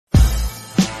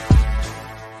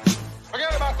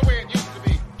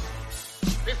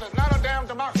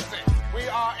democracy. We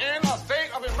are in a state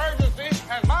of emergency,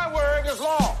 and my word is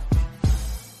law.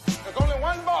 There's only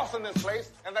one boss in this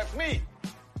place, and that's me,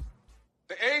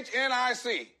 the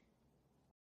HNIC.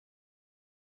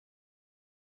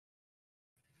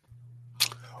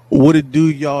 What it do,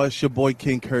 y'all? It's your boy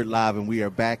King Kurt live, and we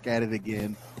are back at it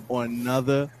again on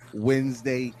another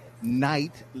Wednesday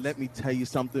night. Let me tell you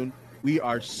something. We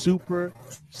are super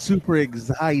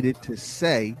excited to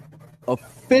say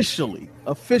officially,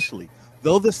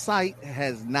 though the site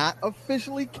has not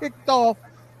officially kicked off,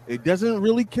 it doesn't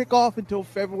really kick off until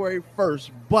February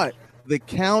 1st, but the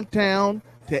countdown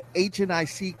to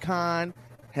HNIC Con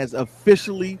has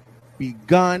officially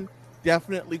begun.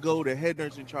 Definitely go to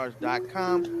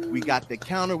headnerdsincharge.com. We got the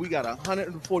counter. We got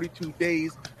 142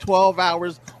 days, 12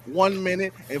 hours, 1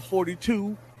 minute, and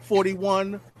 42,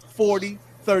 41, 40,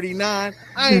 39.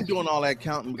 I ain't doing all that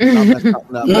counting because I'm not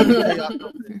counting up. Let me tell y'all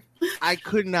something. I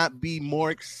could not be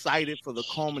more excited for the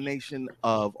culmination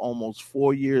of almost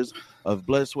 4 years of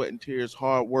blood, sweat, and tears,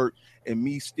 hard work, and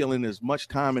me stealing as much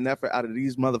time and effort out of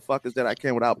these motherfuckers that I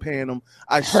can without paying them.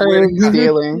 I swear to God.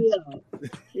 Stealing.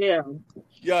 Yeah.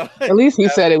 Yeah. At least he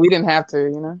said it. We didn't have to,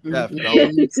 you know. Yeah,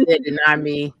 He said it, not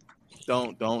me.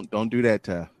 Don't do that,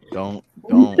 Ty. Don't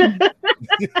don't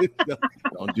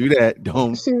do that.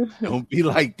 Don't be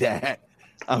like that.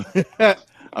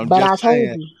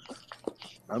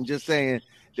 I'm just saying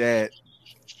that,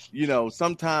 you know,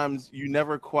 sometimes you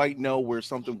never quite know where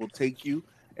something will take you.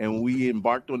 And when we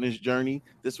embarked on this journey,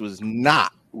 this was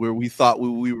not where we thought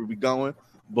we would be going.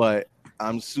 But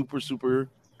I'm super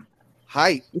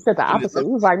hyped. You said the opposite.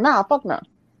 We was like, nah, fuck no.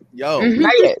 Yo,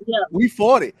 not yet. We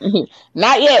fought it.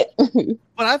 Not yet.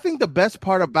 But I think the best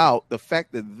part about the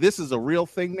fact that this is a real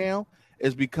thing now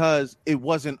is because it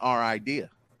wasn't our idea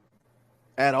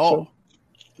at all.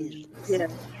 Yeah.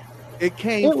 It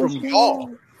came from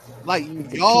y'all. Like,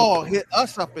 y'all hit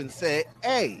us up and said,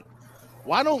 hey,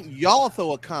 why don't y'all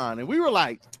throw a con? And we were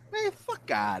like, man,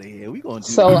 fuck out of here. We gonna do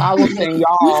so that. I will send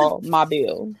y'all my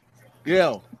bill.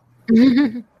 Yeah.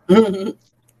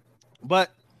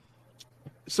 But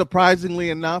surprisingly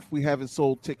enough, we haven't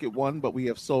sold ticket one, but we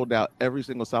have sold out every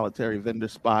single solitary vendor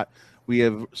spot. We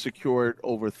have secured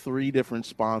over 3 different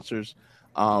sponsors.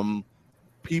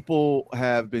 People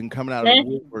have been coming out of the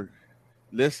woodwork.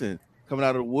 Listen, coming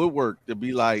out of the woodwork to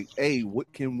be like, hey,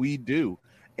 what can we do?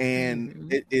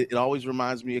 And it always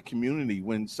reminds me of community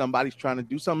when somebody's trying to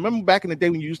do something. Remember back in the day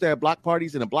when you used to have block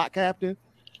parties and a block captain?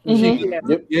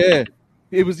 Yeah.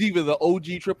 It was either the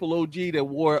OG, triple OG that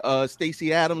wore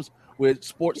Stacey Adams with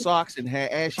sports socks and had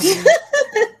ashy.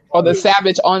 Or the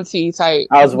savage auntie type.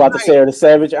 I was about to say the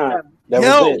savage aunt. That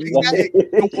was it.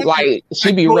 Exactly. Like,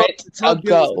 she'd be ready to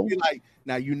go. Like,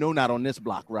 now, you know, not on this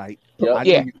block, right?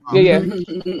 Yeah.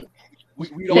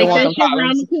 We don't want that shit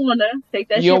around the corner. Take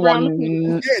that shit around the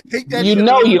corner. Take that you shit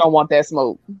know around. You don't want that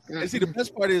smoke. And see, the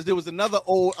best part is there was another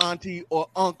old auntie or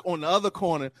uncle on the other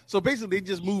corner. So basically, they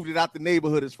just moved it out the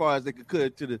neighborhood as far as they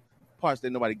could to the parts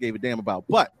that nobody gave a damn about.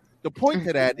 But the point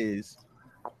to that is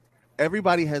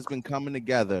everybody has been coming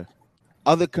together.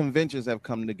 Other conventions have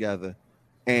come together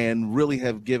and really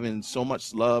have given so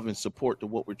much love and support to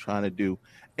what we're trying to do.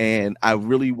 And I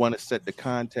really want to set the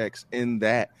context in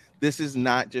that this is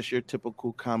not just your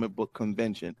typical comic book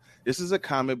convention. This is a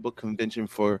comic book convention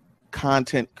for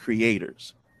content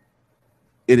creators.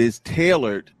 It is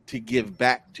tailored to give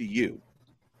back to you.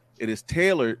 It is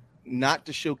tailored not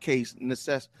to showcase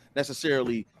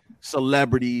necessarily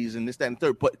celebrities and this, that, and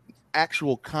third, but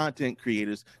actual content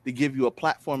creators to give you a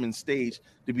platform and stage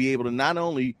to be able to not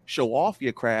only show off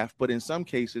your craft, but in some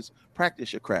cases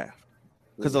practice your craft.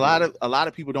 Because a lot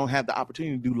of people don't have the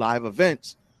opportunity to do live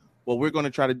events. What we're going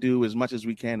to try to do as much as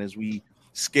we can as we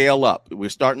scale up. We're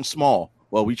starting small.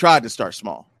 Well, we tried to start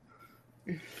small.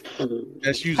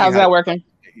 That's usually how's that working?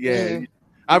 Yeah.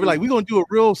 I'd be like, we're going to do it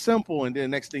real simple. And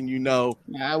then next thing you know.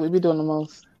 Yeah, we be doing the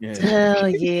most. Yeah. Hell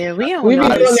yeah. We don't We know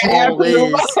be doing small the is.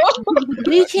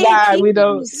 We can't keep we it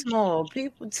don't. small.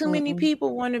 Too many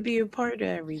people want to be a part of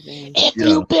everything. If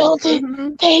you build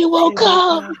it, they will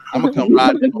come. I'm going to come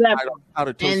right out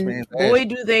of Toast And Man's boy, ass.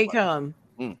 do they come.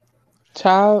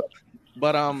 Child.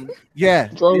 But yeah.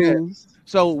 Drones.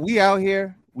 So we out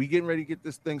here. We getting ready to get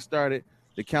this thing started.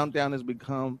 The countdown has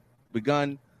begun.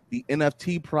 The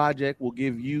NFT project will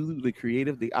give you, the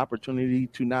creative, the opportunity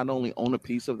to not only own a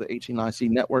piece of the HNIC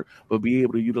network, but be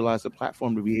able to utilize the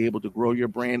platform to be able to grow your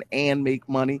brand and make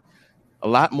money. A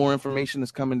lot more information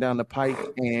is coming down the pipe.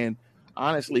 And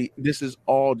honestly, this is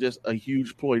all just a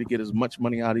huge ploy to get as much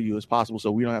money out of you as possible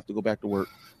so we don't have to go back to work.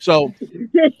 So,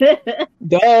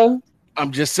 duh.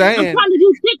 I'm just saying. I'm trying to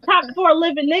do TikTok for a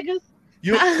living, niggas.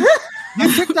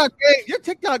 Your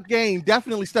TikTok game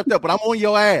definitely stepped up, but I'm on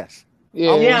your ass.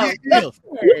 Yeah. You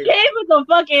came with the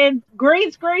fucking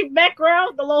green screen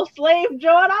background, the little slave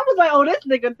joint. I was like, oh, this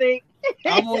nigga think.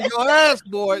 I'm on your ass,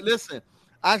 boy. Listen,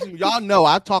 y'all know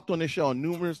I talked on this show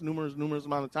numerous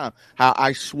amount of time how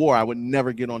I swore I would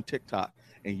never get on TikTok,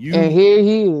 and here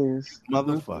he is,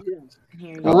 motherfucker.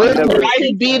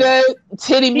 With beater,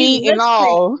 titty meat, and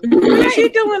all. She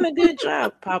doing a good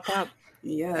job, Pop.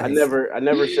 Yeah. I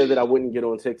never said that I wouldn't get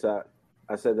on TikTok.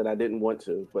 I said that I didn't want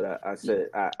to, but I said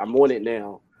I'm on it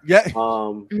now. Yeah.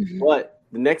 But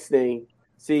the next thing,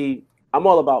 see, I'm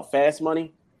all about fast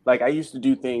money. Like I used to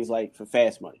do things like for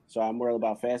fast money, so I'm all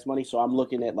about fast money. So I'm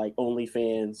looking at like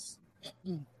OnlyFans,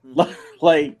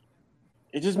 like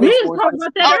it just makes we talked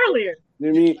about that earlier. You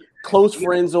know what I mean? Close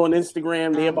friends on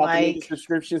Instagram, they about to make a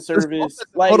subscription service.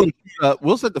 Like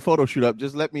we'll set the photo shoot up.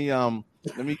 Just let me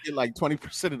get like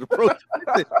 20% of the proceeds.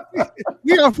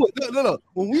 No.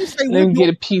 When we say let me get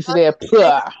a piece of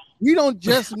that, we don't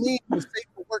just mean the safe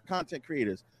for work content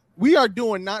creators. We are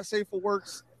doing not safe for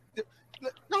works.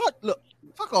 Look,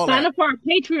 fuck all that. Sign up for our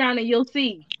Patreon and you'll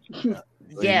see.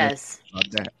 Yes.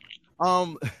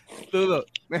 Look,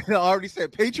 man, I already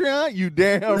said Patreon. You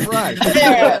damn right. All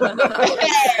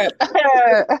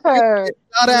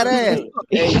that ass.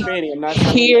 Hey, Fanny, I'm not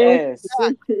here.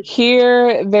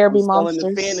 Here, there be monsters.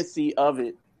 The fantasy of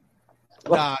it.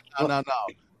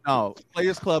 No.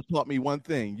 Players Club taught me one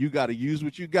thing: you got to use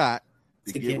what you got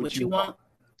to get what you want.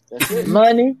 That's it.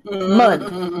 Money.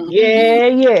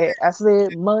 Yeah. I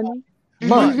said money.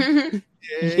 Yeah.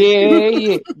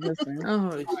 Listen,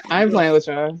 I ain't playing with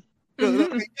y'all.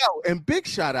 And big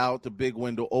shout out to Big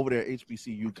Window over there at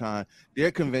HBC UConn.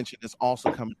 Their convention is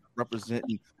also coming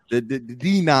representing the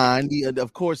D9,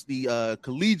 of course, the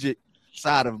collegiate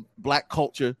side of Black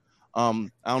culture. I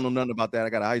don't know nothing about that. I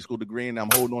got a high school degree and I'm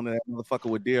holding on to that motherfucker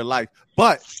with dear life.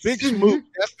 But Big Smoot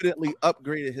definitely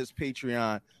upgraded his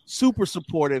Patreon. Super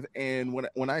supportive. And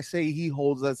when I say he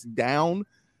holds us down,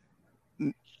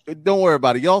 don't worry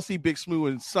about it. Y'all see Big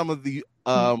Smoot in some of the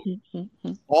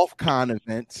off-con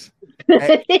events,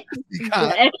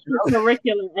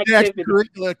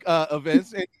 extracurricular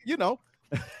events, and you know,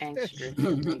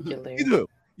 extracurricular.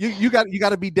 You got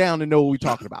to be down to know what we're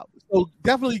talking about. So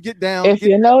definitely get down. If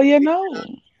you know, you know.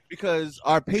 Because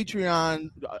our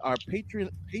Patreon,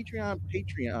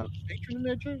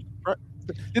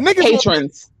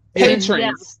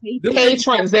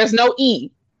 patrons. There's no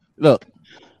E. Look.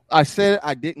 I said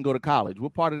I didn't go to college.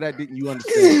 What part of that didn't you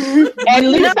understand? At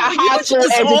least a high school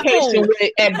education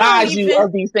would advise you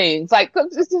of these things. Like,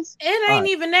 it ain't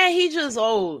even that. He just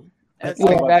old.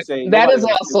 That is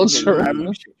also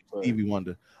true. Stevie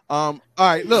Wonder. All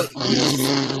right, look.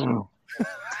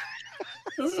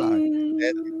 Sorry.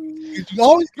 You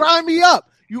always grind me up.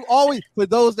 You always, for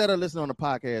those that are listening on the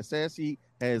podcast, Sassy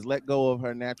has let go of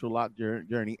her natural lock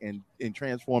journey and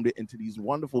transformed it into these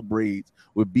wonderful braids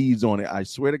with beads on it. I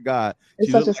swear to God,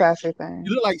 it's such a sassy thing.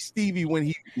 You look like Stevie when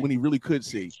he really could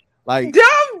see. Like,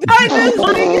 I look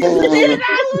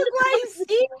like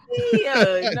Stevie.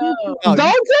 No.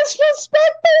 Don't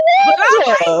disrespect the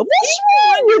weather. What's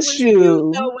wrong with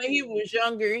you? When he was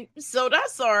younger, so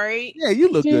that's all right. Yeah, you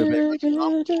look good, man.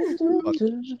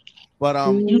 But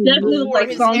you definitely look like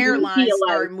his hairline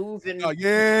started moving.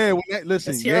 Yeah,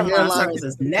 listen, your hairline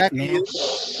is neck, man.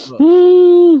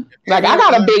 Like I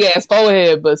got a big ass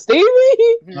forehead, but Stevie,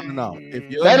 no. If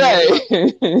your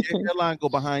hairline go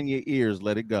behind your ears,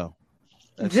 let it go.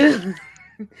 Yeah,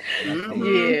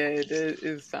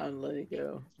 it sounds like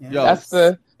yo. That's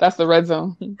the red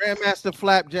zone. Grandmaster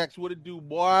Flapjacks, what it do,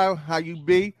 boy? How you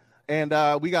be? And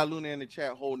we got Luna in the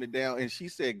chat holding it down, and she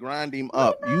said, "Grind him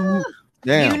up."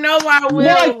 Damn. You know I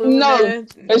will. No,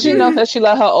 but you know that she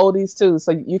let her oldies too, so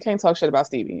you can't talk shit about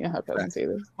Stevie and her presence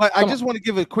either. But I just want to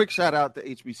give a quick shout out to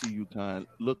HBC UConn.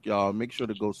 Look, y'all, make sure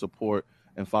to go support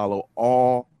and follow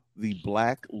all the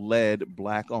Black-led,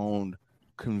 Black-owned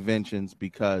conventions,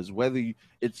 because whether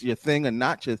it's your thing or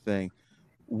not your thing,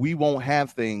 we won't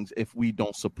have things if we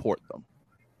don't support them,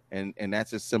 and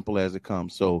that's as simple as it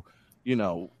comes. So, you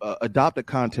know, adopt a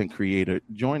content creator,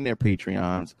 join their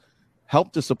Patreons.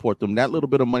 Help to support them. That little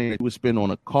bit of money that you would spend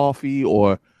on a coffee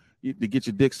or to get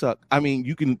your dick sucked. I mean,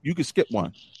 you can skip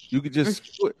one. You could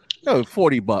just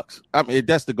 $40. I mean,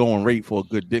 that's the going rate for a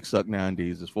good dick suck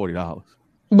nowadays is $40.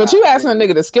 But you asking a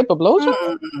nigga to skip a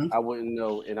blowjob? I wouldn't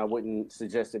know, and I wouldn't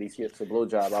suggest that he skips a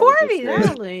blowjob.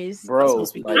 $40, bro.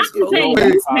 Like,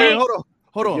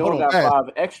 hold on.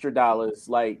 $5 extra,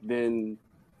 like then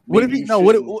What if maybe you you no?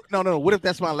 What shouldn't. if, no? What if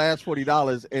that's my last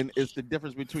 $40 and it's the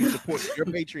difference between supporting your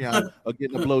Patreon or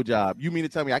getting a blowjob? You mean to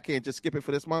tell me I can't just skip it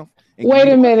for this month? and Wait give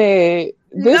a you- minute.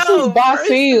 This No, is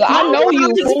bossy. first- I know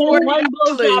you, You're fool. getting one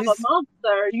blowjob a $40. month,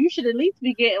 sir. You should at least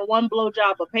be getting one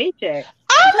blowjob a paycheck.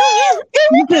 I mean, it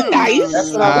would be nice.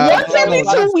 That's what Nah, Once every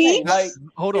no, 2 weeks. Like,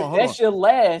 Hold if on, hold on. that's your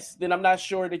last, then I'm not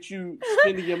sure that you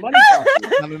spending your money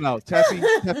properly. No. Taffy.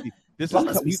 This Well,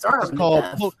 must be is starving called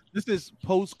to death. this is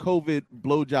post-COVID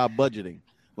blowjob budgeting.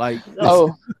 Like,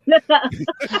 Oh, you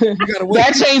gotta wait.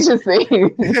 that changes things.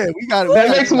 Yeah,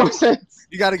 That makes more sense.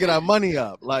 You got to get our money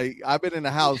up. Like, I've been in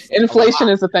the house. Inflation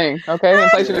is a thing, okay?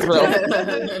 Inflation is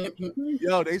real.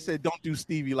 Yo, they said don't do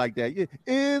Stevie like that. Yeah.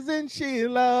 Isn't she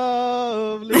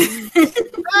lovely?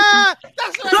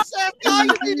 That's what I said. All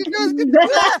you need to do is get the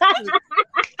glasses.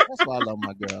 That's why I love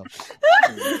my girl.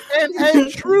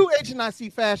 And true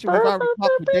HNIC fashion, we've already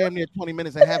talked for damn near 20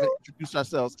 minutes and haven't introduced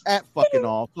ourselves at fucking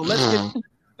all. So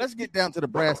let's get down to the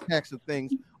brass tacks of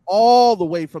things. All the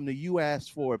way from the You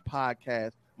Asked For It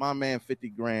podcast, my man 50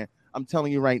 grand. I'm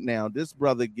telling you right now, this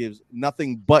brother gives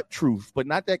nothing but truth, but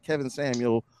not that Kevin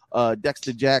Samuel,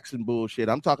 Dexter Jackson bullshit.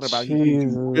 I'm talking about he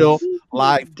gives you real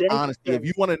life honesty. If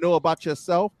you want to know about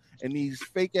yourself and these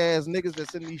fake ass niggas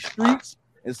that's in these streets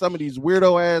and some of these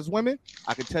weirdo ass women,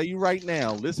 I can tell you right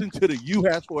now, listen to the You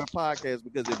Asked For It podcast,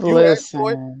 because if you ask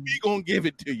for it, we gonna give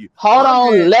it to you. Hold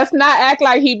on, let's not act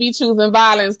like he be choosing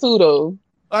violence too, though.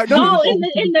 No, in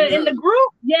the group,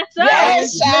 yes, sir.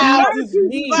 Yes, child.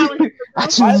 I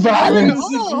choose violence.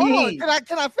 Hold on.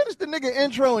 Can I finish the nigga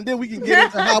intro and then we can get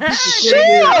into how people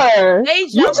Sure. They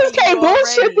You just jumping can't you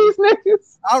bullshit already. these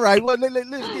niggas. All right, well,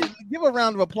 let's give a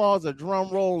round of applause, a drum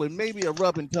roll, and maybe a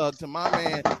rub and tug to my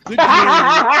man. Good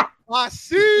I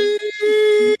see.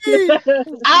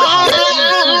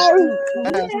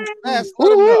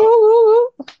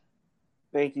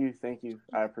 Thank you.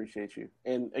 I appreciate you.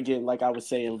 And again, like I was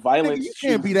saying, violence. Nigga, you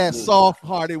can't be that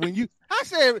soft-hearted when you. I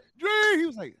said, Dre. He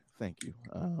was like, "Thank you."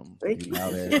 Thank you.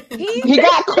 He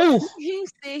got cool. He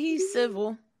said he's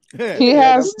civil. Yeah. He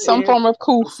has some form of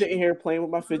cool. I'm sitting here playing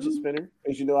with my fidget spinner.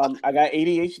 As you know, I got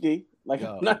ADHD. Like,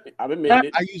 Yo. I'm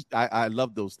admitting it. I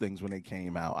love those things when they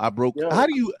came out. I broke. Yo.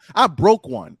 I broke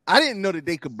one. I didn't know that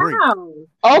they could break. Wow.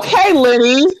 Okay,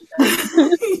 Lenny.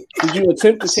 Did you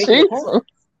attempt to take it apart?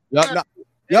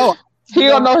 Yo, He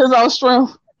don't know his own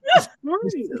strength.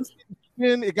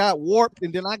 then it got warped,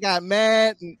 and then I got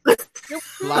mad, and there was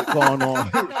a lot going on.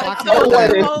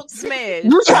 Hulk smash.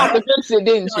 You tried to fix it,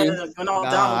 didn't you? Going all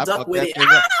Nah, down, I duck fucked with that it.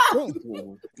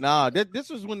 thing up. Nah, this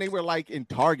was when they were like in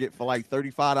Target for like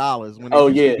 $35. When Oh,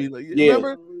 they used to yeah. be like, Yeah.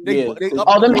 remember? They Yeah. upped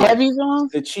Oh, them the price. heavy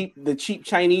ones? The cheap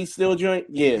Chinese steel joint.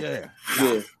 Yeah.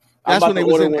 I'm That's about when they to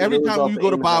was order in. one of Every those time off you of go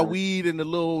to buy Amazon. weed in the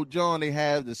little John, they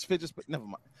have this fidget spinner. Never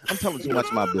mind. I'm telling too much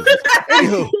of my business.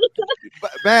 Anywho,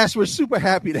 Bass, we're super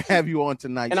happy to have you on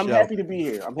tonight's And I'm show. happy to be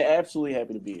here. I'm absolutely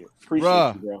happy to be here. Appreciate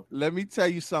Bruh, you, bro. let me tell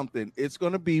you something. It's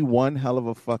gonna be one hell of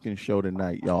a fucking show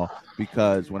tonight, y'all.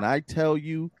 Because when I tell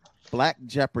you, Black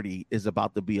Jeopardy is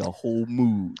about to be a whole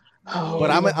mood. But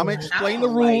I'm gonna explain the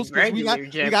Oh, like rules, 'cause we got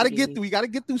regular to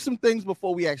get through some things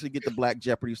before we actually get to Black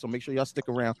Jeopardy. So make sure y'all stick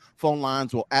around. Phone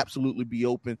lines will absolutely be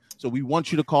open. So we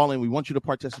want you to call in. We want you to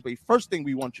participate. First thing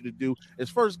we want you to do is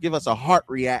first give us a heart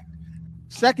react.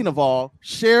 Second of all,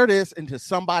 share this into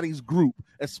somebody's group,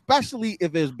 especially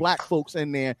if there's black folks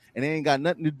in there and they ain't got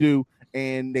nothing to do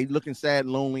and they looking sad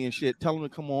and lonely and shit. Tell them to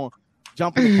come on.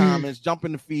 Jump in the comments, jump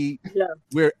in the feed. Yeah.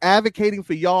 We're advocating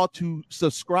for y'all to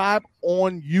subscribe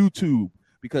on YouTube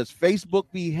because Facebook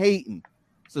be hating.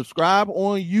 Subscribe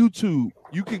on YouTube.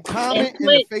 You can comment in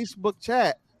the Facebook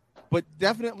chat, but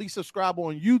definitely subscribe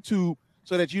on YouTube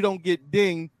so that you don't get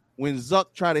dinged when Zuck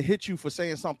try to hit you for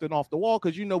saying something off the wall,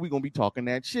 because you know we're going to be talking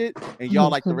that shit and y'all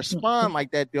like to respond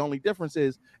like that. The only difference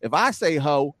is if I say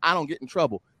ho, I don't get in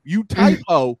trouble. You type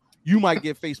ho, you might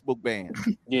get Facebook banned.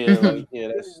 Yeah,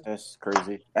 that's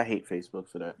crazy. I hate Facebook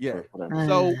for that. Yeah.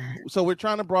 Whatever. So we're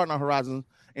trying to broaden our horizons,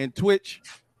 and Twitch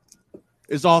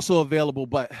is also available,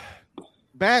 but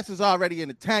Bass is already in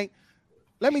the tank.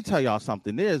 Let me tell y'all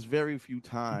something. There's very few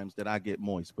times that I get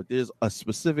moist, but there's a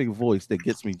specific voice that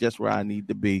gets me just where I need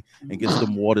to be and gets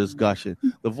the waters gushing.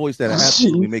 The voice that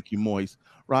absolutely make you moist.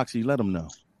 Roxy, let them know.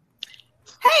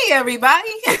 Hey, everybody.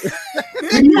 Roxy,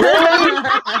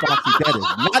 that is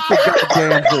not the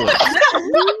goddamn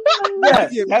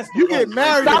voice. Yes, You get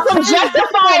married. Stop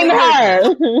objectifying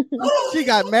her. She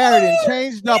got married and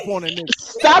changed up on it.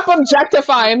 Stop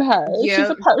objectifying her. Yeah. She's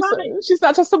a person. She's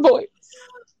not just a voice.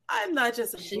 I'm not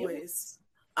just a voice.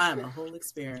 I'm a whole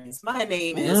experience. My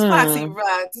name is Foxy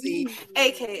Roxy,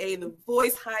 aka The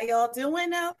Voice. How y'all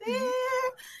doing out there?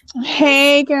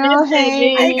 Hey, girl.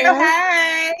 Hey, Hey, girl,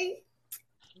 Hey. hey.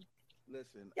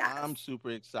 Listen, Yes. I'm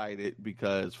super excited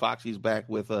because Foxy's back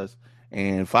with us,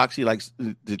 and Foxy likes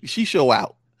she show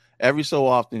out every so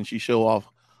often. She show off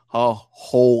her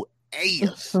whole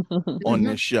ass on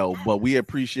this show, but we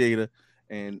appreciate her,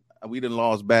 and we didn't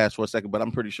lost Bass for a second, but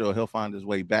I'm pretty sure he'll find his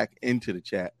way back into the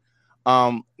chat.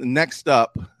 Next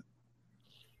up,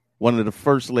 one of the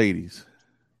first ladies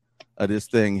of this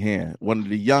thing here, one of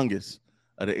the youngest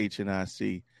of the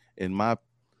HNIC, and my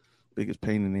biggest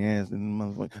pain in the ass.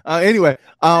 Anyway,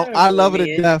 I love her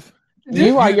to death.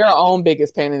 You are your own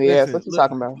biggest pain in the ass. Listen, What you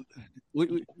talking about?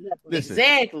 Listen,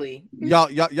 Exactly. y'all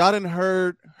didn't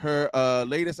heard her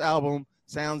latest album,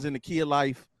 Sounds in the Key of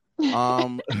Life. That's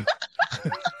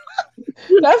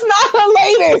not her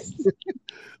latest.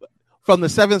 From the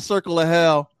seventh circle of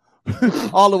hell,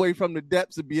 all the way from the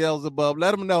depths of Beelzebub.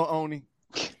 Let them know, Oni.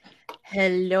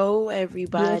 Hello,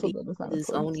 everybody. Beelzebub is not This is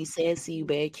important. Oni Sassy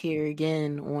back here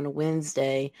again on a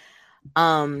Wednesday.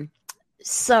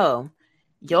 So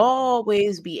y'all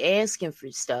always be asking for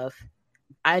stuff.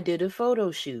 I did a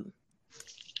photo shoot.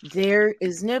 There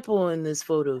is nipple in this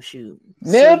photo shoot.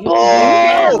 Nipple!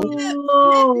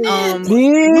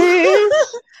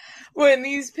 When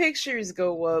these pictures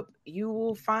go up, you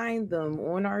will find them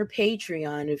on our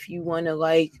Patreon if you want to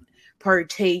like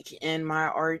partake in my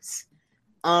arts.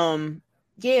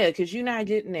 Yeah, because you're not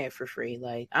getting that for free.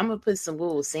 Like, I'm gonna put some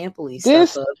little sampley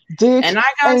stuff up, and I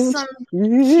got some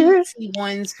cutesy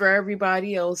ones for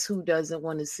everybody else who doesn't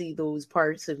want to see those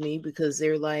parts of me because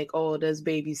they're like, "Oh, that's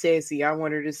baby Sassy. I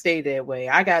want her to stay that way."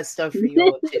 I got stuff for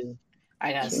y'all too.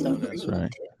 I got stuff for That's you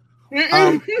right.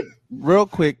 too. Real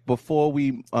quick before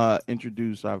we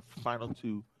introduce our final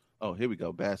two. Oh, here we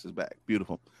go. Bass is back.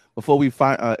 Beautiful. Before we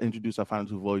introduce our final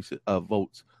two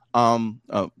votes,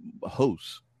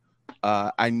 hosts.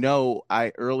 I know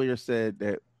I earlier said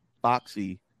that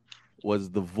Foxy was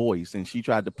the voice and she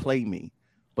tried to play me,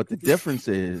 but the difference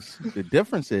is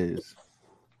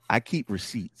I keep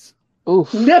receipts.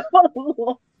 Oof. No.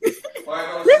 This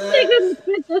nigga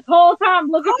spent this whole time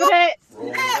looking for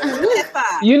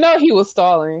that. You know he was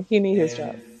stalling. He need his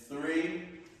job. 3,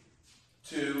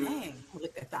 2. Dang,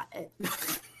 look at that.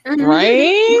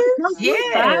 Right?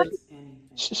 Yeah.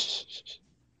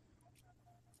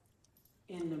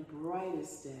 In the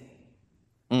brightest day,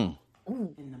 Mm.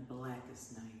 in the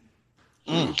blackest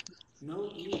night, no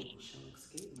evil shall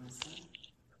escape my sight.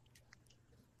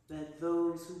 Let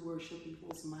those who worship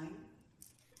evil's might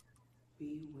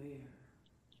beware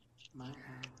my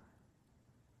power.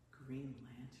 Green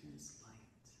Lantern's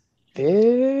light.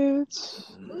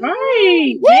 Bitch.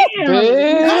 Right. Damn.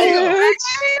 Bitch.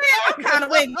 I kind of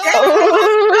went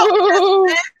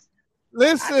Ooh.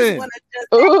 Listen,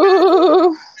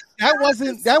 Ooh. that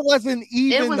wasn't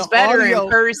even It was the better audio. in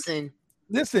person.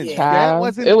 Listen, Yeah. that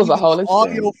wasn't It was a even whole the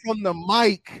audio experience. from the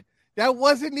mic. That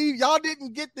wasn't even, y'all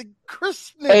didn't get the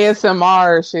crispness.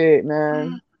 ASMR shit,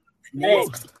 man. Hey.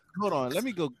 Hold on, let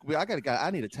me go.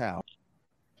 I need a towel.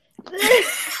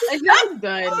 I'm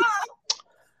done.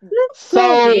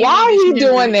 So Yeah, while you he can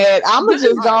doing that, I'm gonna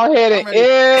just go ahead and I'm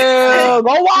ready.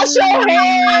 go wash your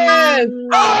hands.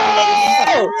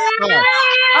 Oh!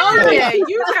 Oh yeah,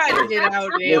 you gotta get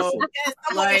out there. Listen,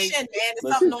 Something on your Like, chin, man. There's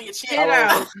listen. something on your chin. Get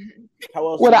out. how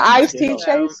else With do an you check iced your tea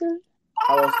health? chaser.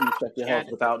 How else do you check your health Got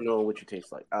it. without knowing what you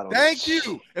taste like? I don't Thank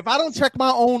you. If I don't check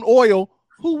my own oil,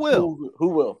 who know. will? Who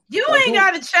will? You Like, ain't who-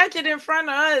 gotta check it in front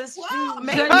of us. Wow, You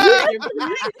man. done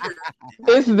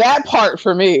your- It's that part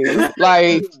for me.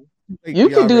 Like you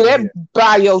We can do already that here.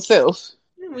 by yourself.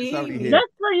 It's already here. Just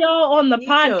for y'all on the Me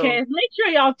too. podcast, make sure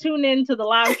y'all tune in to the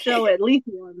live show at least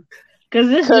once. Because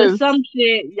this is 'Cause just some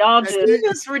shit y'all just.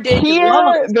 It's ridiculous.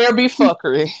 Here there be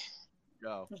fuckery.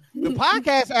 Yo. The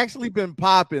podcast actually been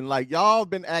popping. Like y'all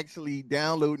been actually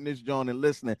downloading this joint and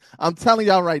listening. I'm telling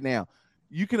y'all right now,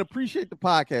 you can appreciate the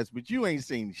podcast, but you ain't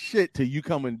seen shit till you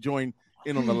come and join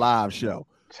in on the live show.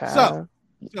 Child.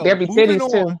 So There be moving titties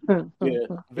on, too.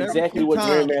 Yeah, very exactly few what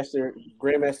times-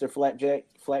 Grandmaster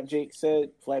Flapjake said.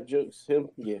 Flapjokes him.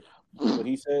 Yeah, what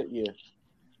he said. Yeah,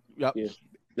 Yep, Yeah.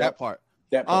 that part.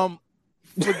 that part.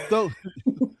 For those,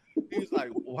 he was like,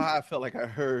 "Why I felt like I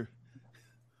heard."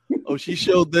 Oh, she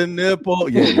showed the nipple.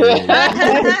 Yeah. She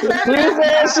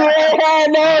said she ain't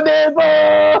had no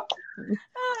nipple.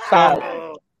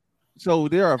 Stop. So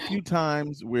there are a few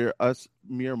times where us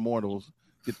mere mortals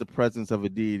get the presence of a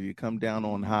deity to come down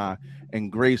on high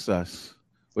and grace us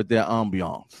with their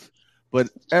ambiance. But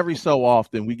every so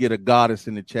often we get a goddess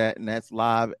in the chat, and that's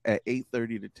live at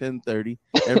 8:30 to 10:30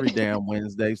 every damn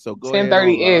Wednesday. So go ahead.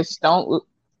 10:30 ish.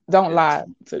 Don't lie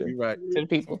to You're the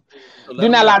people. So Do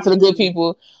not lie to the good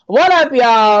people. What up,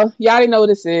 y'all? Y'all already know what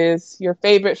this is. Your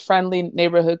favorite friendly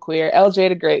neighborhood queer, LJ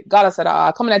the Great, goddess of the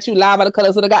all, coming at you live by the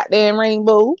colors of the goddamn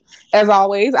rainbow. As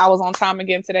always, I was on time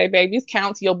again today, babies.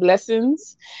 Count your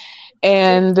blessings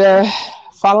and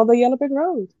follow the yellow brick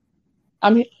road.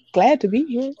 I'm glad to be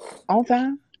here on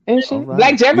time and shit. Right.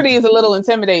 Black Jeopardy is a little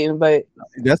intimidating, but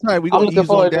that's right. We're I'm gonna looking ease on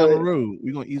forward down to the it. road.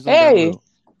 We're gonna ease on down the road.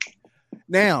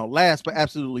 Now, last but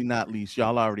absolutely not least,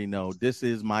 y'all already know this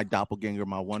is my doppelganger,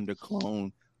 my wonder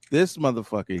clone. This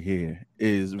motherfucker here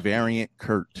is Variant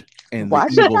Kurt and Why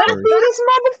the should evil I version. be this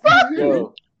motherfucker?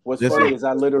 Yo, what's Listen. funny is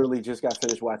I literally just got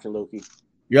finished watching Loki.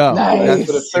 Yo, Nice.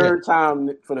 that's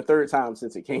For the third time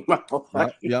since it came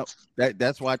out. Yep.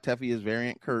 That's why Teffy is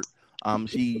Variant Kurt.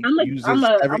 She I'm uses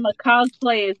a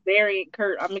cosplay as Variant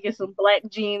Kurt. I'm gonna get some black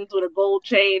jeans with a gold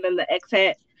chain and the X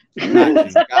hat.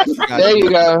 There you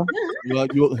go.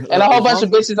 And a whole bunch of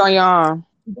bitches on your arm.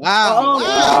 Wow.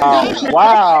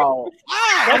 Wow.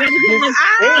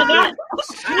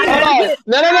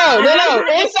 No.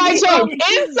 Inside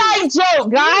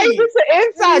joke, guys. It's an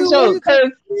inside joke.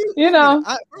 Because,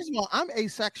 first of all, I'm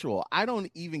asexual. I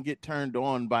don't even get turned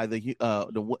on by the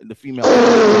female.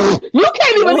 You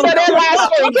can't even say that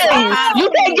last word, can you? You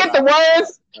can't get the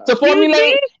words to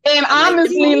formulate. And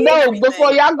honestly, no,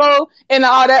 before y'all go into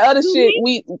all that other shit,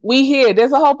 we here.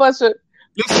 There's a whole bunch of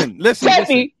listen.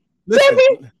 Teffy.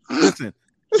 Listen.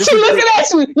 She looking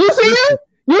at you. You see her?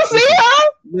 You see her?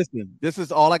 Listen, this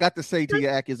is all I got to say to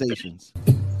your accusations.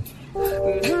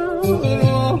 Oh,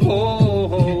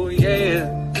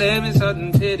 yeah. Let me suck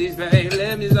them titties, babe.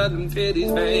 Let me suck them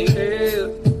titties,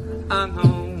 babe. I'm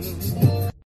home.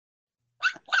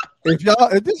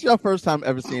 If this is your first time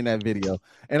ever seeing that video,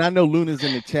 and I know Luna's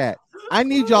in the chat, I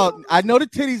need y'all. I know the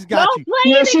titties got you.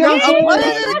 Yeah, she No.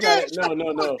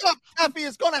 Teffy,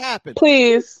 it's gonna happen.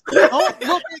 Please.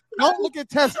 Don't look at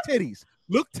Teff's titties.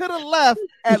 Look to the left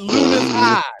at Luna's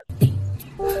eyes.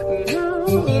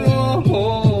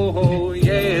 Oh,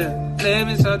 yeah. Let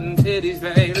me suck them titties,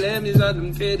 babe. Let me suck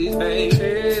them titties,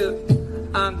 babe.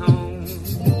 I'm home.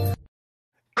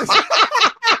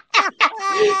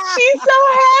 She's so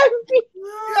happy.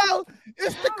 Yo,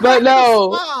 it's the But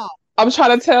no, smile. I'm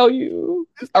trying to tell you,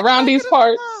 around these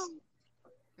parts.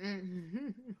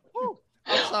 I'm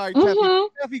sorry, Teffy.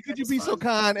 Teffy, could you be so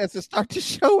kind as to start the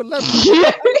show and let me?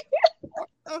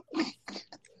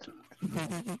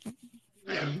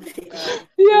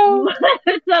 Yo.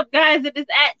 What's up, guys? It is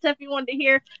at Teffy Wonder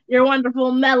here, your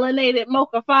wonderful melanated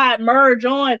mocha-fied merge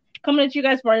on, coming at you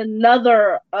guys for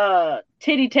another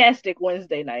titty-tastic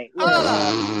Wednesday night.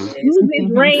 Music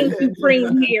reigns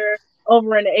supreme here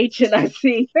over in the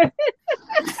HNIC.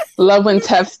 Love when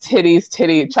Teff's titty.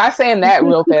 Try saying that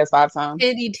real fast 5 times.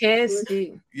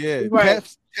 Titty-tastic. Yeah, Right.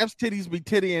 Teff's titties be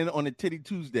tittying on the Titty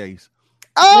Tuesdays.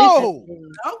 Oh,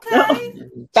 Okay.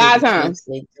 5 times.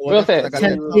 Real fast.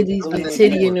 Titties be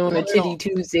tittying on a Titty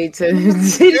Tuesday.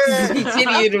 Titties be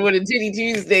tittying on a Titty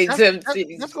Tuesday.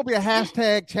 That's gonna be a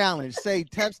hashtag challenge. Say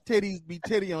Teff's titties be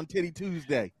titty on Titty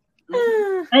Tuesday.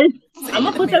 I'm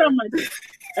gonna put that on my.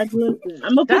 Listen,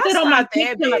 I'm gonna put that on my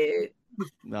TikTok.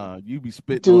 No, you be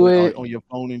spitting on your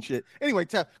phone and shit. Anyway,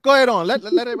 Teff, go ahead on. Let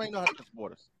everybody know how to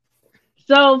support us.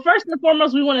 So first and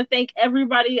foremost, we want to thank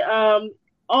everybody.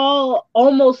 All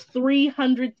almost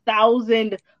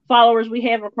 300,000 followers we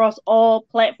have across all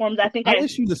platforms. I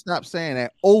wish you to stop saying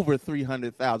that. Over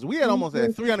 300,000. We had almost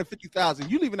at 350,000.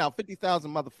 You leaving out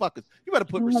 50,000 motherfuckers. You better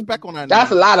put respect on that.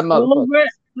 That's a lot of motherfuckers. Over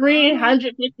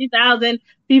 350,000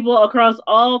 people across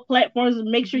all platforms.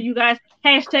 Make sure you guys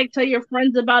hashtag tell your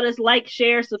friends about us, like,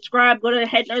 share, subscribe, go to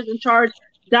headnerdsincharge.com.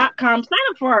 Sign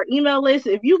up for our email list.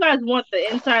 If you guys want the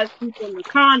inside scoop on the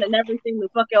con and everything the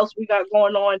fuck else we got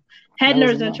going on,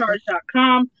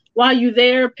 headnerdsincharge.com. While you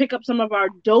there, pick up some of our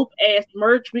dope ass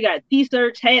merch. We got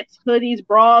t-shirts, hats, hoodies,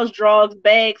 bras, drawers,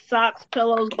 bags, socks,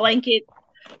 pillows, blankets.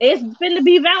 It's finna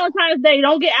be Valentine's Day.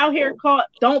 Don't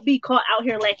be caught out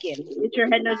here lacking. Get your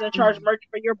Head Nerds in Charge merch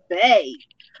for your bae.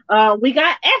 We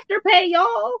got Afterpay,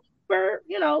 y'all. For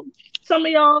some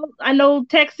of y'all, I know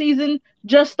tax season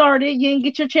just started. You didn't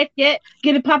get your check yet.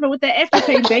 Get it popping with that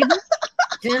Afterpay, baby.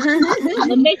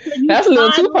 And make sure you that's a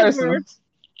little too over. personal.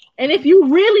 And if you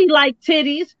really like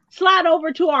titties, slide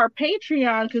over to our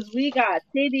Patreon because we got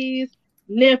titties,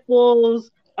 nipples.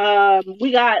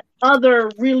 We got other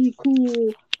really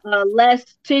cool, less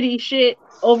titty shit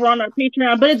over on our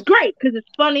Patreon. But it's great because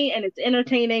it's funny and it's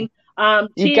entertaining.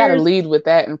 You gotta lead with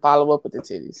that and follow up with the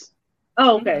titties.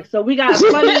 Oh, okay. So we got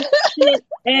funny shit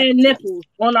and nipples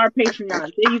on our Patreon.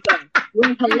 There you go.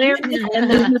 We're hilarious and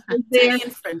there's nipples there.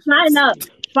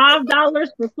 $5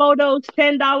 for photos,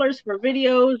 $10 for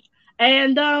videos.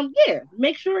 And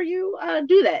make sure you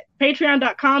do that.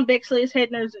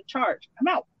 Patreon.com/headnerdsincharge. I'm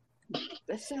out.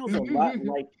 That sounds a lot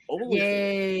like OnlyFans.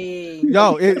 Yay.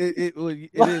 Yo, it is.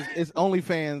 It's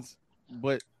OnlyFans,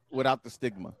 but without the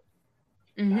stigma.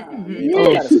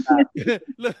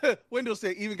 Look, Wendell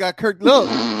said even got Kirk. Look,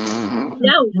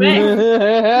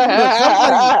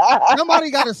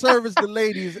 somebody got to service the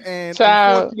ladies, and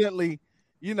unfortunately,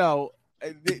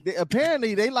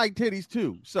 apparently they like titties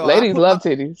too. So ladies love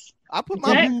titties. I put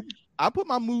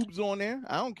my moobs on there.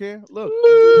 I don't care. Look,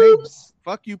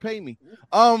 fuck you, pay me.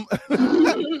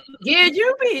 Yeah,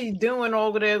 you be doing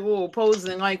all of that little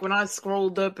posing. Like when I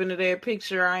scrolled up into that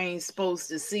picture, I ain't supposed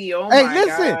to see. Oh hey, my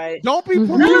listen, God! Don't be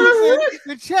putting in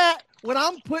the chat when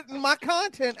I'm putting my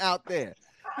content out there.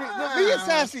 Me and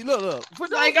Sassy, look.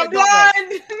 Like I'm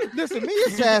blind. Listen, me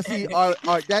and Sassy are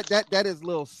that is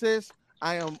little sis.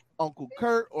 I am Uncle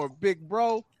Kurt or Big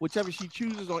Bro, whichever she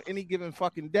chooses on any given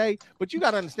fucking day. But you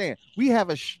got to understand, we have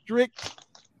a strict,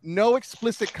 no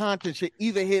explicit content should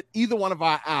either hit either one of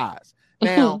our eyes.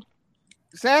 Now,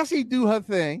 Sassy do her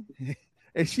thing,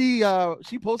 and she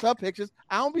posts her pictures.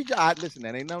 I don't be listen,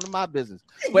 that ain't none of my business.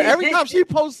 But every time she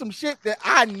posts some shit that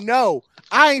I know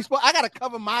I ain't supposed, I got to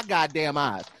cover my goddamn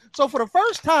eyes. So for the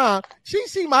first time, she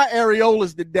see my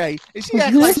areolas today, and she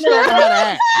acts like she don't know how to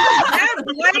act. That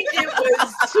blanket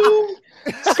was too.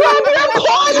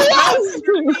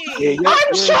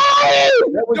 I'm trying.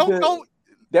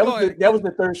 That was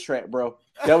the thirst trap, bro.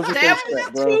 That was the thirst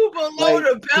trap, bro. Too below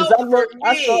the belt for me.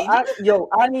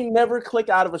 I didn't never click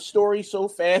out of a story so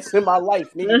fast in my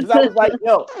life, nigga. Because I was like,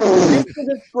 yo, this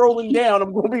nigga scrolling down,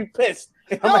 I'm gonna be pissed.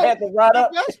 I'm gonna have to ride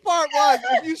up. The best part was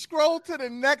if you scroll to the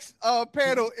next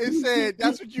panel, it said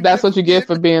that's what you get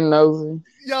for being nosy.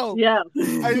 Yo, yeah,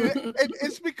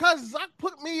 it's because Zuck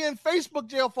put me in Facebook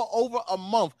jail for over a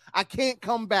month. I can't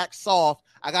come back soft.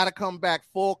 I gotta come back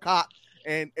full cock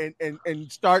and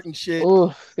starting shit.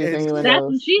 That's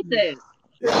what she said.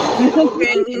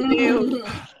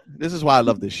 This is why I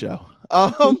love this show.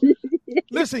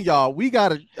 Listen, y'all, we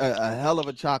got a hell of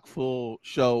a chock full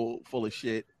show full of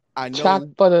shit. I know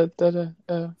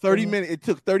 30 minutes. It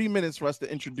took 30 minutes for us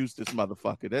to introduce this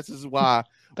motherfucker. This is why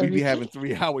we be having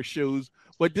 3-hour shows.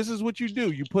 But this is what you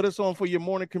do. You put us on for your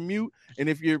morning commute, and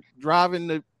if you're driving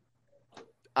to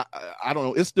I don't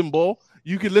know, Istanbul,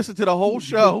 you can listen to the whole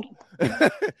show.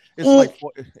 It's like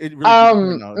it really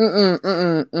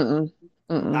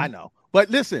I know. But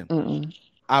listen,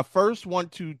 I first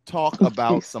want to talk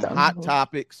about some hot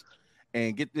topics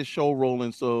and get this show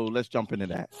rolling. So let's jump into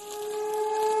that.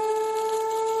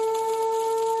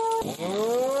 Saga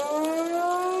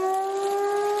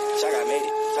made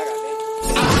it.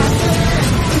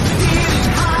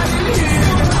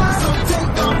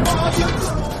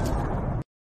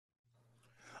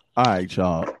 All right,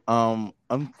 y'all.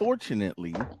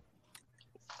 Unfortunately,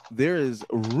 there is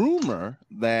a rumor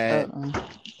that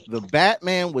the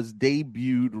Batman was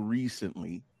debuted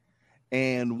recently.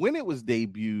 And when it was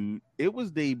debuted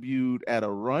at a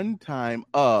runtime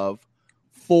of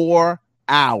 4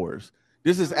 hours.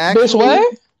 This is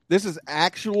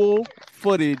actual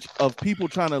footage of people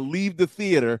trying to leave the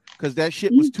theater because that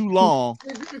shit was too long.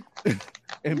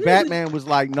 And Batman was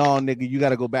like, "No, nigga, you got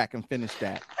to go back and finish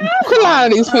that." A lot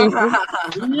of these people.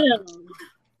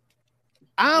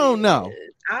 I don't know.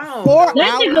 That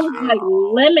nigga was like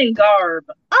lemon garb.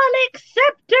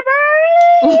 Unacceptable.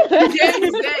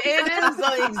 It is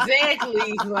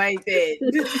exactly like that.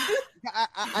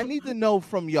 I need to know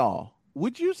from y'all.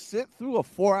 Would you sit through a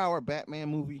 4-hour Batman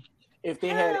movie? If they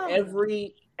had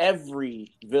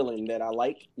every villain that I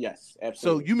like, yes,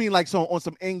 absolutely. So you mean like on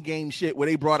some in-game shit where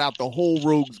they brought out the whole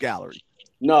rogues gallery?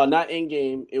 No, not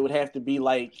in-game. It would have to be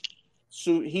like,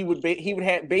 so he would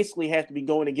basically have to be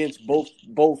going against both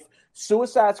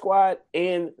Suicide Squad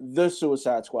and the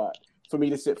Suicide Squad for me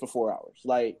to sit for 4 hours.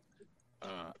 Like,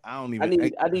 I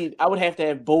would have to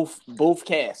have both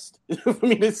cast for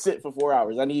me to sit for 4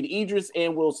 hours. I need Idris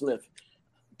and Will Smith.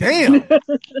 Damn.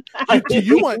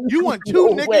 you want two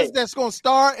niggas that's gonna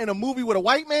star in a movie with a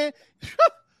white man?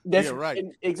 That's yeah, right.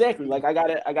 Exactly. Like I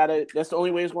gotta. That's the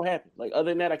only way it's gonna happen. Like other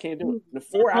than that, I can't do it. The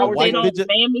 4 hours. They don't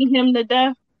mammy him to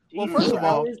death. Well, first of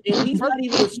all, he's not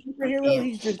even a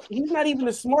superhero. He's not even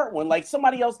a smart one. Like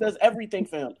somebody else does everything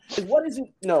for him. What is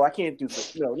it? No, I can't do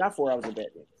it. No, not 4 hours of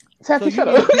Batman. So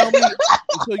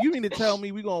you mean to tell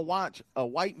me we're gonna watch a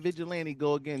white vigilante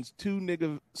go against two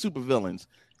nigga supervillains?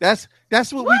 That's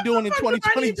what we're doing in 2022.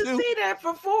 I need to see that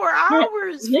for 4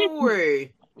 hours for.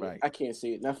 Right. I can't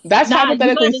see it. That's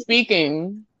hypothetically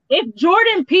speaking. If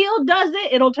Jordan Peele does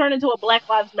it, it'll turn into a Black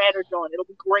Lives Matter joint. It'll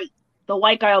be great. the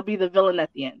white guy will be the villain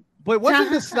at the end. But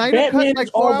wasn't the Snyder Batman cut like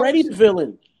is already the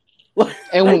villain.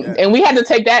 And we had to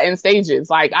take that in stages.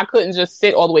 Like I couldn't just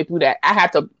sit all the way through that. I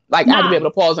had to I had to be able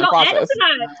to pause and process. Addison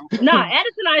and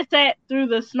I sat through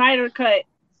the Snyder cut.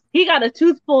 He got a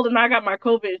tooth pulled and I got my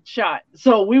COVID shot.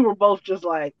 So we were both just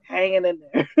like hanging in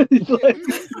there.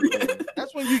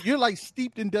 That's when you're like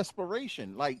steeped in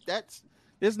desperation. Like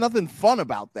there's nothing fun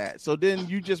about that. So then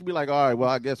you just be like, all right, well,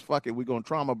 I guess fuck it. We're going to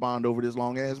trauma bond over this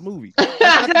long ass movie.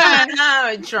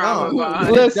 Trauma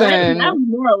bond. Listen. That was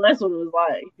more or less what it was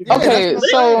like. Okay,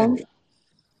 so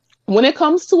when it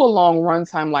comes to a long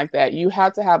runtime like that, you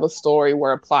have to have a story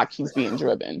where a plot keeps being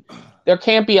driven. There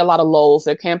can't be a lot of lulls.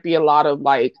 There can't be a lot of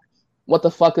like, what the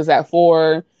fuck is that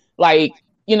for? Like,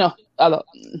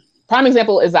 prime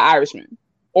example is The Irishman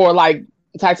or like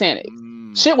Titanic.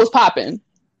 Shit was popping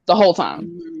the whole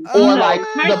time. Or like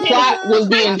the plot was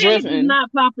being driven.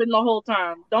 Not popping the whole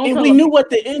time. And we knew what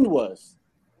the end was.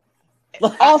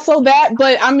 Also that,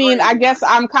 but I mean, I guess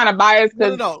I'm kind of biased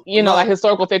because like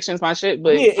historical fiction is my shit.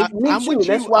 But yeah, me too.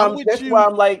 That's why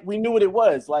I'm like, we knew what it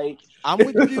was. Like, I'm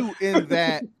with you in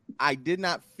that I did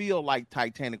not feel like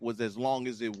Titanic was as long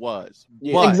as it was.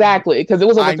 Yeah. Exactly, because it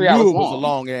was over 3 hours long. It was a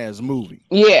long ass movie.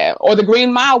 Yeah, or The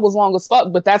Green Mile was long as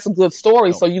fuck, but that's a good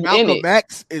story. So you in it. Malcolm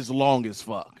X is long as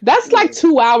fuck. That's like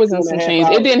 2 hours and some change.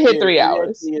 It didn't hit 3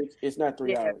 hours. It's not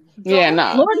 3 hours. Yeah,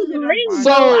 no. Lord of the Rings.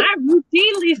 So I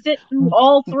routinely sit through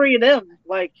all 3 of them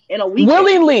like in a week.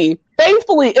 Willingly,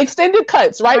 faithfully, extended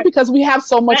cuts, right? Because we have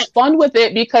so much fun with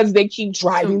it because they keep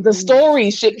driving the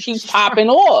story. Shit keeps popping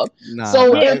off.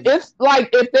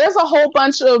 If there's a whole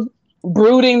bunch of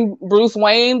brooding Bruce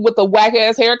Wayne with a whack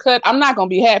ass haircut, I'm not gonna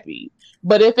be happy.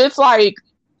 But if it's like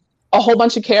a whole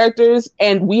bunch of characters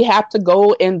and we have to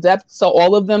go in depth so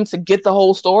all of them to get the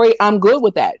whole story, I'm good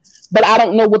with that. But I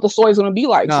don't know what the story's gonna be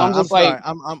like. So I'm just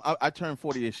I turned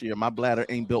 40 this year. My bladder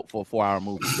ain't built for a 4-hour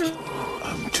movie.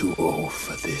 I'm too old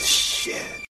for this shit.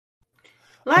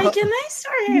 Like, can they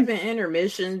start having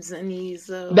intermissions in these?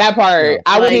 That part,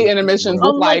 I would need intermissions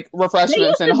with like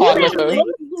refreshments and hard liquor.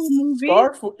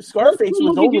 Scarface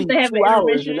was only 2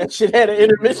 hours, and that shit had an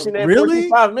intermission at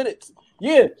 45 minutes.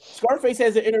 Yeah, Scarface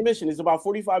has an intermission. It's about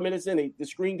 45 minutes in it. The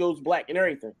screen goes black and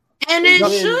everything. And it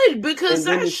should, because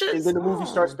that should. And then the movie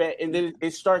starts back, and then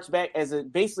it starts back as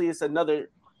it's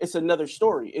another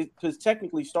story. Because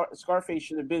technically, Scarface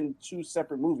should have been 2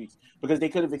 separate movies because they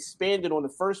could have expanded on the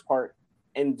first part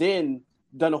and then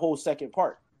done a whole second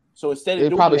part. So instead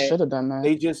of probably should have done that.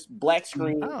 They just black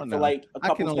screen for like a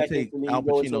couple I can only seconds. take Al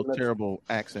Pacino's terrible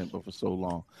accent, but for so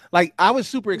long. Like I was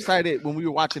super excited when we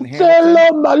were watching Hamilton.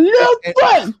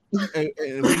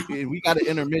 And we got an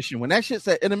intermission. When that shit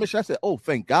said intermission, I said, "Oh,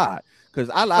 thank God," because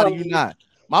I lie to you not.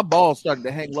 My balls started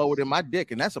to hang lower than my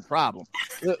dick, and that's a problem.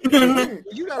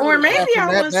 Or maybe I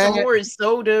want some more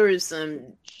soda or some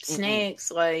snacks.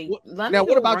 Like, now,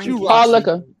 what about you,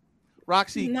 Roxy?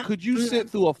 Roxy, could you sit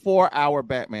through a 4-hour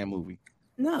Batman movie?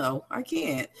 No, I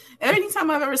can't. Every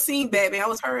time I've ever seen Batman, I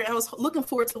was looking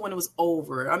forward to when it was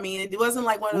over. I mean, it wasn't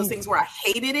like one of those things where I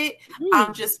hated it.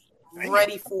 I'm just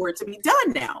ready for it to be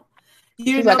done now.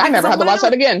 She's like, I never have to watch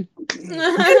that again.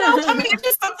 I mean, it's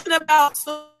just something about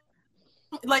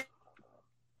like.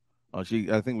 Oh, I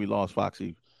think we lost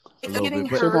Foxy. Getting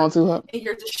hurt, and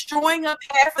you're destroying up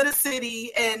half of the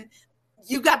city, and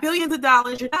you got billions of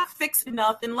dollars. You're not fixing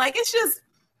nothing. Like, it's just,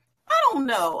 I don't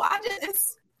know. All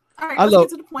right, let's get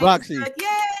to the point. Roxy. Like,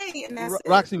 yay, and that's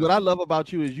Roxy, what I love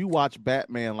about you is you watch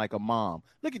Batman like a mom.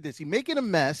 Look at this. He's making a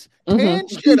mess. Can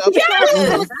shit up. Who's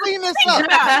going to clean this up?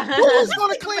 Who's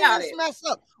going to clean this mess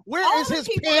up? Where is his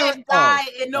parent? Die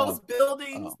in those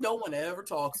buildings. No one ever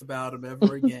talks about him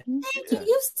ever again. Thank you.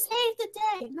 You saved the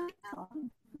day.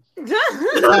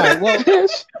 All right,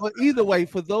 well, either way,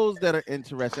 for those that are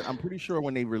interested, I'm pretty sure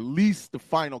when they release the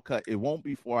final cut, it won't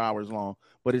be 4 hours long,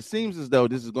 but it seems as though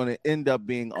this is going to end up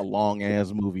being a long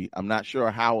ass movie. I'm not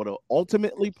sure how it'll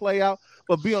ultimately play out,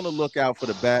 but be on the lookout for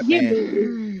the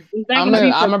Batman. I'm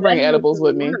gonna bring edibles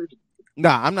with me.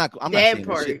 Nah, I'm not saying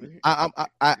that shit.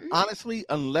 I honestly,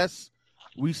 unless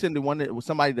we send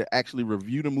somebody to actually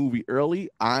review the movie early,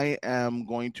 I am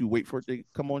going to wait for it to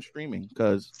come on streaming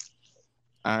because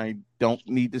I don't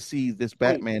need to see this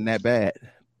Batman that bad.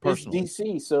 Personally. It's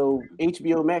DC, so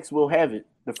HBO Max will have it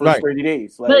the first 30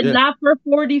 days. But not for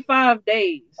 45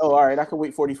 days. Oh, all right. I can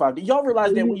wait 45 days. Y'all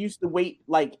realize that we used to wait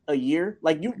like a year?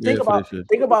 Like, you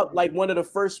think about like one of the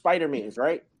first Spider-Mans,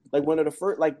 right? Like one of the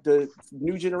first, like the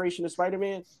new generation of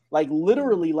Spider-Man. Like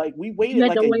literally, like we waited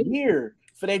like a year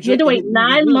for that. You had to wait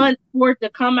 9 months for it to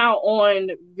come out on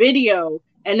video,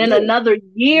 and then another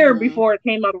year before it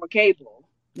came out on cable.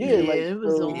 Yeah, it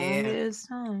was a long ass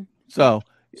time. So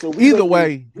So either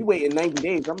way, we waiting 90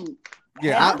 days. I'm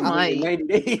 90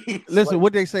 days. Listen,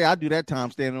 what they say, I do that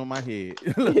time standing on my head.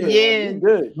 Yeah,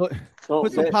 good.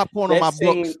 Put some popcorn on my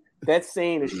books. That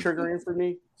saying is triggering for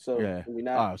me. So yeah. we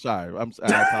not. Oh, sorry.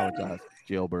 I apologize,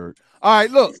 Jailbird. All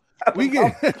right, look, we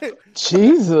get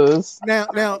Jesus.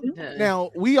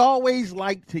 Now we always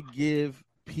like to give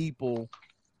people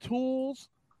tools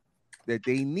that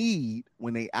they need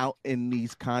when they out in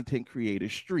these content creator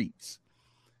streets.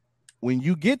 When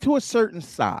you get to a certain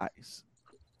size,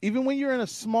 even when you're in a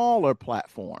smaller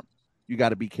platform, you got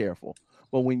to be careful.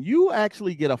 But when you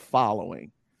actually get a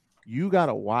following, you got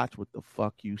to watch what the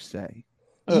fuck you say.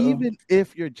 Even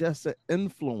if you're just an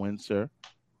influencer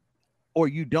or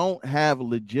you don't have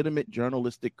legitimate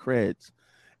journalistic creds,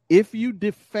 if you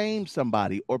defame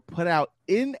somebody or put out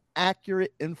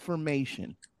inaccurate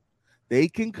information, they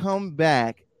can come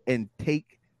back and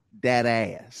take that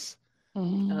ass.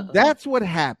 That's what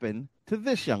happened to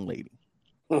this young lady.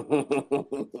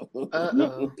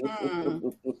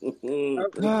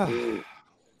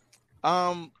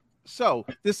 So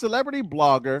this celebrity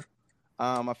blogger,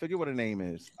 I forget what her name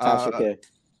is. Tasha K.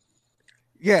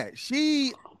 Yeah,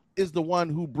 she is the one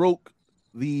who broke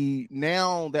the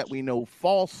now that we know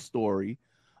false story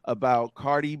about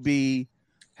Cardi B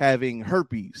having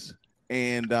herpes.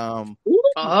 And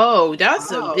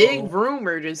that's a big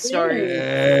rumor to start.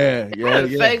 Yeah.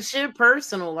 Affects your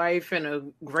personal life in a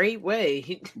great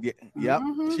way. Yep.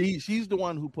 She's the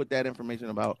one who put that information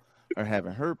about her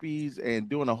having herpes and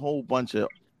doing a whole bunch of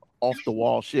off the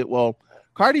wall shit. Well,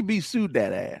 Cardi B sued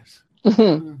that ass.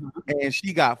 And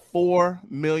she got $4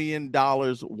 million,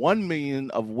 $1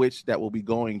 million of which that will be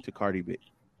going to Cardi B.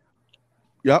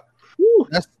 Yep.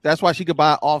 That's why she could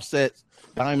buy Offset's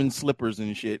diamond slippers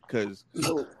and shit. Because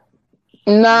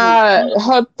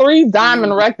her 3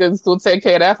 diamond records will take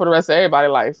care of that for the rest of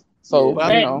everybody's life. So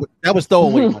that was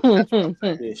throwaway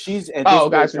money. She's at this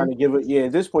point trying to give it. Yeah,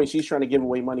 at this point she's trying to give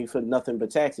away money for nothing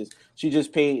but taxes. She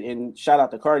just paid, and shout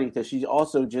out to Cardi because she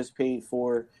also just paid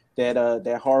for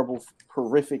that horrible,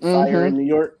 horrific fire in New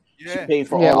York. Yeah. She paid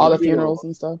for all the funerals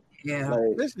and stuff. Yeah.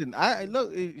 Listen, I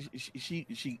look. She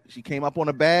came up on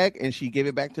a bag and she gave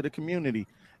it back to the community.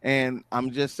 And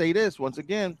I'm just say this once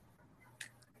again.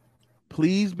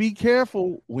 Please be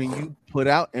careful when you put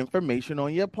out information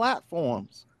on your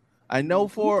platforms. I know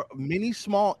for many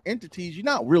small entities, you're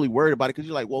not really worried about it because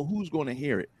you're like, well, who's going to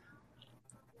hear it?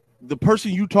 The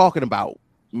person you talking about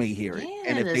may hear it,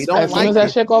 and if they don't like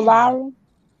that shit go viral.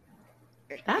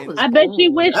 I bet she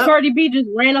wish Cardi B just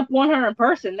ran up on her in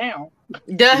person now.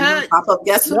 Pop up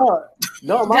guest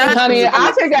No, honey,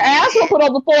 I take an ass and put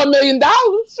over $4 million.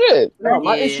 Shit. No,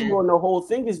 my issue on the whole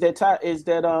thing is that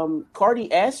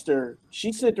Cardi asked her.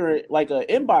 She sent her like an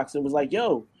inbox and was like,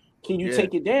 "Yo, can you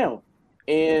take it down?"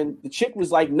 And the chick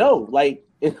was like, "No." Like,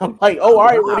 and I'm like, "Oh, all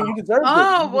right, well, you deserve it."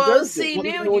 Oh, well, see,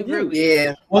 now you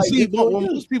really Well, see, what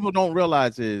most people don't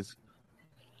realize is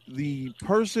the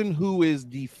person who is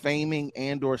defaming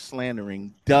and or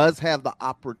slandering does have the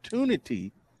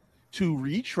opportunity to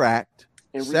retract,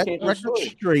 set record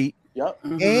straight,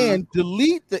 and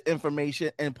delete the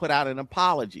information and put out an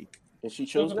apology. And she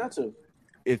chose not to.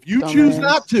 If you choose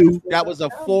not to, that was a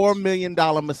 $4 million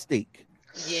mistake.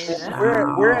 Yeah,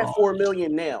 we're at 4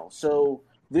 million now. So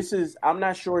this is, I'm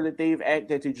not sure that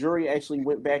that the jury actually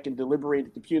went back and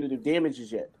deliberated the punitive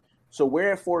damages yet. So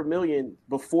we're at 4 million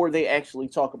before they actually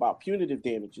talk about punitive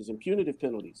damages and punitive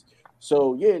penalties.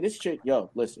 So yeah, this chick,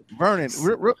 listen. Vernon,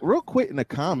 real quick in the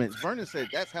comments, Vernon said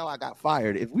that's how I got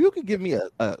fired. If you could give me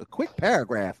a quick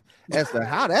paragraph as to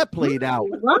how that played out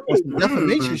with some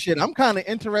defamation shit, I'm kind of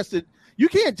interested. You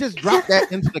can't just drop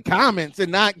that into the comments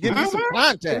and not give me some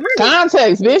context.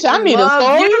 Context, bitch. I need a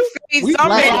story.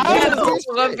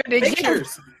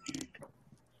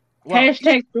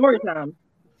 Hashtag story time.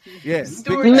 Yes.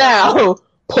 Now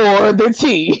pour the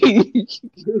tea.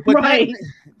 But right.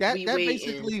 That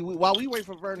basically, while we wait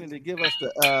for Vernon to give us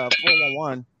the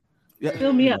 411.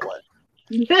 Fill me up.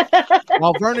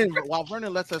 while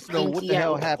Vernon lets us know what the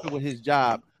hell happened with his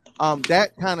job,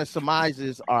 that kind of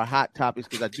surmises our hot topics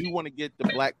because I do want to get the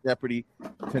Black Jeopardy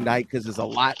tonight because there's a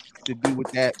lot to do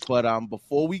with that. But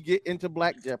before we get into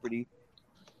Black Jeopardy,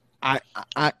 I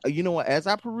you know what? As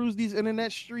I peruse these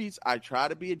internet streets, I try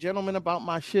to be a gentleman about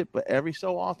my shit, but every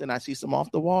so often I see some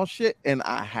off the wall shit, and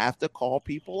I have to call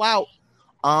people out.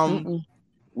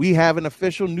 We have an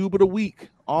official noob of the week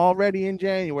already in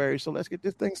January, so let's get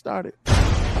this thing started.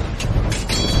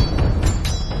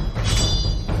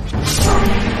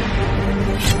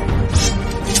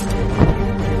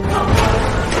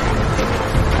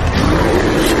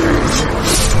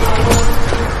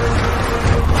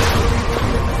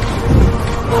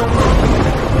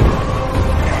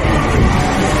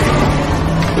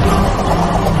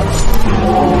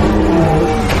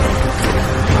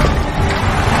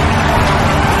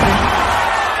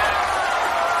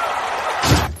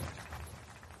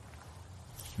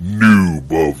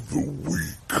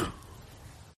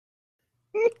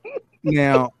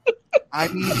 Now, I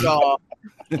need y'all.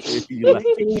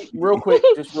 real quick.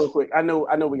 I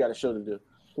know we got a show to do.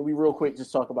 Can we real quick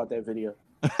just talk about that video?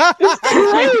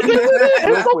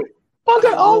 Real quick.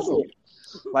 Fucking awesome.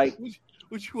 Like,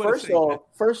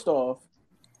 first off,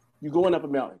 you going up a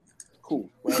mountain. Cool,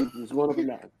 right? You're going up a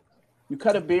mountain. You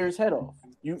cut a bear's head off.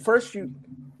 You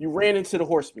ran into the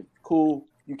horseman. Cool.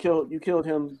 You killed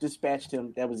him, dispatched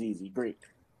him. That was easy. Great.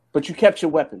 But you kept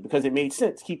your weapon because it made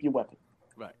sense. Keep your weapon.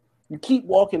 Right. You keep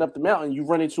walking up the mountain. You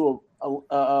run into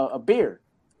a bear.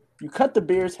 You cut the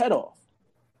bear's head off.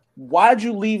 Why'd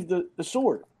you leave the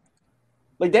sword?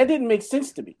 Like, that didn't make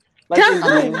sense to me.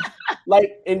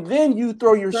 And then you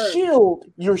throw your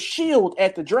shield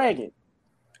at the dragon,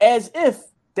 as if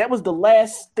that was the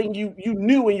last thing you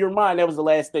knew in your mind. That was the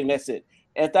last thing. That's it.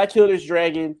 After I kill this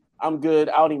dragon, I'm good.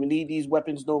 I don't even need these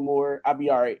weapons no more. I'll be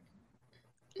all right.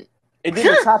 And then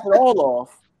to top it all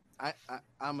off,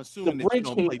 I'm assuming the bridge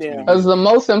came down. Because the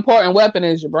most important weapon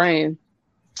is your brain,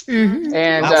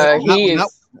 and he is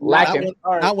lacking.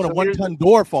 Not when a 1-ton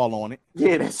door fall on it.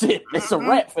 Yeah, that's it. That's a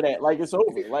wrap for that. Like, it's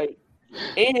over. Like,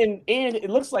 and it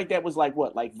looks like that was like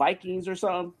what, like Vikings or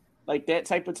something, like that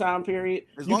type of time period.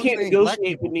 You can't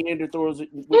negotiate with Neanderthals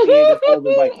and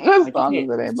Vikings.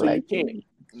 You can't.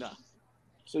 No.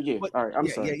 So yeah, all right. I'm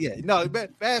sorry. Yeah. No,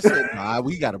 Bass said,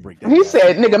 we got to break that. He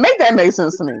said, "Nigga, make that make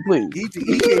sense to me, please." He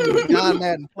gave me John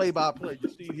Madden play-by-play. You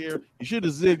see here, you should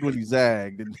have zigged when he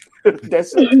zagged.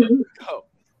 That's it.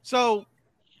 So,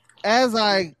 as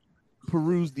I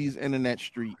peruse these internet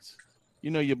streets,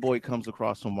 you know your boy comes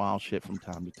across some wild shit from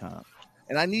time to time,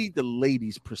 and I need the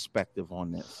ladies' perspective on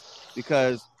this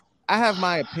because I have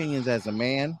my opinions as a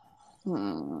man.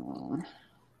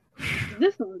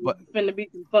 This is finna be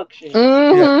some fuck shit.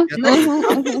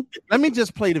 Let me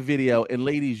just play the video, and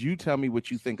ladies, you tell me what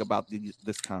you think about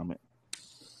this comment.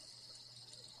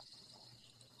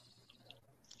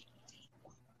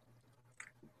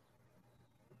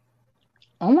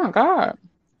 Oh my god,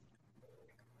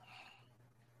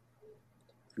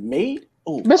 me?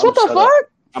 Ooh, bitch, what the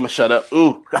fuck? I'm gonna shut up.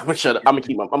 Ooh, I'm gonna shut up. I'm gonna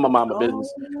keep my mama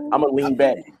business. I'm gonna lean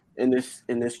back in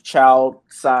this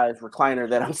child-sized recliner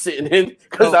that I'm sitting in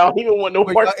because I don't even want no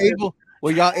part.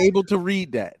 Were y'all able to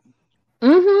read that?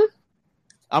 Mm-hmm.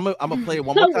 I'm gonna play it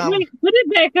one more time. Wait, put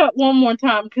it back up one more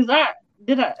time because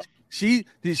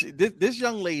this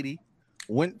young lady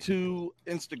went to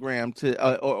Instagram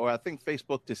to or I think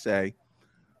Facebook to say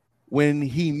when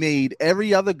he made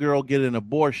every other girl get an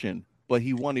abortion, but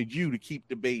he wanted you to keep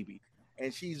the baby,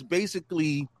 and she's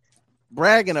basically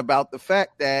bragging about the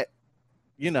fact that,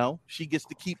 you know, she gets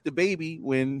to keep the baby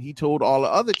when he told all the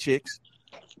other chicks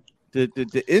to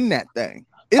end that thing.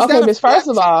 Bitch, first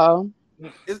of all,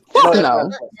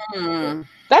 no.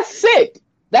 That's sick.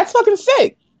 That's fucking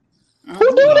sick. Who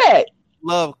do that?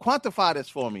 Love, quantify this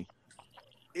for me.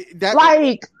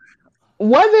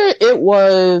 Whether it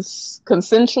was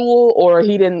consensual or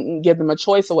he didn't give them a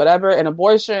choice or whatever, an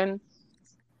abortion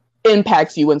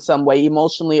impacts you in some way,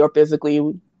 emotionally or physically,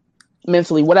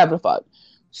 mentally, whatever the fuck.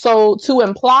 So to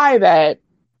imply that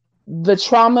the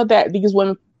trauma that these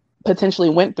women potentially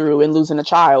went through in losing a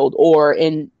child or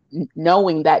in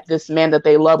knowing that this man that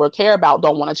they love or care about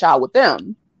don't want a child with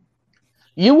them,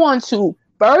 you want to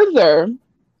further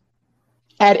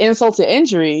add insult to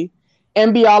injury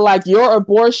and be all like, your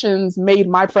abortions made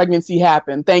my pregnancy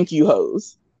happen. Thank you,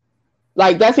 hoes.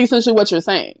 Like, that's essentially what you're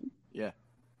saying. Yeah.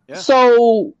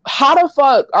 So how the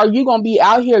fuck are you going to be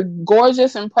out here,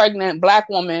 gorgeous and pregnant Black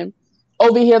woman,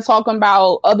 over here talking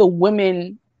about other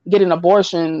women getting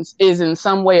abortions is in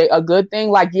some way a good thing?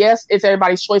 Like, yes, it's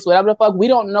everybody's choice, whatever the fuck. We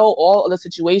don't know all of the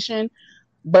situation,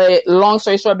 but long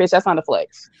story short, bitch, that's not a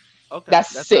flex. Okay,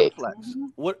 that's sick. Flex.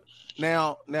 What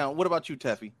now? What about you,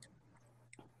 Teffy?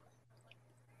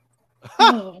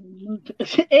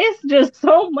 It's just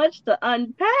so much to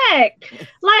unpack.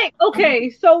 Like, okay,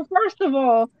 so first of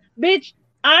all, bitch,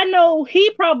 I know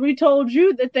he probably told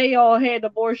you that they all had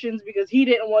abortions because he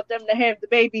didn't want them to have the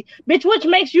baby. Bitch, which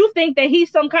makes you think that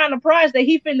he's some kind of prize that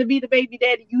he finna be the baby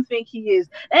daddy you think he is.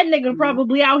 That nigga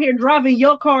probably out here driving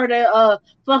your car to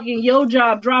fucking your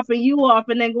job, dropping you off,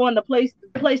 and then going to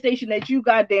PlayStation that you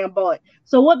goddamn bought.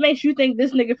 So what makes you think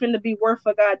this nigga finna be worth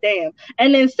a goddamn?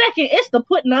 And then second, it's the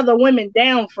putting other women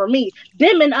down for me.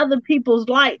 Dimming other people's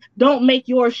light don't make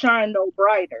yours shine no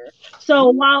brighter. So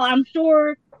while I'm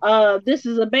sure this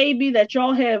is a baby that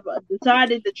y'all have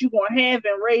decided that you're going to have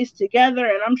and raise together,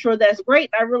 and I'm sure that's great.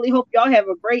 I really hope y'all have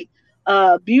a great,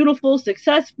 beautiful,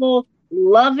 successful,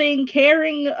 loving,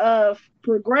 caring,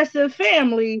 progressive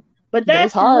family. But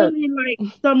that's really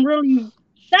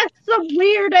that's some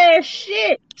weird ass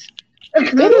shit.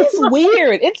 It is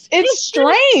weird. It's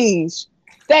strange.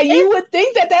 that you would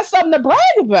think that that's something to brag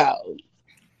about.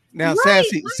 Now, Right.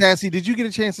 Sassy, did you get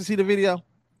a chance to see the video?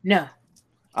 No.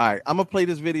 All right, I'm gonna play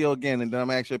this video again, and then I'm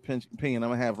actually opinion. I'm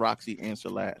gonna have Roxy answer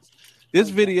last. This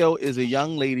video is a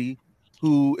young lady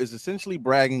who is essentially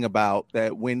bragging about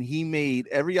that when he made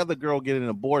every other girl get an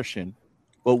abortion,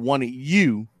 but wanted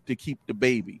you to keep the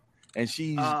baby, and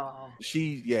she's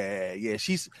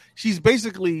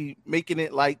basically making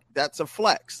it like that's a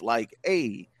flex, like,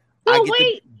 hey, Well,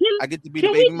 I get to be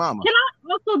the baby mama. Can I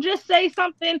also just say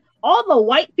something? All the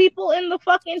white people in the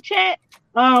fucking chat,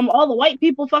 all the white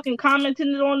people fucking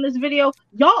commenting on this video,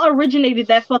 y'all originated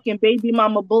that fucking baby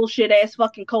mama bullshit ass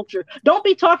fucking culture. Don't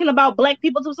be talking about black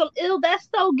people to some that's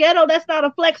so ghetto, that's not a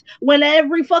flex, when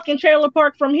every fucking trailer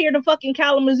park from here to fucking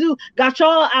Kalamazoo got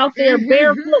y'all out there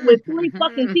barefoot with 3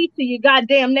 fucking teeth to your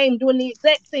goddamn name doing the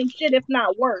exact same shit, if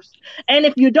not worse. And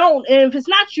if you don't, and if it's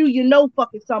not you, you know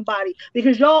fucking somebody,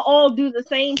 because y'all all do the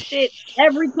same shit.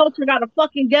 Every culture got a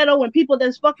fucking ghetto and people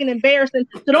that's fucking embarrassing.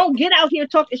 So don't get out here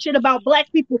talking shit about black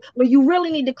people when you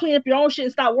really need to clean up your own shit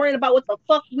and stop worrying about what the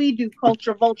fuck we do,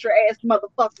 culture vulture ass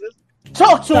motherfuckers.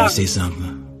 Talk to me. Say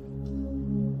something.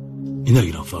 You know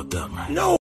you don't fucked up, right?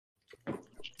 No.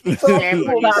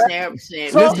 Snap.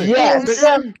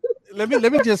 Listen,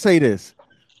 let me just say this.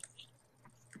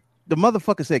 The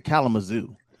motherfucker said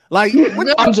Kalamazoo. Like,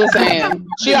 I'm just saying,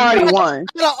 she already won.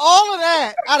 Out of all of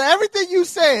that, out of everything you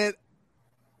said,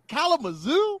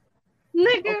 Kalamazoo?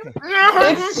 Nigga.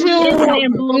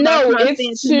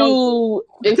 It's to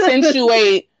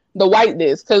accentuate the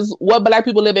whiteness, because what black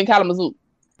people live in Kalamazoo?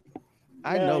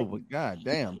 I know, but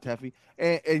goddamn, Teffy,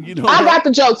 and you know, I got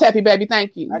the joke, Teffy, baby.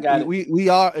 Thank you. I got it. We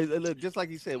are, look, just like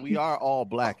you said, we are all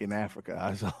black in Africa.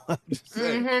 I'm just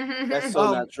saying. That's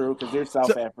so not true, because they're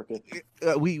South African.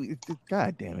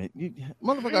 God damn it,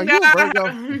 motherfucker, are you a Virgo?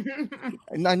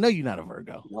 And I know you're not a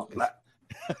Virgo. No.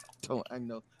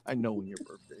 I know when your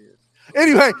birthday is.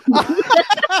 Anyway,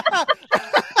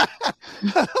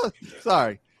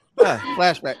 sorry.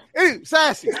 Flashback. Anyway,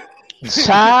 Sassy.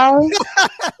 Child.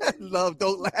 Love,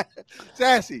 don't laugh.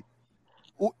 Sassy.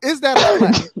 Is that a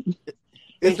flex?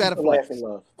 Is that a flex?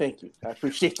 Love. Thank you. I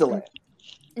appreciate the laugh.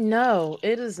 No,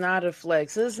 it is not a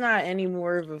flex. It's not any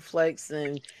more of a flex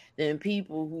than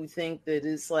people who think that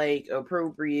it's like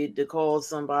appropriate to call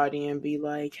somebody and be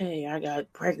like, hey, I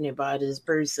got pregnant by this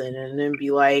person, and then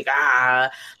be like,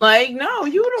 like, no,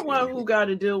 you the one who got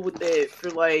to deal with that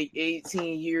for like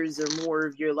 18 years or more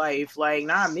of your life. Like,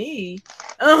 not me.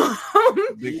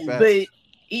 But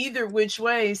either which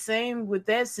way, same with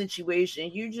that situation.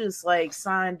 You just like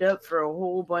signed up for a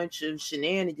whole bunch of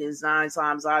shenanigans 9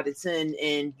 times out of 10,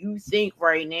 and you think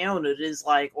right now that it's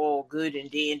like all good and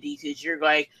dandy because you're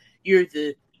like, you're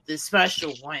the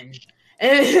special one.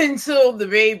 And until the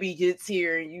baby gets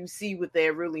here and you see what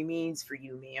that really means for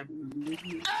you, ma'am.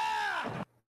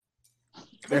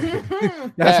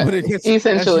 That's what it is.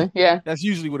 Essentially, That's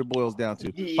usually what it boils down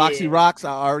to. Yeah. Foxy Rocks,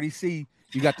 I already see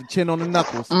you got the chin on the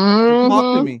knuckles.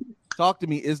 Mm-hmm. Talk to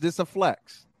me. Is this a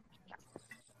flex?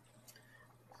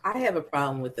 I have a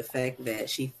problem with the fact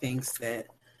that she thinks that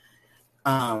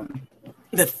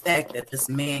the fact that this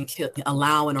man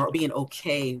allowing or being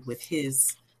okay with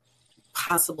his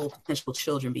possible potential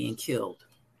children being killed,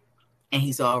 and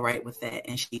he's all right with that,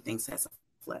 and she thinks that's a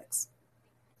flex.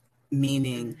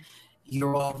 Meaning,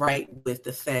 you're all right with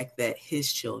the fact that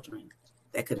his children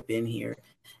that could have been here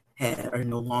are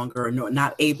no longer or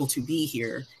not able to be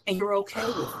here, and you're okay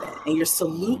with that, and you're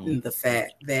saluting the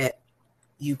fact that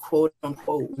you quote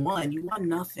unquote won. You won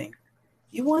nothing.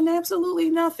 You won absolutely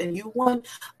nothing. You won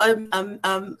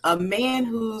a man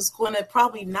who's going to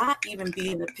probably not even be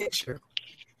in the picture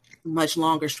much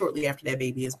longer shortly after that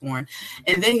baby is born.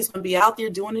 And then he's going to be out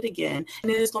there doing it again. And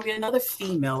then there's going to be another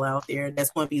female out there that's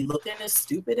going to be looking as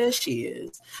stupid as she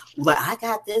is. Like, I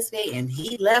got this baby and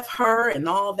he left her and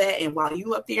all that. And while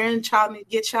you up there and trying to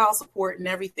get child support and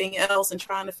everything else and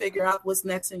trying to figure out what's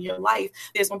next in your life,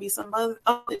 there's going to be some other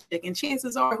chick. And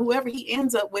chances are whoever he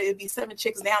ends up with, it'll be 7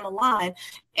 chicks down the line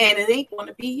and it ain't going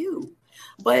to be you.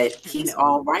 But he's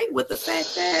all right with the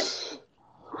fact that,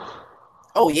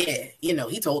 oh, yeah,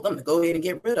 he told them to go ahead and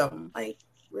get rid of him. Like,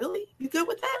 really? You good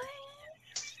with that?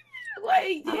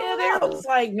 Like, yeah, there was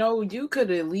like, no, you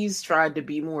could at least try to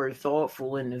be more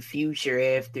thoughtful in the future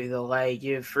after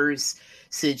your first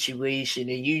situation,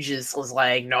 and you just was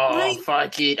like, no,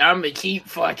 fuck it, I'm gonna keep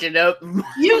fucking up.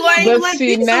 You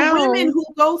these are women who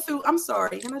go through, I'm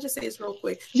sorry, can I just say this real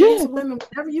quick? These women,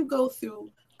 whenever you go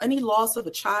through any loss of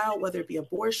a child, whether it be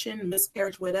abortion,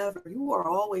 miscarriage, whatever, you are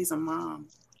always a mom.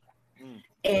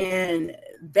 And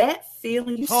that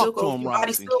feeling, your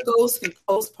body still goes through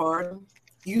postpartum.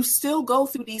 You still go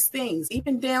through these things,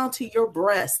 even down to your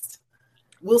breast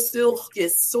will still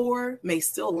get sore, may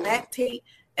still lactate,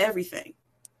 everything.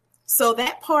 So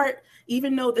that part,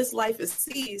 even though this life is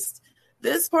ceased,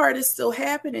 this part is still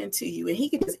happening to you. And he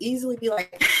can just easily be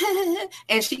like,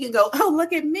 and she can go, oh,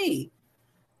 look at me.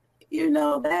 You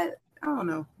know, that, I don't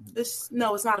know. It's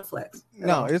not a flex.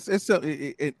 No,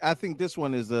 I think this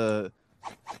one is a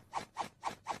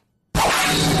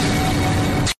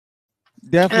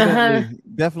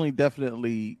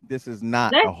definitely. This is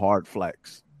not a hard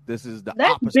flex. This is the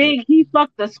opposite. Big. He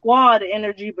fucked the squad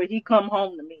energy, but he come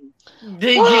home to me.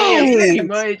 Yeah, pretty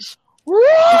much.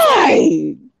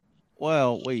 Right.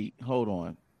 Well, wait, hold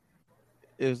on.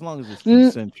 As long as it's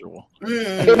consensual.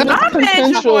 It's not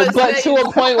consensual, but to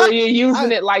a point where you're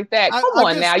using it like that. Come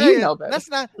on now, you know better. Let's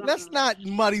not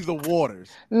muddy the waters.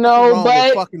 No,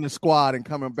 but fucking the squad and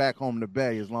coming back home to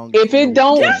bay as long as if it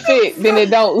don't fit, then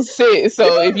it don't sit.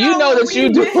 So if you know that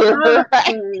you do it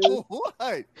right.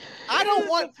 What? I don't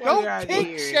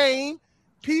kink shame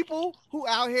people who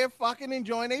out here fucking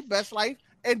enjoying their best life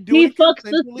and doing he fucks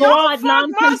the squad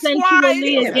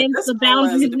non-consensually against the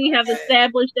boundaries we have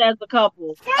established as a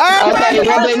couple. Okay,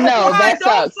 well then no, that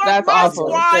sucks. That's awful.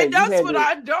 That's what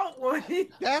I don't want.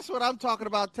 That's what I'm talking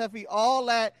about, Teffy. All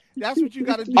that. That's what you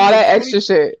got to do. All that extra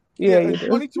shit. Yeah, in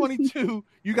 2022,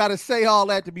 you got to say all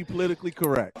that to be politically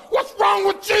correct. What's wrong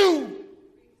with you?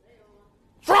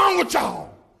 What's wrong with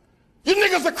y'all? You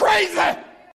niggas are crazy.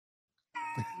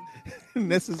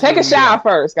 Take a shower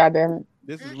first, goddammit.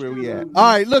 This is where we at.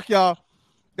 All right, look, y'all.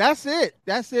 That's it.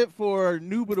 That's it for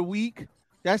Noob of the Week.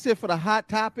 That's it for the hot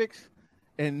topics.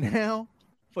 And now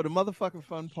for the motherfucking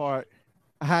fun part.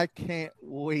 I can't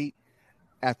wait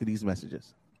after these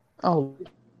messages. Oh.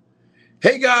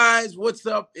 Hey, guys. What's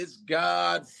up? It's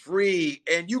Godfrey.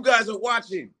 And you guys are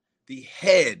watching the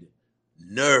Head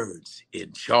Nerds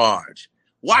in Charge.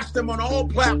 Watch them on all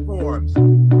platforms.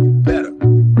 You better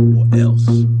or else.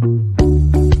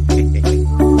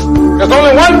 There's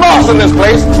only one boss in this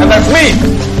place, and that's me.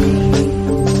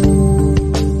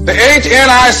 The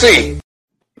HNIC.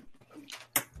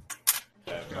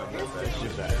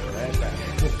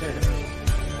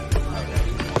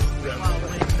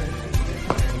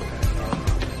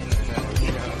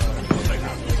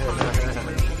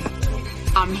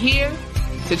 I'm here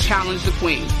to challenge the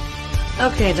queen.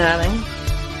 Okay, darling.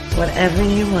 Whatever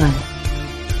you want.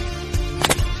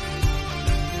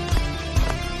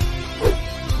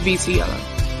 VT Yellow.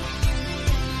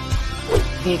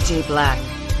 VT Black.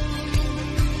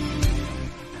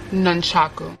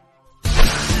 Nunchaku.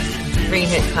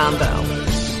 3-hit combo.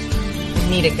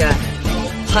 Need a gun.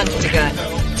 Hunt the gun.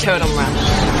 Totem run.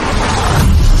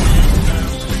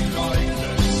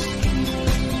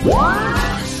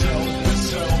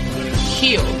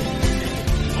 Heal.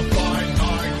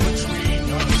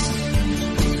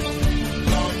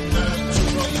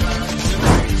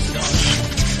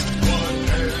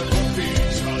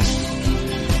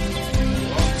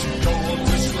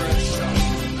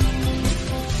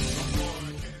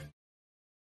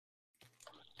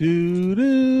 Do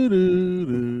do do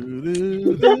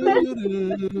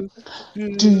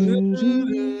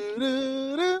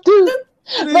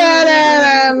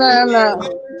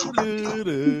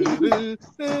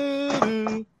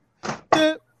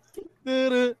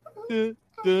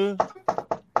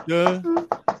do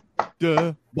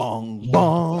do bong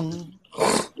bong.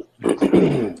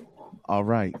 All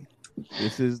right.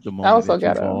 This is the moment that was so that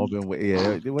you've ghetto. all been waiting.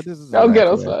 Yeah, what this is. That was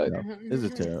ghetto as fuck. This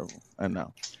is terrible. I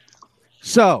know.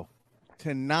 So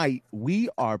tonight we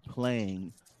are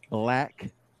playing Black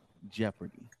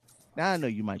Jeopardy. Now I know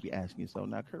you might be asking yourself,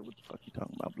 now Kurt, what the fuck you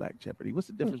talking about Black Jeopardy? What's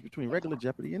the difference between regular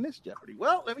Jeopardy and this Jeopardy?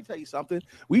 Well, let me tell you something.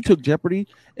 We took Jeopardy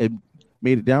and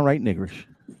made it downright niggerish.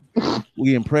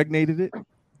 We impregnated it.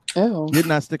 Ew. Did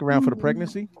not stick around for the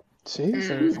pregnancy.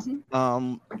 Jesus.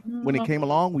 When it came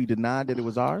along, we denied that it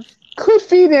was ours. Could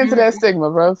feed into that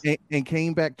stigma, bro. And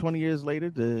came back 20 years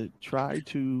later to try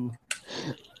to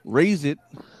raise it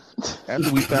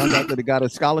after we found out that it got a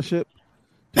scholarship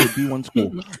to a D1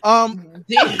 school.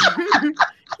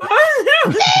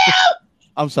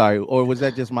 I'm sorry, or was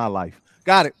that just my life?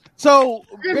 Got it. So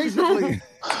basically,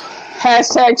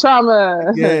 hashtag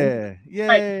trauma. Yeah,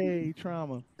 yay,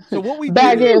 trauma. So what we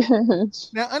Baggage.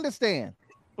 Now understand,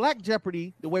 Black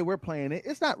Jeopardy, the way we're playing it,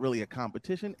 it's not really a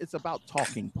competition. It's about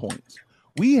talking points.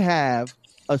 We have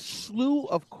a slew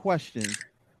of questions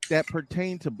that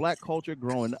pertain to Black culture,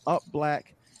 growing up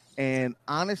Black, and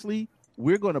honestly,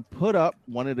 we're going to put up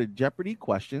one of the Jeopardy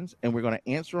questions and we're going to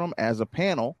answer them as a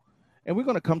panel, and we're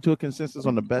going to come to a consensus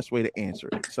on the best way to answer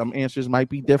it. Some answers might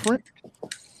be different,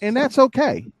 and that's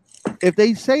okay. If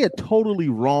they say a totally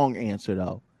wrong answer,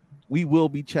 though, we will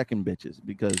be checking bitches,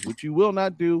 because what you will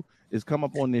not do is come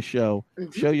up on this show,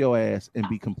 show your ass, and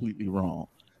be completely wrong.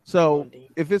 So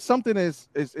if it's something is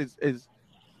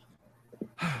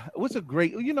what's a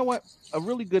great, you know what, a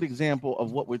really good example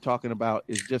of what we're talking about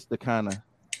is just the kind of,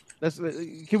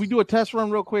 can we do a test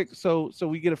run real quick so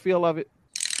we get a feel of it?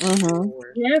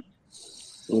 Yeah.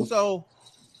 So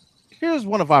here's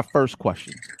one of our first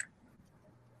questions.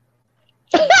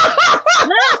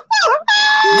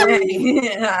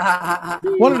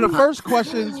 One of the first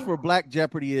questions for Black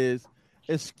Jeopardy is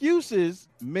excuses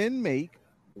men make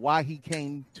why he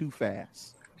came too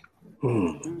fast.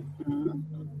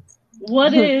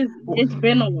 What is, it's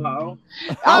been a while.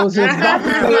 I was just about to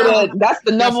say that. That's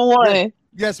the number one.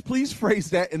 Yes, please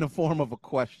phrase that in the form of a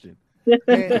question.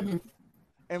 And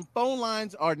phone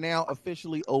lines are now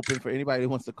officially open for anybody who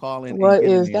wants to call in. What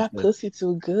is that pussy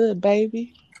too good,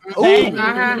 baby? Ooh.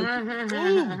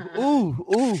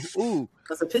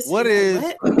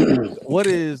 What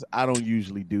is I don't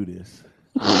usually do this.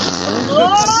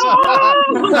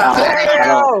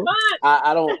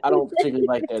 I don't particularly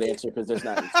like that answer, because there's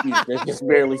not an excuse. They're just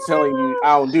barely telling you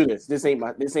I don't do this. This ain't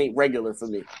regular for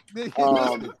me.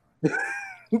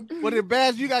 What if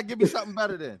Baz, you gotta give me something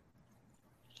better then.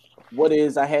 What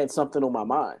is I had something on my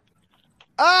mind?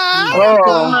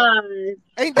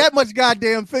 Ain't that much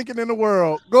goddamn thinking in the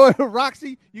world. Go ahead,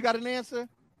 Roxy. You got an answer?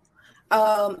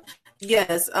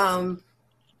 Yes.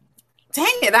 Dang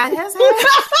it, I has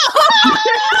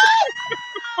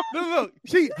Look,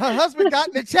 her husband got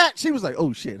in the chat. She was like,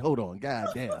 "Oh shit, hold on,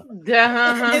 goddamn."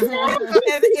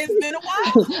 It's been a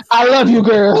while. I love you,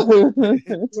 girl.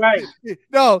 Right.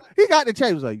 No, he got in the chat.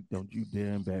 He was like, "Don't you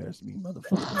dare embarrass me,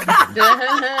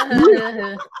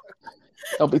 motherfucker."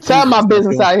 Don't be telling my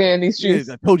business out here in these streets.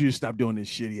 I told you to stop doing this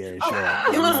shitty ass show.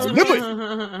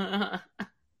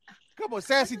 Come on,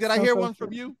 Sassy. Did I hear one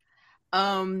from you?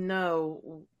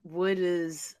 No. What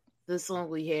is This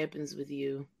Only Happens with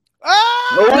You?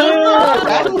 Oh,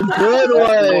 that's a good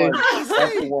one.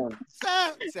 That's the one.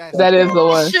 Sassy. That is the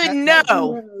one. You should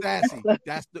know. Sassy.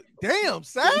 That's the damn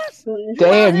Sass.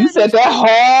 Damn, you said that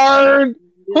hard.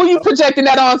 Who you projecting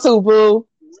that onto, boo?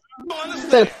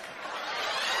 I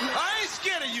ain't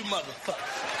scared of you, motherfucker.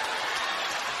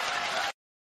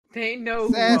 They know.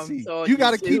 Sassy, you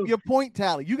got to keep your point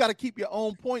tally. You got to keep your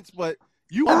own points, but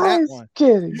you won that one.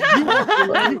 Kidding.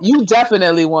 You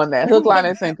definitely won that. Hook, line,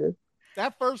 and sinker.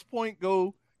 That first point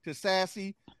go to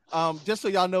Sassy. Just so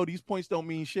y'all know, these points don't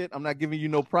mean shit. I'm not giving you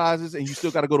no prizes, and you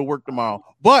still got to go to work tomorrow.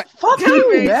 But fuck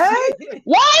you, man.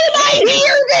 Why am I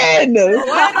here then? When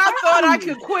I thought I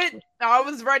could quit, I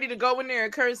was ready to go in there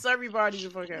and curse everybody.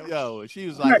 Yo, she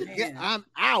was like, yeah, "I'm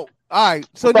out." All right,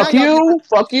 so fuck now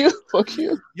fuck you.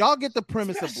 Y'all get the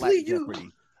premise of Black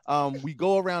Jeopardy. We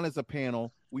go around as a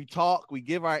panel, we talk, we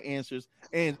give our answers,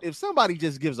 and if somebody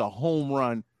just gives a home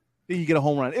run, then you get a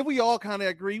home run. If we all kind of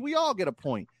agree, we all get a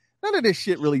point. None of this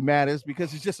shit really matters,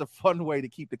 because it's just a fun way to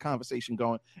keep the conversation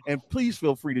going. And please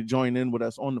feel free to join in with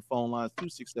us on the phone lines,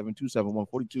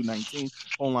 267-271-4219.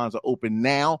 Phone lines are open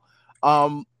now.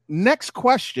 Next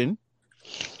question.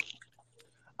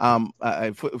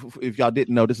 If y'all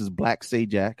didn't know, this is Black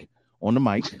Sajak on the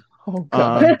mic. Oh,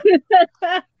 God.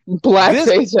 Black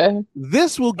Sajak.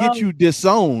 This will get you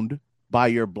disowned by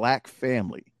your Black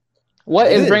family.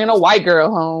 What is bringing a white girl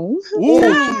home? Or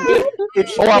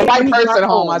a white person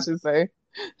home, I should say.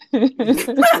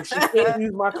 If she can't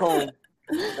use my comb,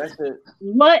 that's it.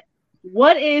 What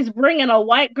is bringing a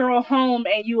white girl home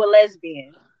and you a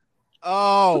lesbian?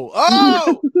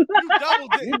 Oh, you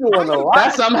doubled it. You're doing a lot.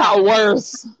 That's somehow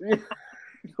worse. You're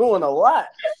doing a lot.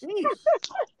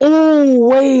 Oh,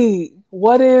 wait.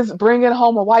 What is bringing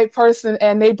home a white person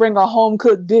and they bring a home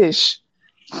cooked dish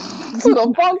to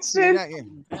the function?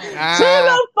 To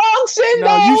the function.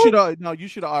 You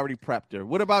should have already prepped her.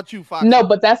 What about you, Fox? No,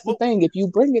 but that's the thing. If you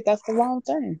bring it, that's the wrong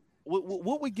thing.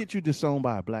 What would get you disowned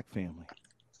by a Black family?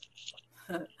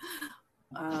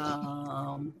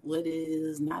 What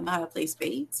is not know how to play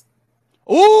spades?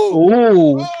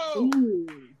 Ooh.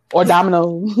 Or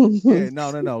domino. Yeah,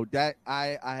 no. That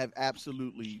I have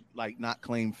absolutely not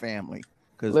claimed family,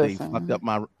 because they fucked up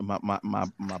my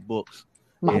books.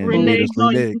 And renege.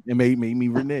 It made me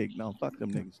renege. No, fuck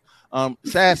them niggas.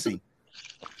 Sassy,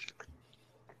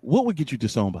 what would get you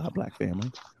disowned by a Black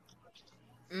family?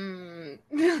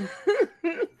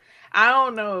 I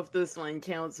don't know if this one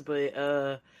counts,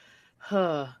 but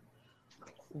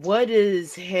what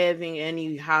is having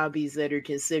any hobbies that are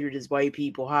considered as white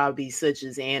people hobbies, such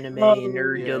as anime and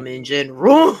nerddom in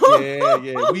general?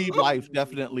 yeah. Weeb life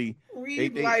definitely.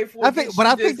 Life. I think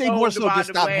they more so just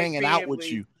stop hanging out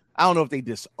with you. I don't know if they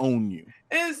disown you.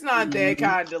 It's not that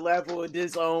kind of level of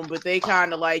disown, but they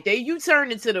kind of like you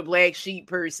turn into the black sheep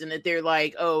person that they're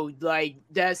like, oh, like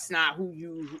that's not who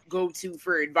you go to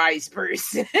for advice,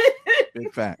 person.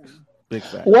 Big facts. Big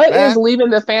facts. What is leaving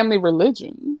the family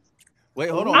religion? Wait,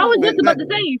 hold on. I was just about to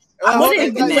say, what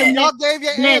is y'all gave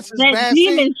your answers, that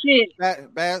demon shit?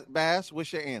 Bass,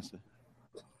 what's your answer?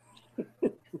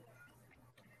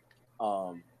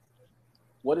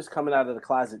 What is coming out of the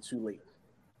closet too late?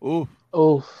 Ooh.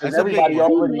 Because everybody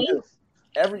already knew.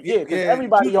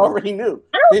 Everybody already knew.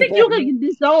 I don't think you can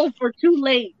disown for too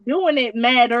late. Doing it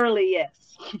mad early,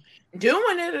 yes.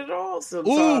 Doing it at all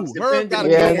sometimes. Herb gotta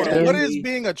know what is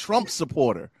being a Trump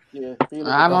supporter. Yeah,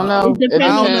 I don't know.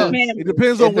 It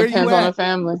depends on where you at. Depends on the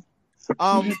family.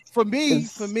 For me,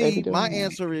 my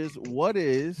answer is what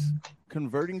is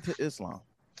converting to Islam?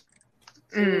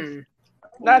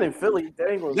 Not in Philly.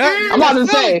 I'm about to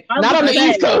say, not on the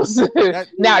East Coast.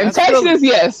 Now in Texas,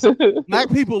 yes.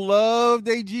 Black people love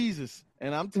their Jesus,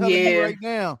 and I'm telling you right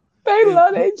now, they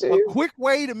love their Jesus. A quick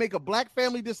way to make a black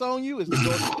family disown you is to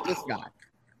go to this guy.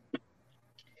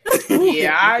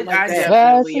 Yeah, I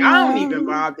definitely. I don't even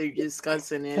bother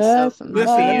discussing this stuff.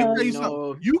 Listen,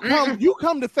 you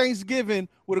come to Thanksgiving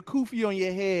with a kufi on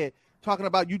your head, talking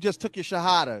about you just took your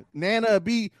shahada. Nana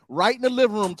be right in the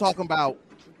living room talking about.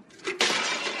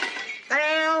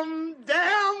 Damn.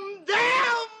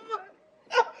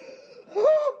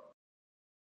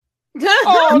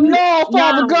 Oh no,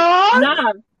 Father God!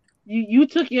 Nah, you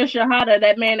took your shahada.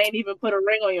 That man ain't even put a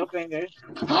ring on your finger.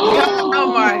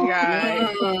 Oh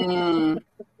my God!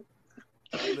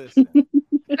 Listen,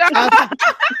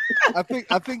 I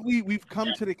think we've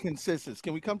come to the consensus.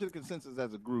 Can we come to the consensus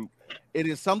as a group? It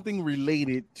is something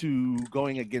related to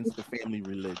going against the family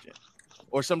religion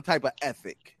or some type of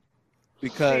ethic.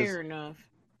 Because fair enough.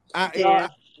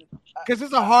 Because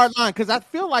it's a hard line. Because I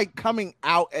feel like coming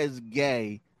out as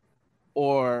gay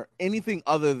or anything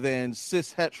other than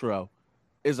cis hetero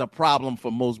is a problem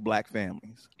for most black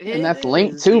families. And that's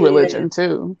linked to religion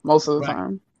too, most of the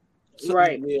time. So,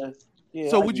 right.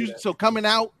 Yeah. So so coming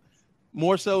out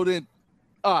more so than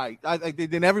all right,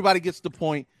 then everybody gets the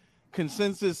point.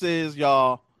 Consensus is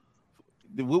y'all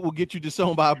what will get you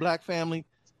disowned by a black family?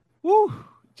 Woo.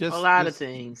 A lot of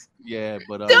things. Yeah,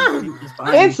 but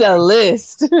it's a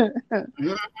list. It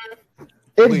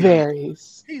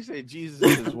varies. He said Jesus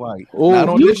is white. Not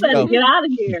on this show. Get out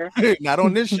of here. Not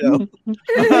on this show.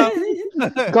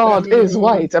 God is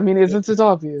white. I mean, isn't it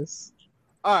obvious?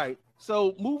 All right.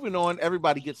 So moving on,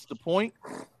 everybody gets the point.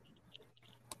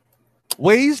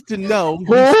 Ways to know.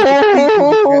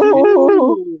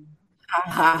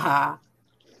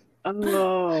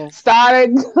 Oh.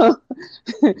 Started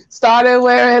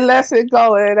where it lets it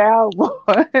go it out.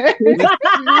 What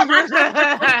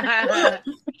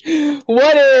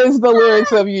is the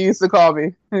lyrics of You Used to Call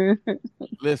Me?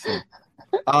 Listen,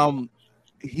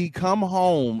 he come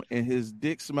home and his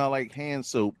dick smell like hand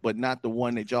soap, but not the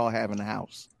one that y'all have in the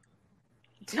house.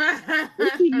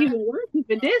 It's even worse if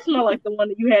it did smell like the one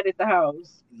that you had at the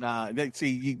house. Nah,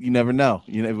 see, you never know.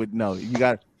 You never know.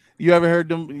 You ever heard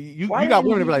them? You got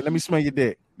women that be like, "Let me smell your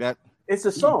dick." It's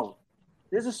a song.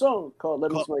 There's a song called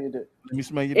 "Let Me Smell Your Dick." Let me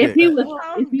smell your dick. If he was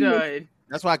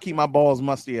That's why I keep my balls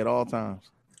musty at all times.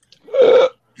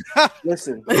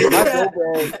 Listen,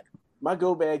 my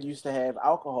go bag used to have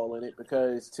alcohol in it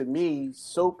because to me,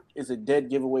 soap is a dead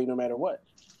giveaway no matter what.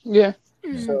 Yeah.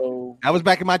 So I was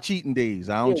back in my cheating days.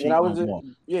 I don't cheat no more.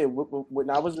 When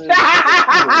I was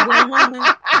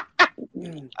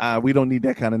we don't need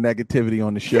that kind of negativity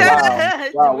on the show.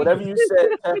 Wow, whatever you said,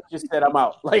 Tef just said I'm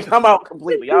out. Like I'm out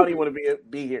completely. I don't even want to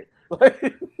be here. All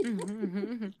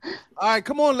right,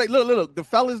 come on. Look. The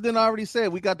fellas didn't already said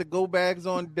we got the go bags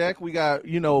on deck. We got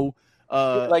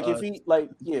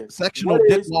sectional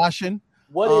dick washing.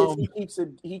 What is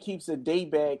he keeps a day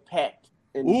bag packed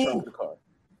in the trunk of the car.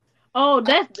 Oh,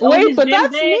 that's but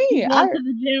that's bag. me. I to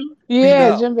the gym.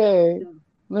 Yeah, gym bag.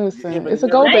 Listen, it's a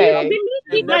go bag.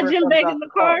 Keep my gym bag in the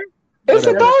car. It's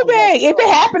a go bag. If it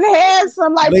happen to have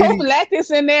some prophylactics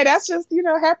in there, that's just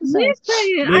happens. I used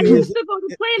to go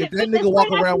to Planet. If that nigga walk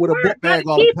around with a book bag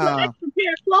all the time, extra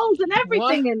pair of clothes and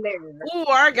everything in there. Oh,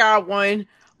 I got one.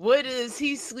 What does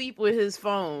he sleep with his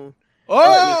phone?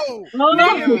 Oh, the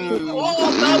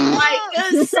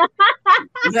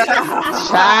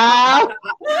child.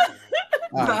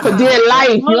 For dear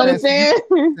life, you understand?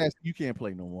 You can't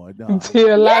play no more.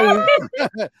 Dear life.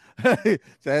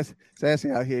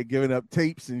 Sassy out here giving up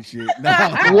tapes and shit.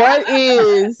 What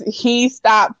is he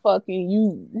stopped fucking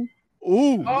you?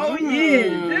 Ooh. Oh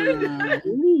yeah.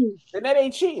 Then that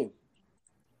ain't cheating.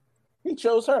 He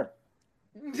chose her.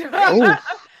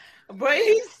 But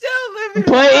he's still living.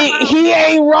 But he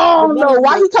ain't wrong though.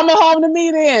 Why he coming home to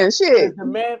me then? Shit.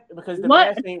 Because the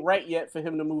math ain't right yet for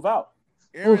him to move out.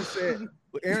 Aaron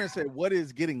said, "What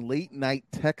is getting late night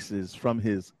texts from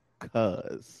his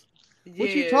cuz?" What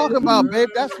you talking about, babe?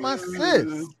 That's my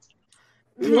sis.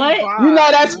 What? You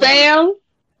know that's spam.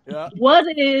 Yeah. What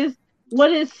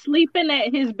is sleeping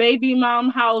at his baby mom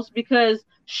house because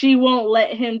she won't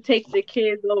let him take the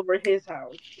kids over his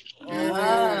house?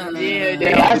 Yeah,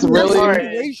 that's really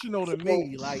inspirational to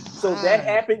me. Like, so that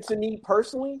happened to me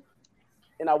personally,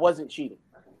 and I wasn't cheating.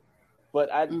 But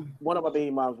one of my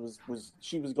baby moms was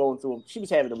she was going through. She was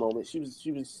having a moment. She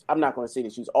was. I'm not going to say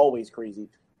that she's always crazy,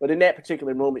 but in that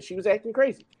particular moment, she was acting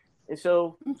crazy, and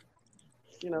so,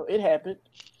 it happened.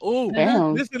 Oh,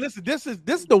 listen! This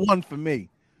is the one for me.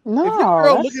 No, if your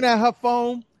girl looking at her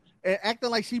phone and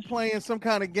acting like she playing some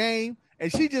kind of game,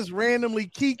 and she just randomly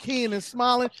keying and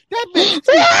smiling, that bitch.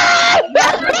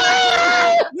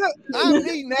 I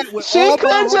mean that with she all could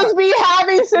my just heart. be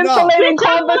having scintillating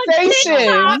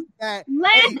conversation.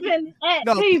 Laughing at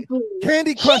people.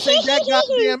 Candy Crush ain't that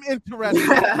goddamn interesting.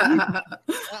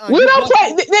 We don't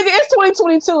play, nigga. It's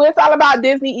 2022. It's all about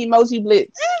Disney emoji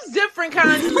blitz. There's different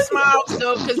kinds of smiles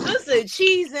though, because this is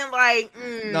cheese and like.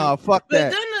 No, fuck but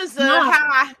that. Then there's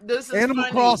a this is Animal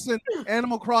funny.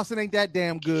 Animal Crossing ain't that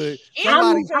damn good.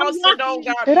 Animal Crossing don't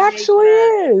got it actually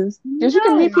is. Because you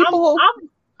can meet people.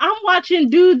 I'm watching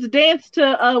dudes dance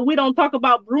to "We Don't Talk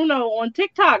About Bruno" on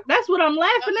TikTok. That's what I'm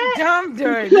laughing at. I'm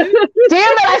done. Damn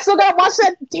it! I still got to watch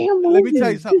that damn movie. Let me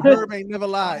tell you something. Herb ain't never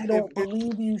lied. I don't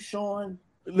believe you, Sean.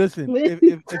 Listen, if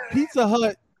Pizza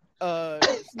Hut,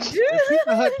 if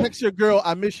Pizza Hut texts your girl,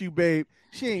 "I miss you, babe,"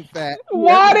 she ain't fat.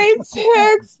 Why they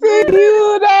texting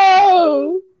you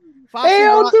though? They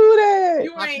don't do that.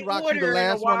 You ain't Foxy, the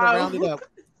last one to round it up.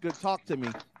 Good, talk to me.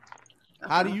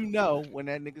 How do you know when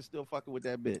that nigga still fucking with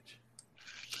that bitch?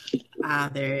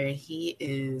 Either he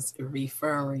is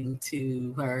referring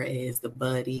to her as the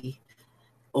buddy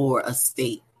or a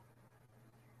state.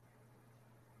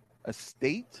 A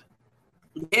state?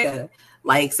 Yeah.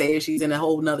 Like, say if she's in a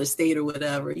whole nother state or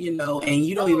whatever, and you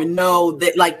don't even know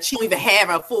that, like, she don't even have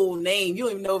her full name. You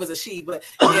don't even know if it's a she, but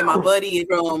yeah, my buddy is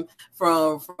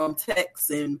from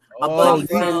Texas, and my buddy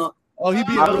from. Oh, he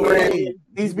being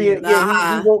he's being.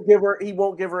 Yeah, he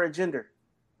won't give her a gender.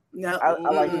 No, I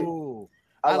like it.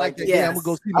 I like that. Yes. Yeah, I'm gonna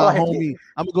go see my homie.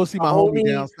 I'm gonna go see my homie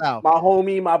down south. My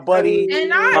homie, my buddy,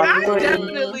 and I'm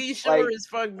definitely sure as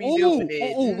fuck be doing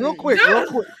it.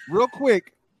 Real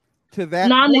quick. To that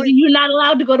nah, point, nigga, you're not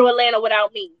allowed to go to Atlanta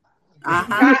without me.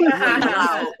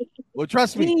 Well,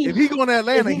 trust me, if he going to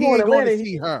Atlanta, he ain't going to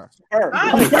see her.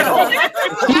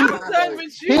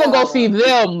 He gonna go see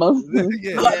them.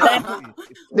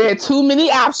 There are too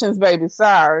many options, baby.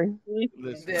 Sorry.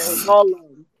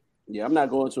 Yeah, I'm not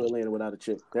going to Atlanta without a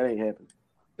chick. That ain't happening.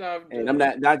 And I'm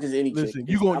not just any chick. Listen,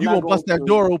 you gonna bust that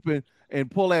door open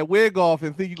and pull that wig off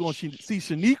and think you're gonna see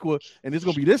Shaniqua, and it's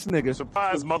gonna be this nigga.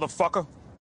 Surprise, motherfucker.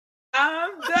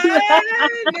 I'm done.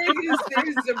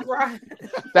 Niggas surprised.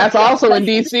 That's also in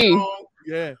DC.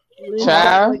 Yeah.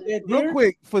 Child. Real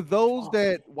quick, for those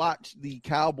that watch the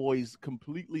Cowboys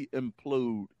completely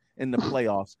implode in the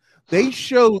playoffs, they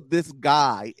showed this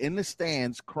guy in the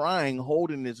stands crying,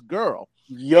 holding this girl.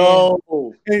 Yo.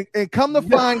 And come to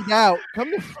find out,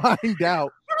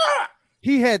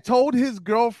 he had told his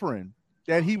girlfriend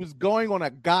that he was going on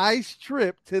a guy's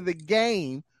trip to the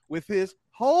game with his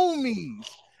homies.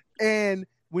 And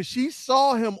when she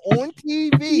saw him on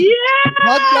TV,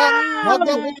 hugged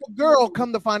up with a girl,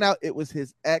 come to find out it was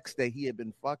his ex that he had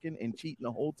been fucking and cheating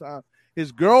the whole time.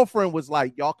 His girlfriend was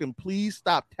like, "Y'all can please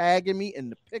stop tagging me in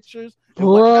the pictures. And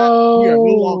whatnot. We are no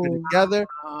longer together."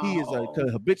 He is a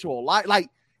habitual lie.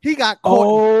 Like, he got caught.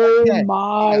 Oh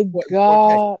my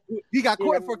God. He got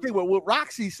caught for what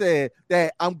Roxy said,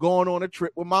 that I'm going on a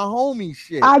trip with my homie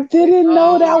shit. I didn't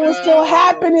know that was still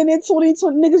happening in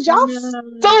 2020. Niggas, y'all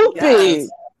stupid.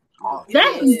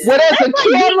 That's where there's a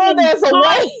camera, there's a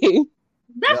way.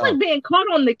 That's like being caught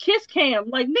on the kiss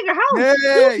cam. Like, nigga, how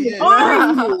stupid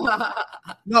are you?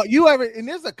 No, you ever, and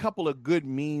there's a couple of good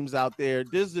memes out there.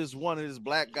 There's this one of this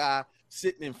black guy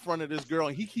sitting in front of this girl,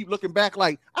 and he keep looking back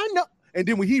like, I know. And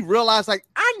then when he realized, like,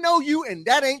 I know you, and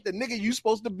that ain't the nigga you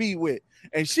supposed to be with.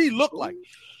 And she looked like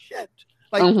shit.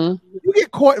 Like, you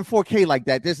get caught in 4K like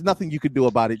that, there's nothing you could do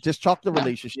about it. Just chalk the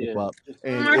relationship up.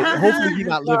 And hopefully you're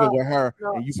not living with her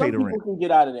and you pay the rent. Some people can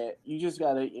get out of that. You just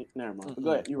got to, never mind.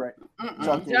 Go ahead. You're right.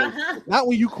 Not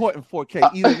when you caught in 4K.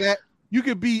 Either that, you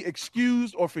could be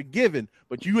excused or forgiven,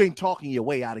 but you ain't talking your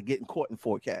way out of getting caught in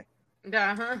 4K.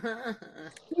 All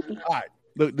right.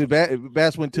 Look,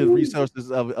 Bass went to the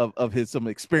resources of his some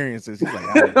experiences. He's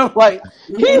like, all right.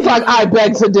 He's like, I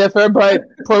beg to differ, but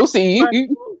proceed.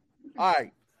 All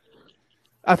right.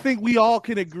 I think we all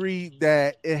can agree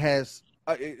that it has.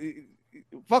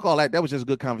 Fuck all that. That was just a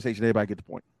good conversation. Everybody get the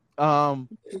point.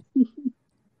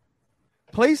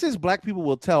 Places black people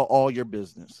will tell all your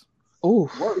business. Ooh.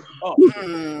 Oh.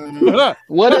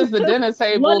 What is the dinner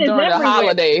table during the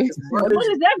holidays? What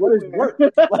is work?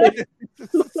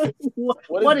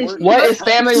 What is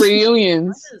family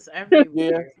reunions?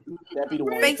 Yeah, that'd be the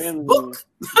one.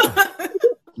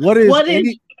 Family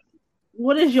reunions.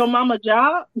 What is your mama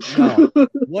job? No.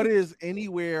 What is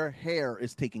anywhere hair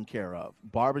is taken care of?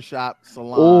 Barbershop,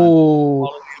 salon, Ooh.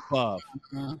 all of the above.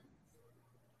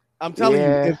 I'm telling you,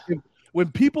 if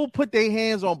when people put their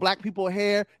hands on black people's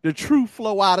hair, the truth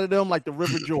flow out of them like the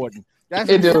River Jordan. That's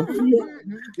it do.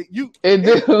 It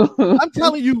do. I'm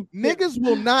telling you, niggas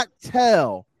will not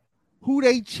tell who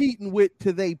they cheating with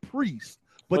to they priest,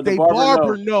 but they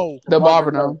barber know. The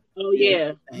barber know. Oh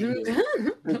yeah.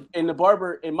 And my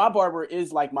barber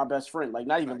is like my best friend. Like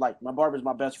not even like my barber is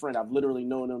my best friend. I've literally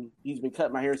known him. He's been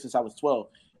cutting my hair since I was 12,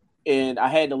 and I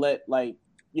had to let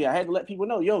people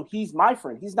know, yo, he's my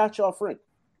friend. He's not your friend.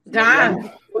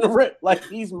 Like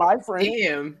he's my friend.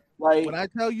 Damn. Like when I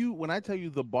tell you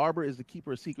the barber is the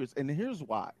keeper of secrets, and here's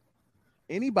why.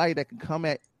 Anybody that can come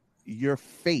at your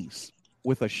face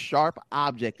with a sharp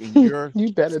object in your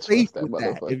you better trust that with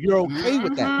that. If you're okay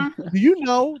with that, do you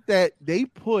know that they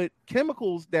put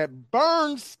chemicals that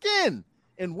burn skin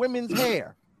in women's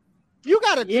hair? You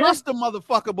gotta trust the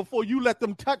motherfucker before you let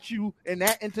them touch you in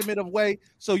that intimate of way.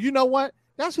 So you know what?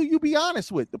 That's who you be honest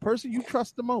with, the person you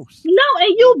trust the most. No,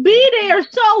 and you be there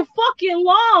so fucking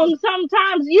long.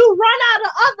 Sometimes you run out of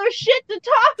other shit to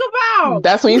talk about.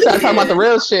 That's when you start talking about the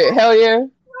real shit. Hell yeah.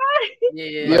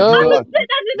 Yeah. I've been sitting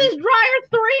under this dryer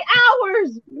 3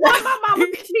 hours. Why my mama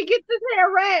made me get this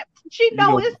hair wrapped? She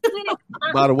know it's sick.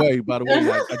 By the way, I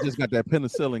just got that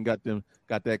penicillin, got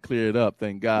that cleared up.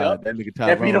 Thank God. That nigga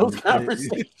Tyrone. Those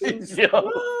conversations,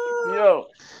 yo.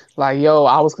 Like, yo,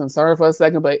 I was concerned for a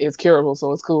second, but it's curable,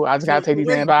 so it's cool. I just gotta take these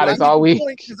antibiotics all week.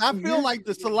 I feel like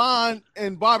the salon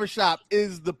and barbershop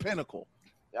is the pinnacle.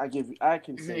 I can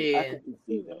see that.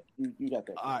 You got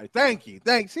that. All right, thank you.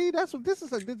 See, that's what this is.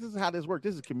 This is how this works.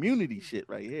 This is community shit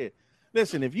right here.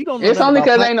 Listen, if you don't know, it's only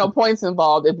because ain't no points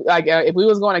involved. If we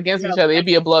was going against each other, it'd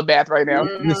be a bloodbath right now.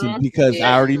 Listen, because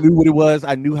I already knew what it was.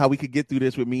 I knew how we could get through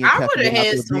this with me and I would have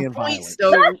had some points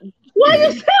though. Why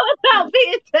you say about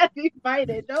being Teffy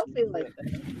fighting? Don't be like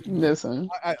that. Listen,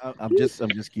 I'm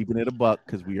just keeping it a buck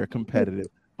because we are competitive.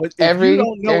 But if you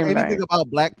don't know anything about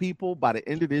black people, by the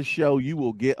end of this show, you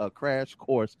will get a crash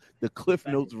course, the Cliff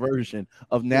Notes version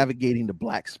of navigating the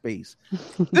black space.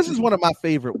 This is one of my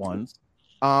favorite ones.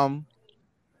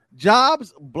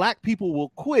 Jobs black people will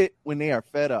quit when they are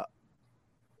fed up.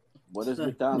 What is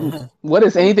McDonald's? What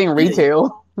is anything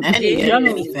retail?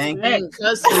 Anything.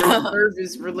 Customer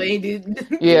service related.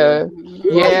 Yeah.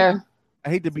 I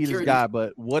hate to be this guy,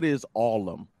 but what is all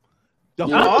of them?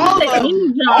 Not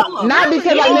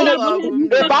because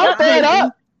if I'm fed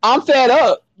up, I'm fed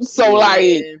up. So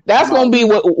that's gonna be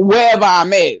wherever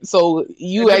I'm at. So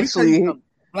you actually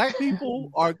black people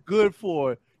are good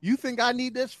for. You think I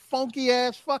need this funky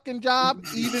ass fucking job,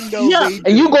 even though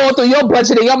and you going through your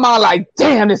budget in your mind like,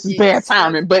 damn, this is bad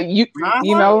timing. But you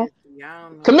know,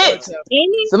 commit,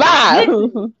 survive.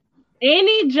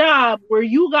 Any job where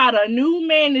you got a new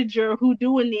manager who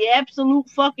doing the absolute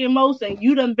fucking most, and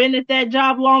you done been at that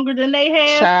job longer than they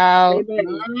have. Child.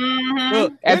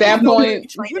 Look, at that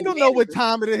point, you don't know what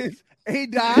time it is. Hey,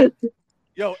 Doc.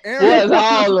 Yo, Aaron. Yes,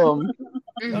 all of them.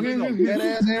 That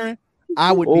ass, Aaron.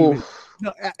 I wouldn't even.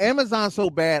 No, Amazon's so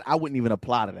bad, I wouldn't even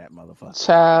apply to that motherfucker.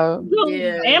 Child.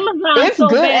 Amazon. It's so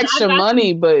good bad, extra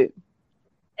money, but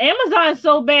Amazon's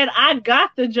so bad. I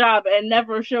got the job and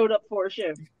never showed up for a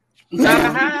shift.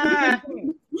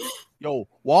 Yo,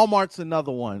 Walmart's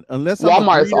another one.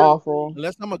 Walmart's awful.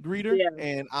 Unless I'm a greeter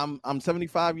and I'm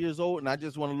 75 years old and I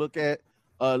just want to look at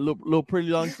little pretty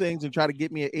young things and try to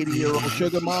get me an 80-year-old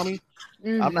sugar mommy.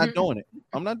 I'm not doing it.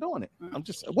 I'm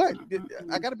just I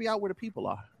got to be out where the people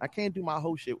are. I can't do my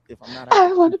whole shit if I'm not out.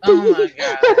 I want to be where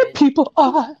the people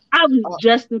are. I was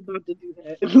just about to do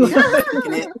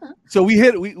that. So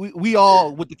we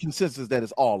all with the consensus that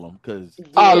it's all of them because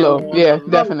all of them, yeah,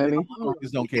 definitely.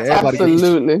 Just don't care.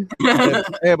 Absolutely.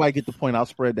 Everybody get the point. I'll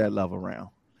spread that love around.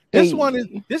 This is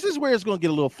where it's gonna get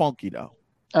a little funky though.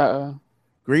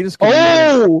 Greatest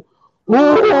community.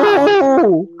 Now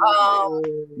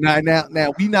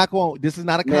we not going. This is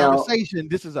not a conversation.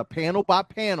 This is a panel by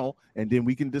panel, and then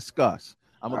we can discuss.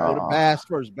 I'm gonna go to Bass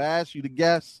first. Bass, you the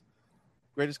guest.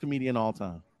 Greatest comedian all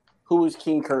time. Who is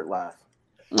King Kurt live?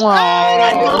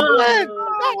 That nigga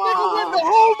win the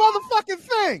whole motherfucking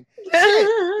thing.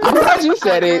 I'm glad you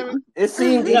said it. It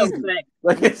seemed easy.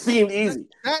 Like it seemed easy.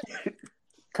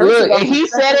 Look, and he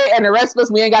said it, and the rest of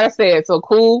us, we ain't gotta say it. So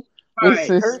cool. Right.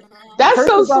 That's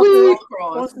so sweet.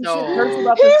 He's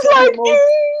like,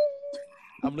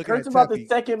 I'm looking Kurt's at about Teppy. the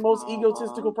second most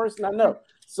egotistical person I know.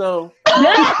 So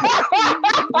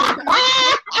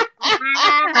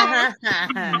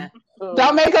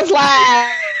don't make us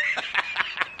laugh.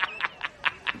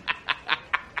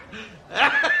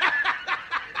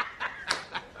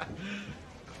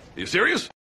 You serious?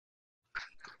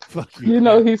 Fuck you. You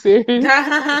know he's serious.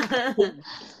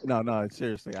 No,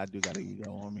 seriously, I do got an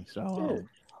ego on me. So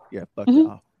yeah, fuck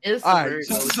y'all. It's all a right.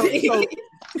 Virgo thing.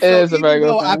 It is a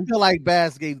Virgo I thing. feel like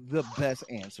Bass gave the best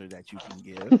answer that you can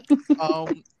give.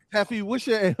 Teffy, what's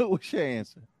your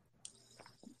answer?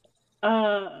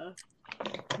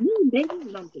 Maybe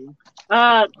something.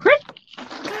 Chris,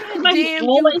 damn,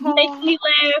 always you, makes me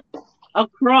laugh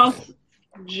across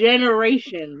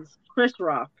generations. Chris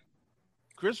Rock.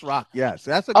 Chris Rock, yes,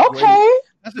 that's a Okay.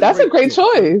 That's a great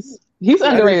choice. He's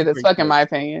That is underrated a as great fuck, in choice. my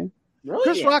opinion.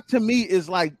 Chris Rock to me is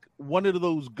like one of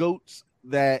those goats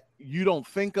that you don't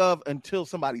think of until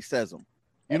somebody says them.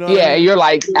 You know? Yeah, what I mean? you're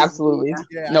like, absolutely.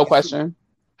 Yeah, I No can see question. it.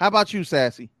 How about you,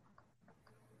 Sassy?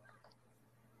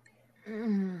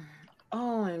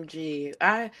 OMG.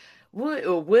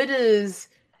 What is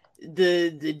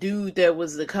the dude that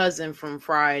was the cousin from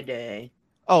Friday?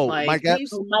 Oh, Like, Mike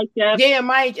Epps? Mike Epps. Yeah,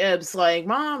 Mike Epps. Like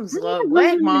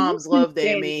black moms love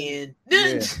that man.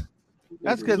 Yeah.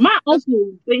 That's because My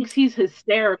uncle thinks he's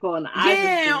hysterical, and I just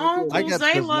Yeah, don't uncles, Mike Epps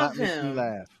they does love not make me him.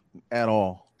 laugh at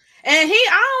all. And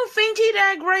I don't think he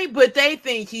that great, but they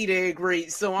think he that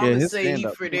great. So I'm Yeah, gonna his say he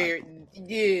stand-up for is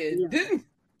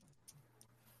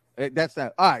their That's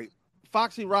that. All right,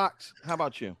 Foxy Rocks. How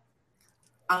about you?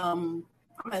 I'm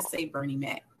gonna say Bernie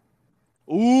Mac.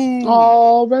 Ooh.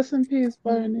 Oh, rest in peace,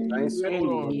 Bernie. I ain't scared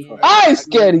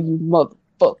of you,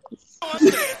 motherfuckers.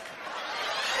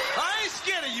 I ain't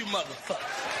scared of you, motherfucker.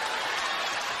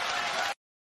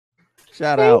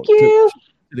 Shout Thank out you.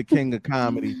 to the king of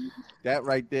comedy. That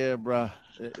right there, bruh.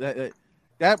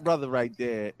 That brother right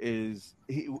there is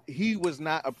he was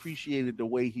not appreciated the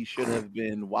way he should have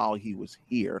been while he was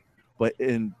here, but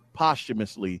in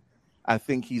posthumously, I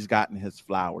think he's gotten his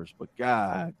flowers. But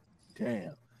god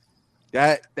damn,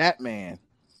 that man.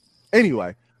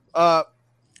 Anyway,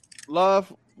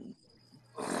 love.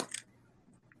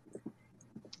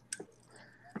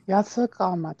 Y'all took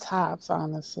all my tops,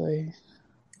 honestly.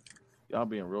 Y'all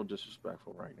being real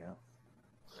disrespectful right now.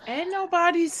 Ain't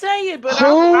nobody say it, but Who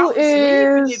I was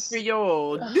leaving it is- for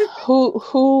y'all.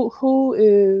 Who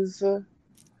is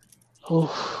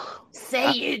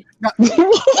Say it. Who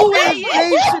Say is it.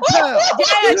 Dave Chappelle?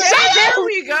 Yeah, there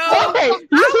we go. Okay.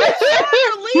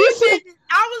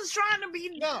 I was trying to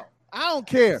be No, I don't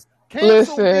care.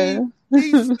 Cancel Listen. me.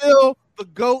 He's still the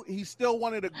GOAT. He's still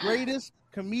one of the greatest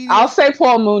comedians. I'll say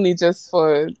Paul Mooney just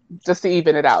to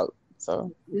even it out.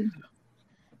 So,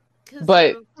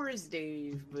 but of course,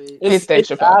 Dave. But It's Dave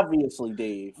Chappelle. Obviously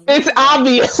Dave. It's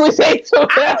obviously Dave I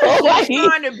Chappelle. was just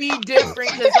trying to be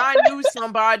different because I knew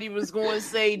somebody was going to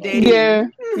say Dave. Yeah.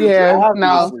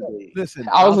 No, Listen,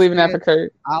 I was I'll leaving that for stand-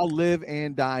 Kurt. I'll live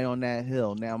and die on that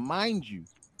hill. Now, mind you,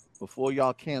 before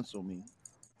y'all cancel me,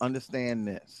 understand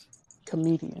this.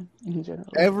 Comedian in general.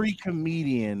 Every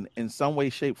comedian in some way,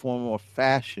 shape, form, or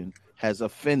fashion has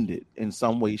offended in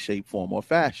some way, shape, form, or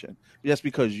fashion. Just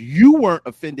because you weren't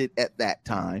offended at that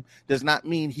time does not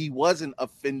mean he wasn't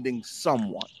offending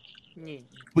someone.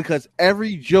 Because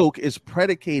every joke is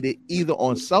predicated either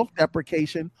on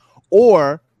self-deprecation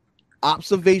or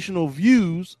observational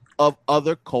views of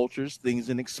other cultures, things,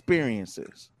 and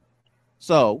experiences.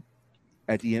 So,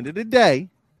 at the end of the day,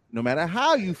 no matter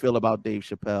how you feel about Dave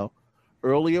Chappelle,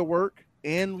 earlier work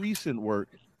and recent work,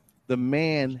 the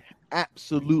man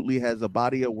absolutely has a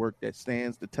body of work that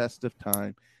stands the test of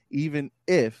time, even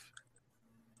if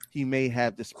he may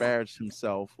have disparaged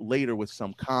himself later with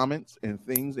some comments and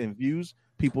things and views.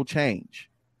 People change.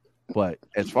 But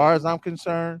as far as I'm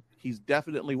concerned, he's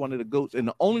definitely one of the GOATs. And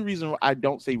the only reason I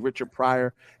don't say Richard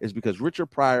Pryor is because Richard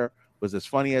Pryor was as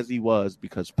funny as he was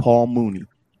because Paul Mooney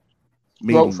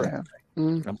made Wrote him for that him. way.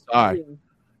 Mm. I'm sorry.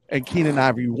 And Keenan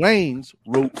Ivory Wayans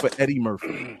wrote for Eddie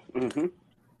Murphy.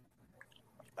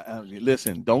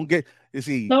 Listen, don't get you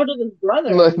see. So did his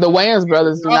brother. Look, the Wayans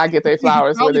brothers do not get their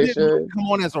flowers where Probably they didn't should. come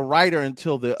on as a writer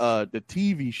until the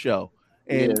TV show,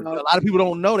 and Yeah. a lot of people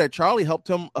don't know that Charlie helped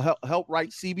him help write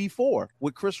CB4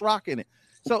 with Chris Rock in it.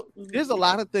 So there's a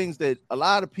lot of things that a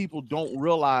lot of people don't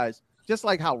realize just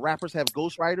like how rappers have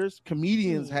ghostwriters,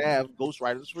 comedians have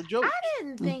ghostwriters for jokes. I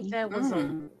didn't think that was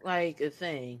a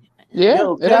thing.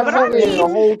 Yeah, but I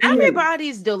mean,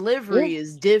 everybody's delivery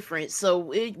is different,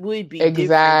 so it would be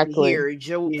different to hear a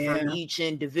joke from each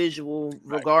individual,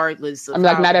 regardless of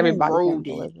like, not who everybody wrote can it.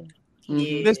 deliver.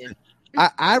 Yeah. Listen,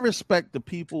 I respect the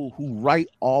people who write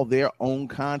all their own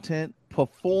content,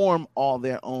 perform all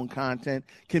their own content,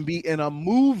 can be in a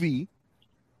movie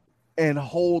and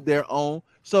hold their own.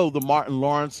 So the Martin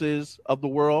Lawrences of the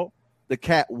world, the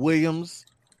Cat Williams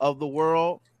of the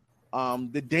world,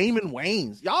 the Damon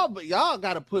Wayans. Y'all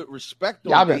got to put respect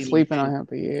on. Y'all been Damon sleeping Wayans. on him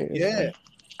for years. Yeah,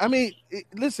 I mean,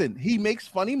 listen, he makes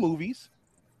funny movies.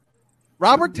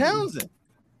 Robert Townsend.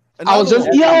 I was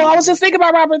just thinking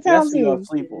about Robert Townsend.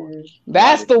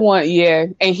 That's the one, yeah.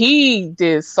 And he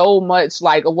did so much,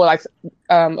 like of what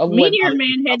Meteor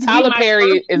Man had to be Tyler my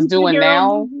Perry first is doing superhero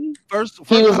now. movie.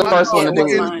 He was the first one to do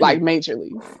it, like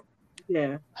majorly.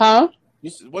 Yeah. Huh?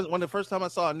 Wasn't the first time I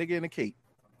saw a nigga in a cape.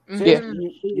 Yeah.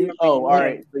 All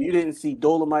right. So you didn't see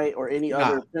Dolomite or any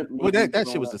other? Well, that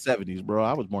shit was the 70s, bro.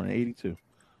 I was born in 82.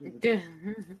 Yeah.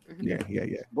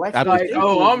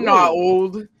 I'm not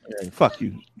old. Yeah, fuck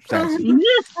you, Sassy.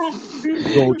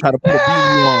 Go try to put a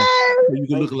beanie on so you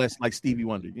can look less like Stevie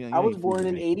Wonder. I was born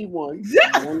in 81.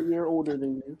 1 year older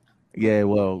than you. Yeah,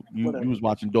 well, you was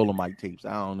watching Dolomite tapes.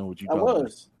 I don't know what you. I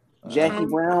was. Jackie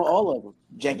Brown, all of them.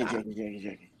 Jackie.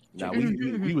 Nah,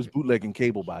 we was bootlegging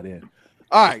cable by then.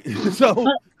 All right, so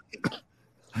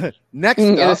next,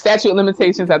 and the statute of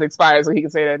limitations has expired, so he can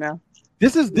say that now.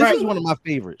 This is one of my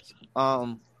favorites.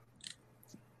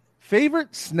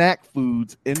 Favorite snack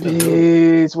foods in the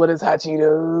hood. What is Hot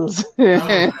Cheetos?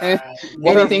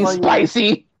 Anything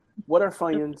spicy? What are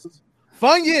Funyuns?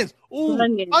 Funyuns. Ooh,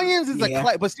 Funyuns is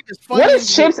a but see, Funyuns, what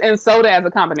is chips and soda as a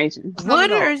combination?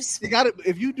 Wooders. You gotta,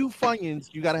 if you do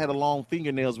Funyuns, you gotta have the long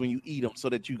fingernails when you eat them, so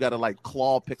that you gotta like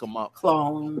pick them up.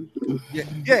 Claw them.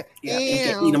 Yeah.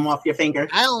 Eat them off your finger.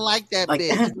 I don't like that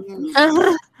bit.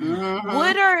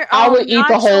 What are I would eat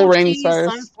the whole ring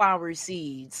first. Sunflower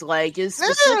seeds, like it's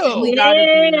specifically gotta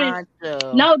be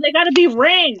nacho. No, they gotta be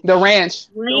ranch. The ranch.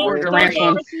 The ranch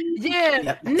one.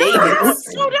 Yeah. No,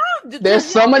 there's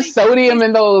so much sodium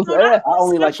in those. I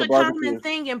only like the barbecue. Common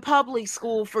thing in public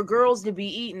school for girls to be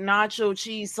eating nacho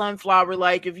cheese sunflower.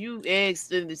 Like if you asked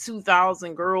the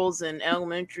 2,000 girls in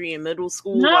elementary and middle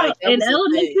school, in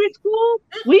elementary school,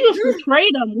 we used to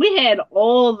trade them. We had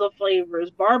all the flavors: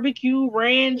 barbecue,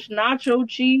 ranch, nacho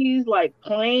cheese, like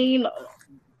plain.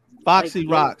 Foxy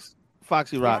Rocks.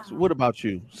 What about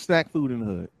you? Snack food in the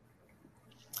hood.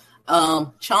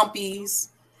 Chompies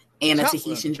and a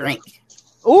Tahitian drink.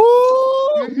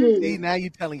 Ooh, see, now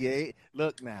you telling you.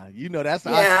 Look now, you know that's.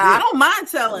 I don't mind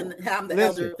telling I'm the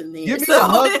elder than me. Give me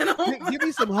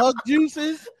some hug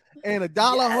juices and a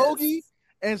dollar hoagie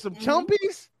and some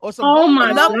chumpies or some. Oh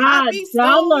my god,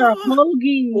 dollar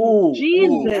hoagie! Ooh,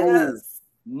 Jesus,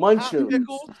 Munchos.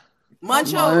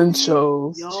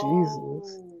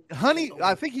 Jesus. Honey,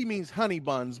 I think he means honey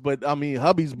buns, but I mean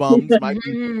hubby's bums might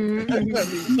be.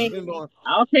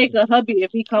 I'll take a hubby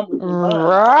if he comes with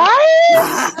right.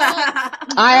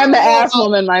 I am the ass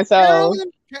woman myself.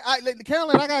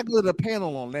 Carolyn, I gotta go to the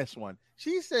panel on this one.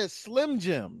 She says Slim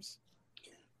Jims,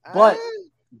 but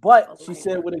she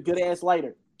said with a good ass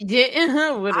lighter. Yeah,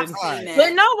 but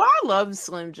no, I love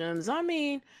Slim Jims. I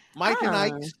mean, Mike and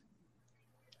Ike's.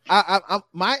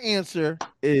 My answer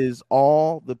is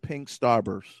all the pink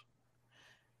Starbursts.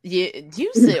 Yeah,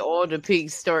 you said all the pink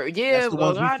Star. Yeah,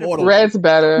 but red's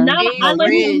better. No, I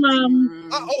like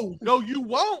oh no, you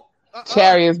won't.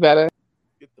 Cherry is better.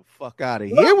 Get the fuck out of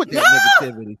here with that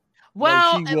negativity.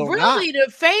 Well, really,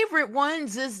 the favorite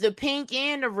ones is the pink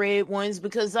and the red ones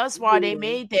because that's why they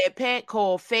made that pack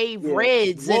called Fave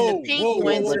Reds, and the pink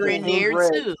ones are in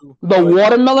there too. The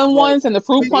watermelon ones and the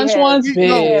fruit punch ones,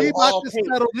 big. We about to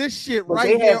settle this shit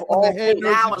right here on the head.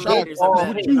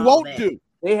 You won't do.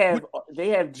 They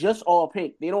have just all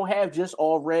pink. They don't have just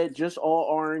all red, just all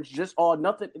orange, just all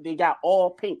nothing. They got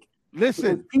all pink.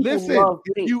 Listen.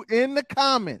 If you in the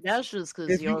comments, that's just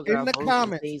because if you in the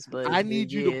comments, I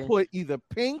need you to put either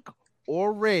pink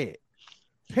or red.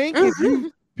 Pink if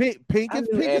you pink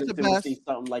is the best.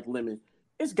 Something like lemon.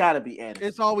 It's got to be Addison.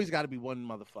 It's always got to be one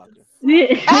motherfucker.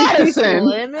 Addison.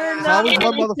 It's always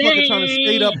one motherfucker trying to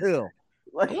skate uphill.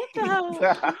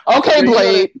 Okay,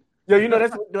 Blade. Yo, you know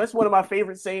that's one of my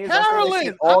favorite sayings.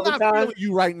 Carolyn, all I'm the not time. feeling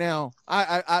you right now.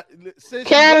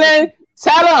 Carolyn,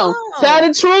 tell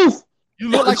the truth. You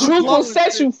look the truth will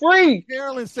set you free.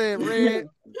 Carolyn said red.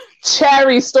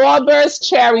 Cherry Starburst,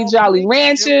 cherry Jolly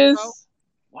Ranchers.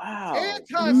 Wow. Wow. And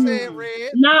Ty said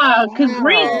red. Nah, because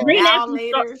green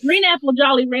Pollinators. green apple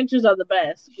Jolly Ranchers are the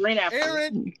best. Green apple.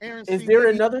 Aaron Is there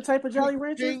another type of Jolly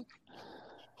Rancher?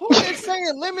 Who is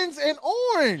saying lemons and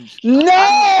orange?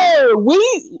 No,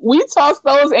 we toss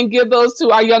those and give those to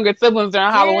our younger siblings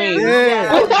during Halloween.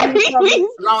 Yeah. You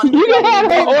can have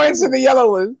the orange and the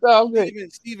yellow ones. So I'm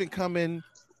good. Steven come in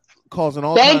causing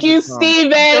all Thank kinds you, of drama.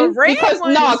 Steven.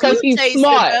 Because he's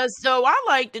smart. So I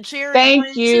like the cherry. Thank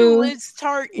one, you. Too. It's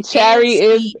tart. Cherry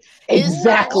is sweet.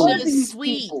 exactly It's just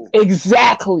sweet.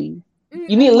 Exactly.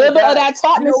 You need a little bit of that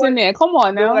tartness in there. Come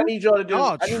on now. I need y'all to do.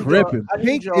 Oh, I need tripping. y'all- I need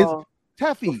Pink y'all- is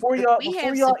Taffy. Before y'all We eat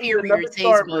have another superior taste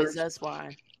Starburst. buds. That's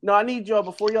why. No, I need y'all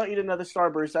before y'all eat another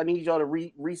Starburst. I need y'all to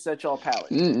reset y'all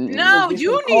palate. No, Get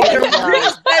you some need to coffee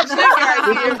reset line.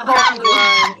 your Get some goddamn coffee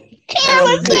line. palate.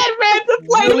 Carolyn said red the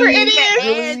flavor Really, it is.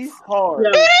 really hard.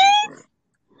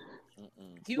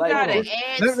 You Like, gotta look.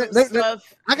 add some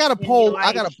stuff. I gotta in poll. your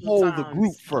I gotta life poll the sometimes.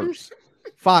 group first.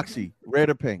 Foxy, red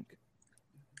or pink?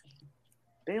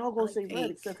 They all gonna say red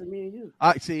except for me and you.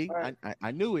 I see. All right.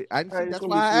 I knew it. I All right, it's that's gonna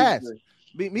why be I sweet asked.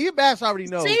 today. Me and Bass already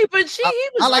know. See, but he I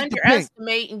was like the pink.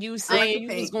 underestimating you, saying you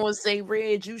was pink. going to say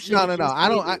red. You should. No. I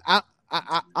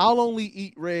don't. I'll only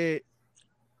eat red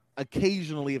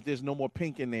occasionally if there's no more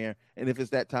pink in there, and if it's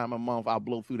that time of month, I'll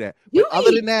blow through that. But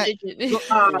other than that,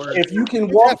 If you can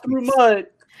walk through mud,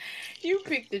 you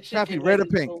pick the Taffy, chicken. red or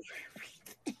pink?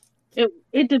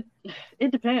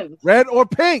 It depends. Red or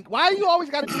pink? Why you always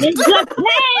got to? It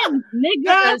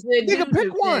depends, nigga. Nigga,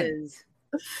 pick one.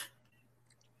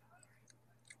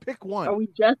 Pick one. Are we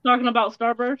just talking about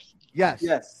Starburst? Yes.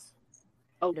 Yes.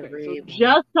 Okay. The So red one.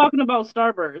 just talking about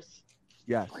Starburst.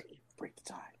 Yes. Break the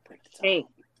tie. Break the tie. Pink.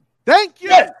 Thank you.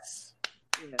 Yes.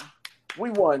 Yeah. We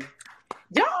won.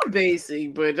 Y'all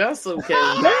basic, but that's okay.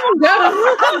 Yeah,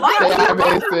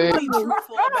 Really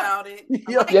truthful about it.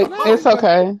 Yeah, it's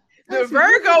okay. The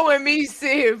Virgo and me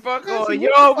said, "Fuck on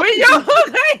y'all." When y'all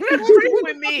ain't agree with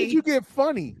When did me, you get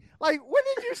funny? Like, when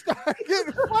did you start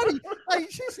getting funny?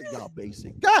 Like, she said, y'all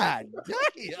basic. God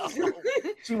damn.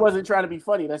 She wasn't trying to be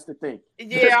funny. That's the thing.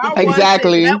 yeah, I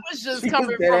Exactly. wasn't. That was just She was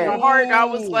coming dead from the ass. heart. I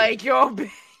was like, "Yo,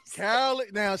 basic." Carol,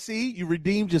 now see, you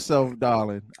redeemed yourself,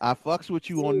 darling. I fucks with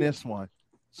you on this one.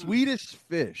 Swedish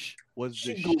Fish was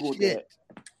the She Googled shit.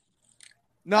 that.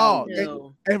 No,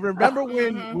 No. and remember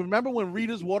when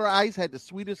Rita's Water Ice had the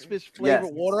Swedish Fish flavored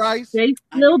Yes. water ice? They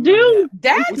still do.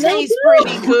 That What's tastes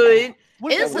pretty good.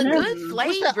 What's It's that- a what's- good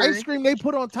What's that flavor. ice cream they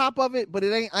put on top of it, but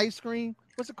it ain't ice cream?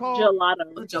 What's it called?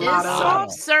 Gelato. It's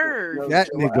soft serve. That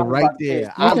nigga right there. You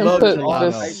I can love put the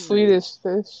gelato. Swedish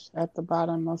fish at the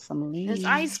bottom of some leaves. It's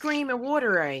ice cream and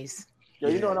water ice. Yo,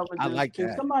 you know what I'm I gonna do? like Can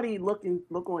that. somebody look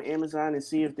on Amazon and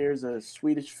see if there's a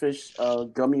Swedish Fish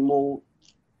gummy mold?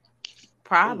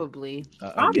 Probably. Yeah.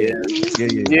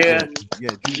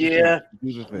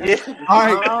 All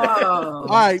right. All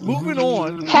right. Moving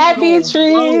on. Happy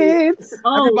treats.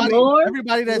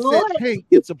 Everybody that said pink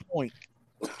gets a point.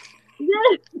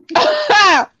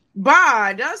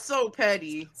 Bye. That's so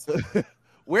petty.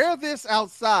 Wear this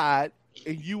outside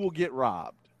and you will get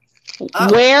robbed.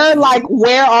 Where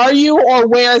are you, or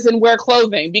where is in wear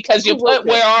clothing? Because you put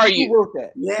where are Who you? wrote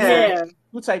that? Yeah.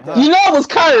 Who typed that? You know it was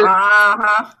Kurt.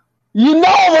 Uh-huh. You know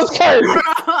it was Kurt.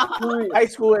 High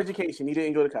school education. He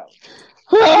didn't go to college.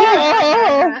 What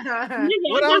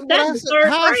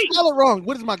how I spell it wrong?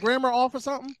 What is my grammar off or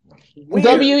something? WEAR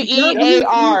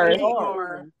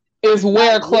is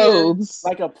wear clothes.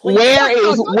 Like a place.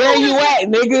 Where you at,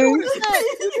 nigga?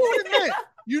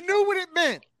 You knew what it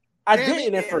meant. I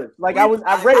didn't at first. Like I read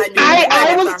it.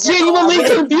 I was genuinely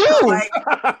confused.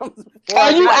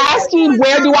 Are you asking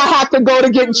where do I have to go to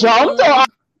get jumped? Or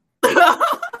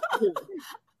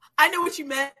I knew what you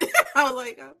meant. I was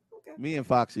like, oh, okay. Me and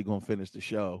Foxy gonna finish the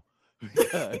show.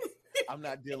 I'm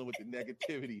not dealing with the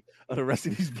negativity of the rest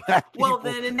of these black people. Well,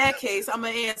 then in that case, I'm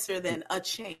gonna answer then a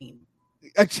chain.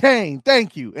 A chain,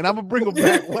 thank you. And I'm gonna bring them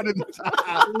back one at a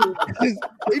time.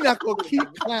 They're not gonna keep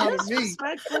clowning me.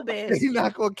 They're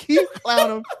not gonna keep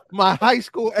clowning my high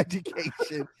school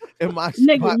education and my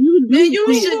Nigga,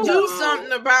 you should do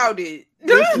something about it.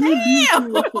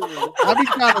 I be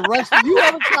trying to rush you.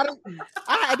 Ever try to?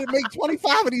 I had to make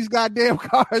 25 of these goddamn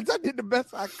cards. I did the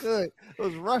best I could. It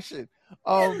was rushing.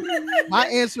 My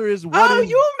answer is what?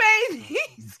 You made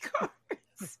these cards.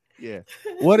 Yeah.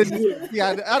 What is? Yeah,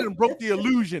 I done broke the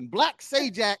illusion. Black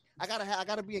Sajak. I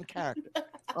gotta be in character.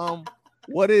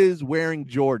 What is wearing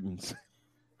Jordans?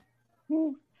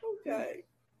 Okay.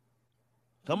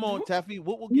 Come on, Taffy.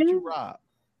 What will get you robbed?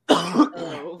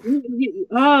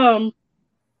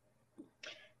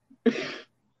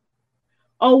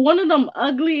 One of them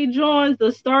ugly Johns,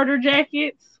 the starter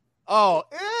jackets. Oh,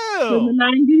 In the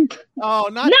 90s. Oh,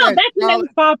 not no, that. back when they was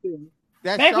popping.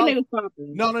 That Back when Charlotte- they was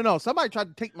popping. No. Somebody tried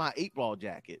to take my 8-ball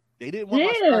jacket. They didn't want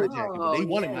my Yeah. starter jacket, but they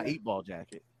wanted my 8-ball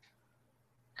jacket.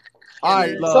 All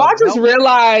right, love. So I just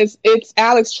realized it's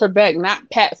Alex Trebek, not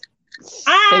Pat.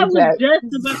 I was Sajak. just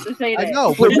about to say that. I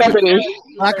know, With Jeopardy.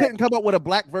 I couldn't come up with a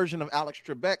black version of Alex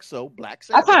Trebek, so Black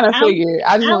I Sabbath. kind of figured.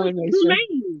 I just wanted to make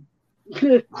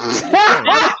sure.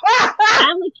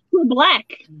 Alex Trebek.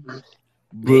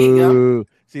 Boo.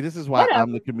 See, this is why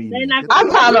I'm the comedian. I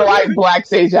kind of like Black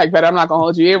Sajak better. I'm not gonna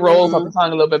hold you. It rolls off the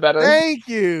tongue a little bit better. Thank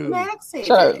you.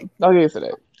 Shut up. Don't get into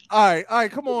that. All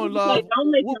right, come on, love.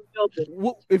 Don't make them feel good.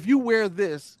 If you wear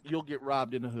this, you'll get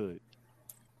robbed in the hood.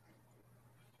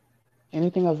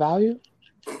 Anything of value?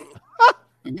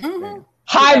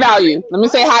 High value. Let me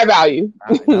say high value.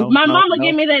 My mama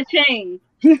gave me that chain.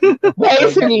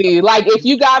 Basically, like if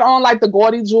you got on like the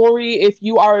gaudy jewelry, if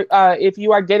you are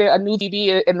getting a new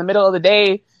TV in the middle of the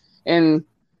day, and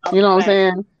you know what I'm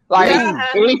saying, like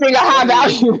anything of high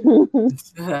value.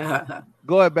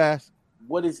 Go ahead, Bass.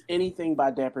 What is anything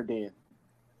by Dapper Dan?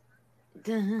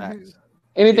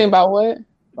 Anything about what?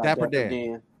 By Dapper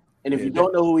Dan. And if you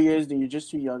don't know who he is, then you're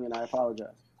just too young, and I apologize.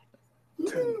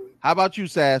 How about you,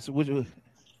 Sass? I don't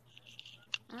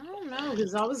know,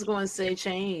 because I was going to say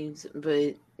chains,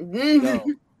 but No.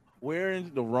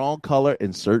 Wearing the wrong color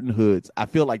in certain hoods. I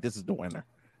feel like this is the winner.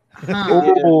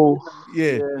 Oh.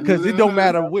 Yeah, because it don't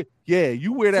matter what. Yeah,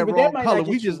 you wear that See, but wrong might color. not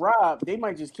We get you just robbed. They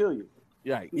might just kill you.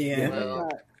 right.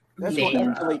 That's going to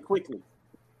escalate quickly.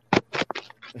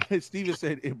 Steven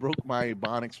said it broke my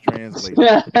Ebonics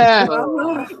translator.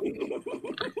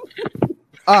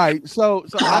 All right, so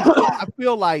I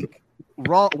feel like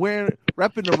repping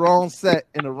the wrong set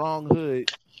in the wrong hood.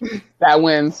 That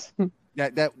wins.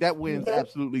 That wins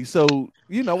absolutely. So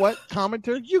you know what,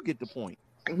 commenter, you get the point.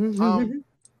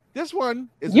 This one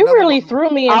is You another really one. threw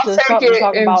me I'll into take something it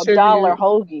talking and about tribute. dollar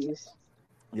hoagies.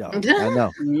 Yeah, I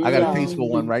know. I got a tasteful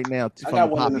one right now I from got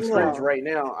the one in Poppy the fridge store. right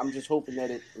now. I'm just hoping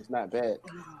that it's not bad.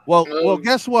 Well,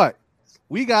 guess what?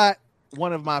 We got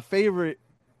one of my favorite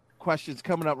questions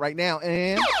coming up right now,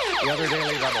 and the other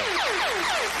daily double.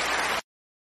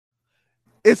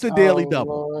 It's a daily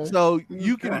double, Lord. so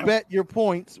you can bet your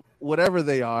points, whatever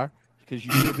they are, because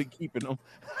you should have been keeping them.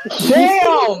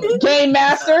 Damn, Game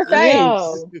Master,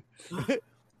 thanks.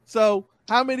 So,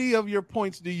 how many of your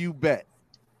points do you bet?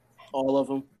 All of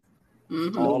them.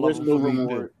 All There's of no them for me,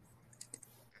 reward.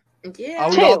 yeah. Are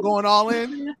we all going all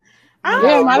in? I Yeah,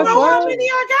 don't might as know how well. many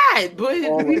I got, but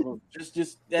All of them.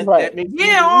 Just that, Right. that makes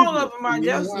yeah, all of them. I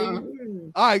just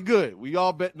All right, good. We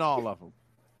all betting all of them.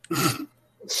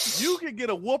 You can get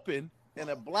a whooping in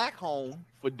a black home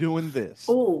for doing this.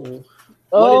 What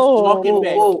Oh. is talking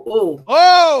back?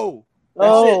 Oh, That's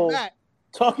Oh. it. back.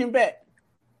 Talking back.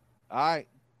 All right,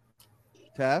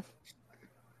 Tef.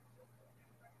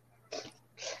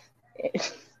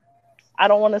 I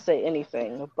don't want to say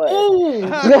anything, but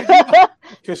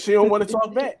Because she don't want to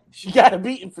talk back. She got a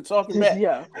beating for talking back.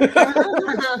 yeah.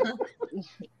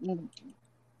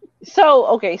 So,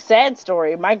 okay, sad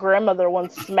story. My grandmother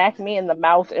once smacked me in the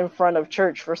mouth in front of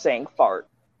church for saying fart.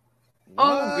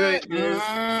 Oh goodness!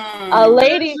 A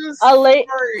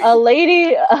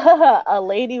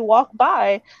lady walked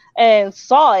by and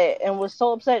saw it and was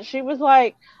so upset. She was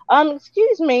like,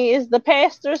 excuse me, is the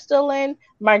pastor still in?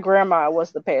 My grandma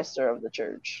was the pastor of the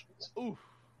church.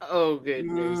 Oh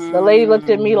goodness! The lady looked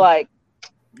at me like,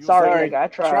 sorry, nigga, I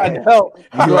tried. to help.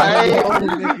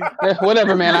 Right?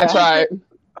 Whatever, man. I tried.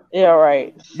 Yeah,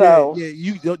 right. So Yeah,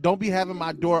 you don't be having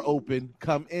my door open.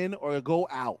 Come in or go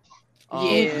out.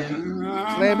 Slamming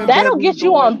that'll bedroom get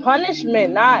you doors. on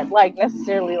punishment, not like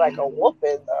necessarily like a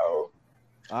whooping though.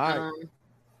 All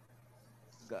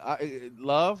right,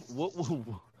 love.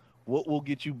 What will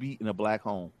get you beat in a black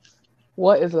home?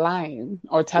 What is lying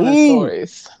or telling Ooh.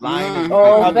 stories? Lying.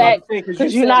 Oh, that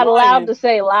because you're not allowed to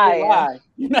say lie.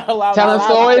 You're not allowed Telling to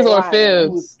stories or lying.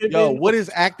 fibs? Yo, what is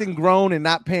acting grown and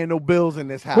not paying no bills in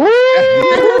this house?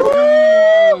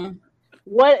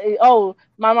 What? Oh,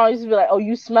 my mom used to be like, "Oh,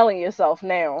 you smelling yourself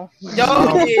now." Yo,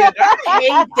 yeah,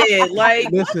 I hate that. Like,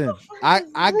 Listen, I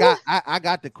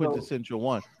got the quintessential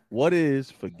one. What is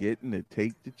forgetting to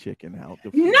take the chicken out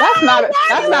the food?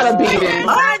 That's not a beating.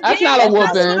 That's not a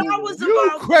whooping.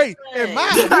 You great. And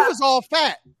mine, we was all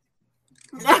fat.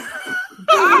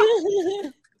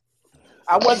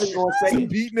 I wasn't going to say it.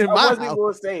 Beating in I my wasn't house.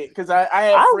 going to say it because I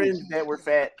had friends that were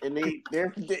fat and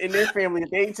they're in their family. If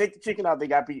they didn't take the chicken out, they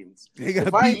got beatings. They got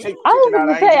If I ain't beat. take the I was chicken out,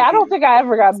 gonna I say ain't I don't get think I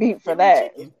ever got beat for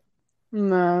that.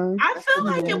 No. I feel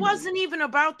like it wasn't even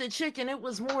about the chicken. It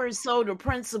was more so the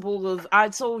principle of I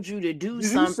told you to do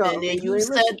something and you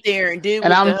sat there and did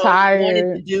And what I'm the hell you wanted to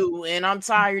tired. do, and I'm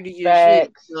tired of your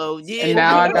shit. So yeah, And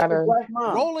now I gotta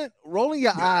rolling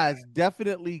your eyes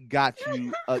definitely got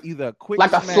you either a quick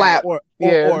Like a smack slap. or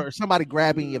Yeah. somebody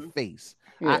grabbing your face.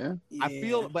 Yeah. I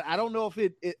feel, but I don't know if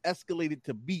it escalated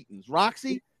to beatings.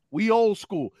 Roxy, we old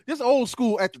school. This old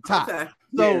school at the top. Okay.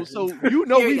 So Yeah. so Here we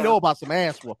you go. know about some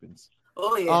ass whoopings.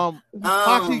 Oh yeah.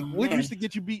 Foxy, what man. used to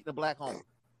get you beat in a black home?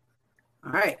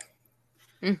 All right.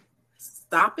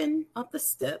 Stopping up the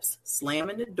steps,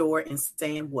 slamming the door, and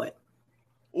saying what?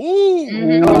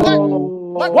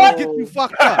 Ooh. What get you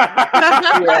fucked up?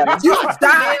 Yeah. You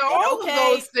died. all of Okay.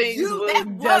 those things That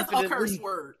was a definitely- curse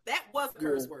word. That was a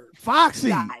curse word.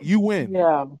 Foxy, you win.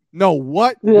 Yeah. No,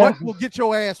 what? Yeah. What will get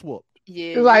your ass whooped? Yeah.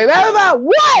 It's like that about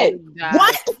what?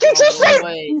 What? Did you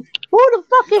say? Who the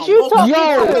fuck is you talking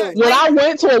Yo, to? when I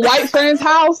went to a white friend's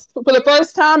house for the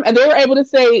first time, and they were able to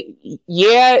say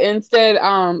yeah instead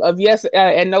of yes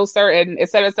and no sir and et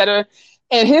cetera, et cetera.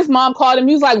 And his mom called him.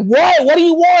 He was like, "What? What do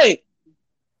you want?"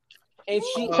 And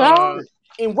she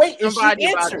and wait, and somebody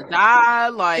she about answered. to die.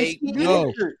 Like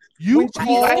No, you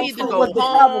I need to go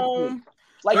home.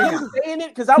 Like you were saying it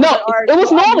because I was No, like, all right, it was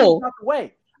so I moved normal. out the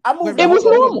way. I moved It out was the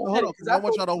way. normal. Hold on, 'Cause I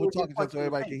want y'all to thought over talk it so was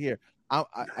everybody can hear.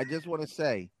 I just want to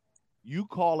say, you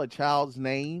call a child's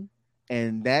name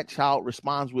and that child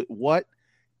responds with what?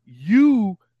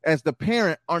 You, as the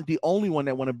parent, aren't the only one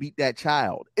that want to beat that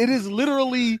child. It is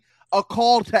literally a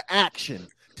call to action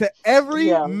to every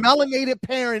melanated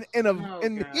parent in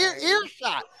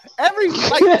earshot. Every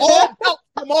all belts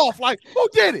come off. Like, who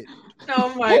did it?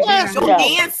 Oh my God. Your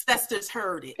ancestors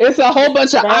heard it. It's a whole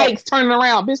bunch of Ikes turning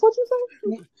around. Bitch, what you say?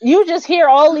 You just hear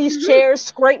all these chairs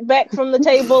scrape back from the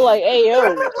table like, hey, yo.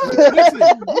 Listen,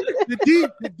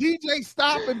 the DJ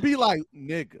stop and be like,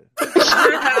 nigga.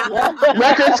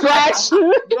 Record scratch.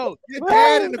 Yo, your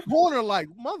dad in the corner like,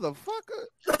 motherfucker.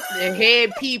 The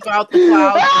head peep out the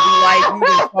clouds and be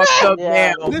like, you done fucked up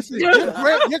now. Listen, your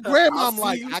grandmom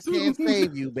like, I can't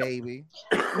save you, baby.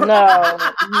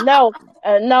 No.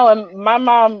 And my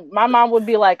mom would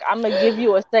be like, I'm gonna give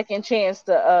you a second chance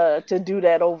to do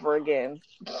that over again.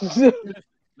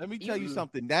 Let me tell you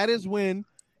something. That is when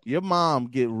your mom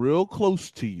get real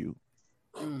close to you,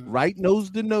 right nose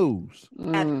to nose.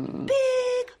 Big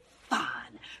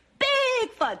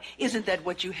fun. Isn't that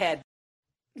what you had?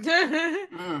 Because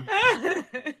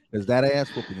that ass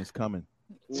whooping is coming.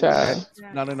 Child.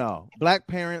 No. Black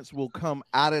parents will come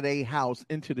out of their house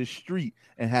into the street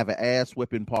and have an ass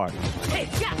whipping party.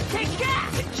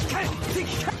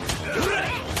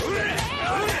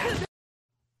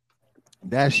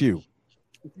 That's you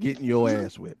getting your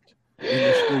ass whipped in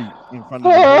the street in front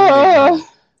of the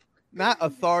not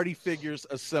authority figures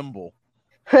assemble.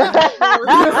 Oh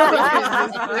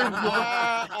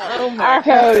my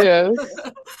God, yes.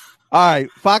 All right,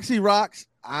 Foxy Rocks,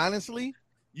 honestly,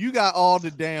 you got all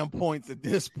the damn points at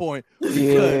this point.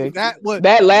 Yeah.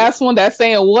 That last one, that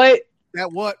saying what?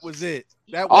 That what was it?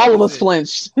 That what All of was us it.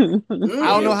 flinched. I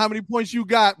don't know how many points you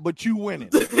got, but you winning.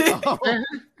 All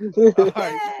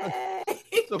right.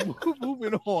 So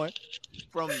moving on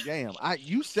from damn,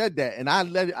 you said that, and I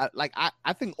let it.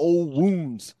 I think old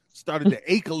wounds started to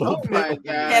ache a little bit. My God.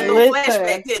 Had a little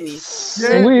flashback, didn't he?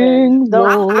 Swing The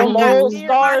low. old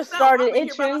stars started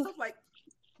itching.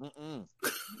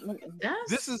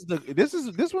 This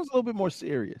one's a little bit more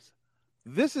serious.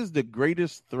 This is the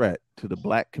greatest threat to the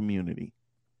black community.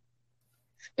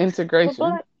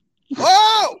 Integration.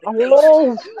 Oh!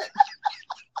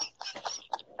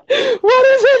 What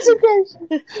is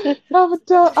integration? I'm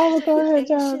gonna go ahead,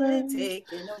 John.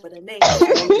 Taking over the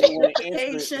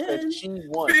nation.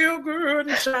 Feel good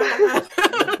and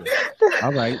shine.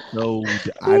 All right, so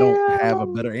I don't have a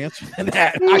better answer than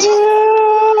that.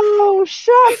 Yo,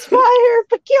 shots fired!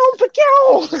 Pew,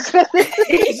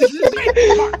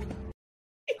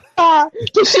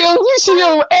 To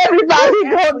shield, everybody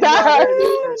gonna die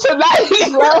tonight.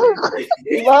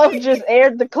 Love just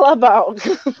aired the club out.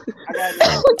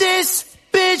 This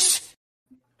bitch.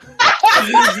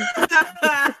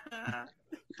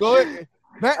 Go ahead.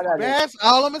 Bass,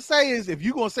 all I'm gonna say is if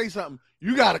you're gonna say something,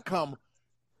 you gotta come.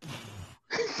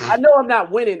 I know I'm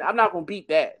not winning. I'm not gonna beat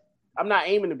that. I'm not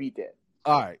aiming to beat that.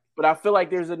 All right. But I feel like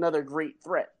there's another great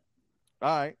threat.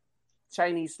 All right.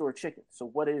 Chinese store chicken. So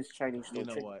what is Chinese store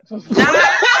chicken? What?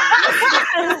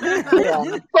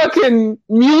 Fucking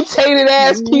mutated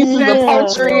ass pieces of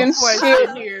poultry and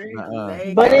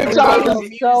shit. But it's also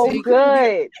so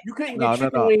good. You couldn't get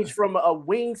chicken wings from a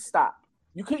Wingstop.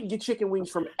 You couldn't get chicken wings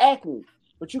from Acme,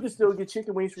 but you can still get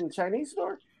chicken wings from the Chinese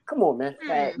store. Come on, man.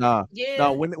 Nah. Yeah.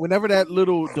 No, whenever that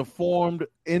little deformed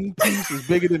end piece is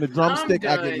bigger than the drumstick,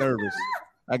 I get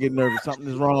nervous. Something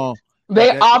is wrong.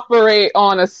 They operate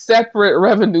on a separate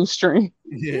revenue stream.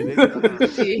 Yeah,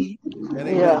 that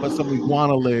ain't but some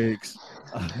iguana legs.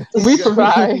 We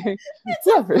provide.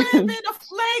 Ribbon, a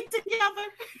flag together.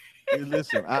 Hey,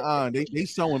 listen, they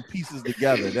sewing pieces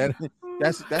together.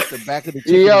 That's the back of the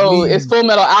chicken. Yo, it's Full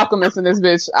Metal Alchemist in this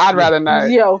bitch. I'd rather not.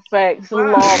 Yo, facts.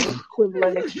 Law of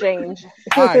equivalent exchange.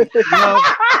 All right,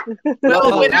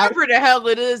 Well, whatever the hell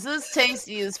it is, it's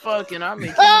tasty as fuck, and I'm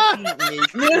making it.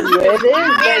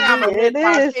 It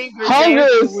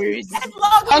is.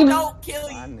 Hunger don't kill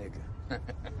you.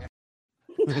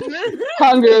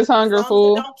 Hunger is hunger,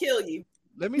 fool. Don't kill you.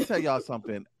 Let me tell y'all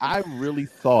something. I really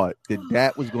thought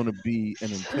that was going to be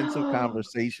an intensive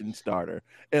conversation starter,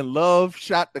 and Love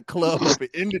shot the club up and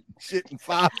ended the shit in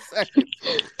 5 seconds.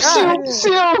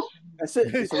 Chill. That's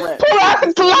it. It's a wrap. Pull out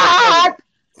the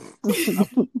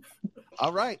clock.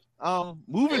 All right.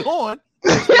 Moving on.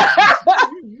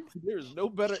 There's no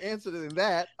better answer than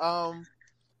that.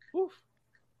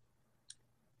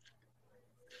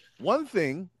 One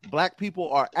thing Black people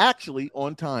are actually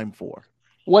on time for.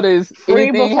 What is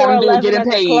anything having to do with getting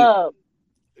paid?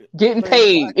 Getting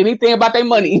paid. Anything about their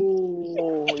money.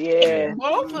 Ooh, yeah.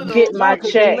 Get my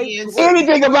check.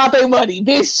 Anything about their money.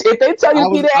 Bitch, if they tell you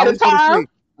to get it at a time.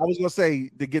 I was going to say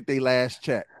to get their last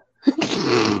check. Be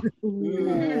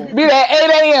there at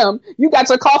 8 a.m. You got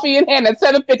your coffee in hand at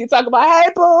 7:50 talking about,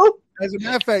 hey, boo. As a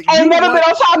matter of fact, I ain't never been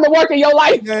on time to work in your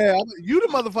life. Yeah, you the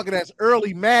motherfucker that's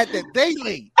early, mad that they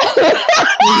late.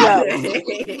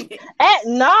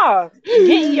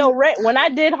 Getting your rent. When I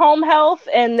did home health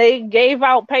and they gave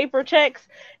out paper checks,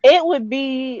 it would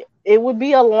be a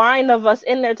line of us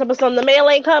in there. To the mail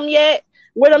ain't come yet.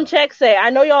 Where them checks at? I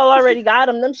know y'all already got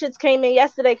them. Them shits came in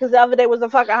yesterday because the other day was a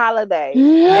fucking holiday.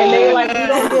 Yeah. And they like, we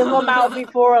don't give them out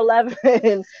before 11.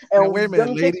 And now, wait a minute,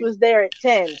 them lady. chicks was there at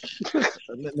 10.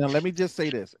 Now, let me just say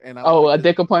this. And a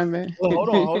dick appointment. Hold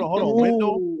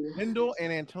on. Wendell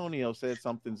and Antonio said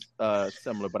something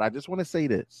similar, but I just want to say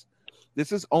this.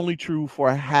 This is only true for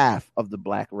half of the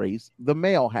Black race, the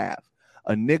male half.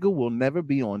 A nigga will never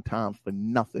be on time for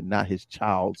nothing, not his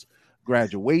child's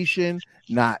graduation,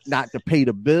 not to pay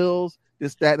the bills,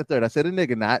 this, that, and the third. I said a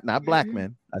nigga, not black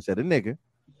men. I said a nigga.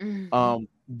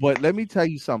 But let me tell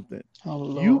you something.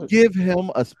 You give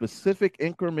him a specific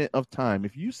increment of time.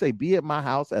 If you say be at my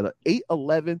house at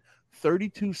 8:11,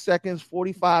 32 seconds,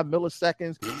 45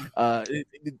 milliseconds,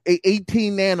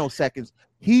 18 nanoseconds,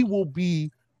 he will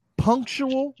be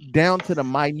punctual down to the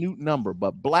minute number.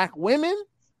 But Black women,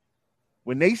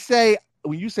 when you say,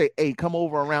 hey, come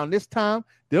over around this time,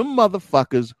 them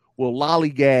motherfuckers will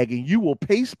lollygag and you will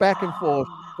pace back and forth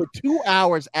for 2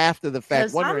 hours after the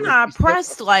fact. I'm not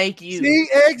pressed like you. See,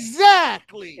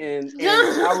 exactly. And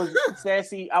I was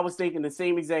sassy. I was thinking the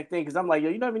same exact thing because I'm like, yo,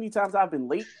 you know how many times I've been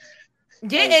late?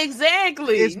 Yeah,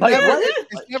 exactly. It's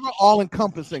never all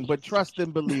encompassing, but trust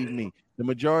and believe me, the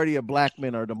majority of Black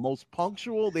men are the most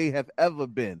punctual they have ever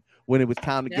been when it was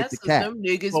time to get the cat.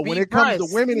 But when it comes to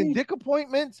women and dick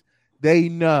appointments, they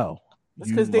know. It's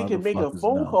because they can make a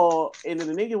phone call and then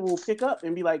the nigga will pick up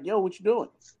and be like, yo, what you doing?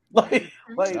 Like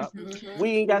we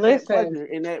ain't got that pleasure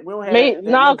in that. We don't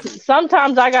have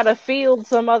sometimes I gotta field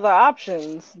some other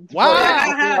options. Wow.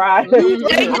 Right.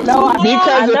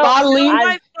 Because if I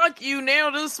leave, fuck you now,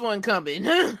 this one coming.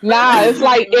 Nah, it's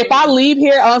like if I leave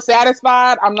here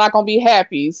unsatisfied, I'm not gonna be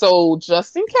happy. So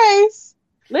just in case.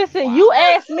 Listen, you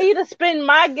asked me to spend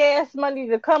my gas money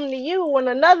to come to you when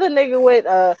another nigga with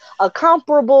a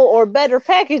comparable or better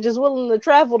package is willing to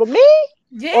travel to me?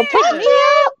 Yeah. Or pick me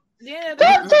up? Yeah,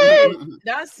 that's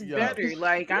better.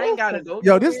 Like, I ain't gotta go.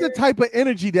 Yo, this is the type of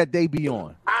energy that they be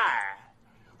on.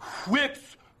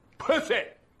 Whips pussy.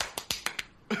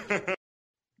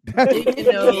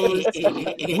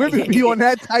 Women be on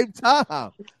that type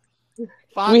time.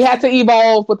 Foxy, we had to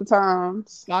evolve with the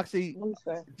times. Foxy,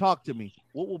 talk to me.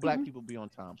 What will Black people be on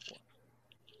time for?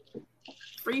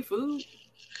 Free food.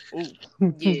 Ooh.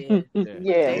 Yeah.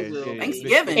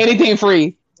 Thanksgiving. Anything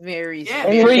free. Very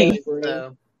free.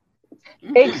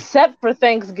 Except for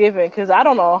Thanksgiving, because I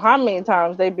don't know how many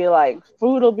times they be like,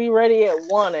 food will be ready at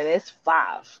 1 and it's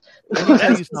 5.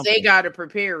 They gotta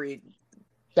prepare it.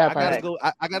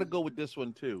 I gotta go with this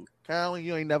one too. Carolyn,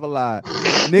 you ain't never lied.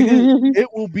 Nigga, it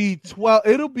will be 12.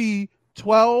 It'll be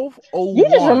 12:01. You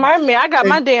just remind me, I got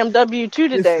my damn W2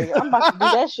 today. I'm about to do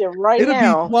that shit right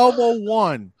now. It'll be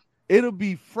 12:01. It'll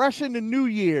be fresh in the new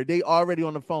year. They already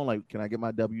on the phone like, can I get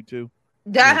my W2?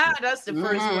 That's the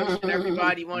first question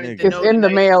everybody wanted to It's know. in the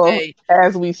tonight mail today.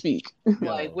 as we speak.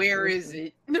 Like, where is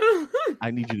it?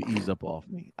 I need you to ease up off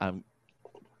me.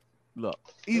 Look.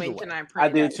 Either When way. can I I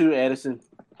print did that? too, Addison.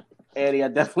 Addie, I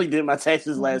definitely did my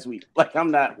taxes last week. Like,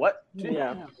 I'm not, what?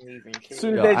 Yeah. As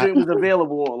soon as Yo, that I- joint was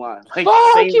available online. Like,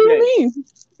 Fuck same you day.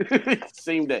 mean?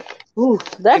 Same day. Ooh,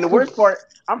 And that's the worst part,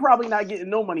 I'm probably not getting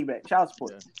no money back, child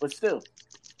support. But still,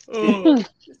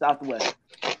 it's out the way.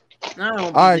 I don't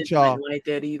All right, be y'all. like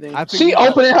that either. I think She we-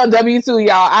 opening her W2,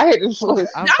 y'all. I hate this.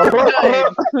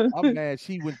 I'm mad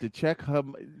she went to check her.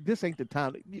 This ain't the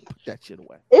time. You put that shit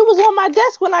away. It was on my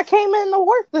desk when I came in to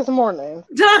work this morning.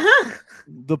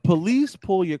 The police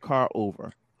pull your car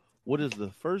over. What is the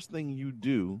first thing you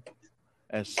do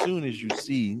as soon as you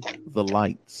see the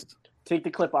lights? Take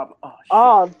the clip off.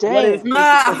 Oh, What dang. is, take the clip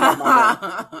off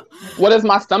my gun? What does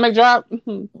my stomach drop?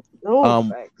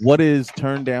 Oh, What is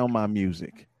turn down my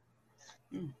music?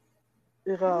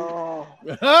 oh.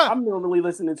 I'm normally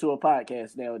listening to a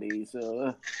podcast nowadays,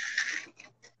 so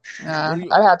I'd have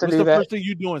to What's do the that. first thing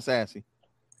you doing, Sassy?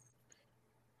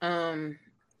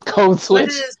 Code switch.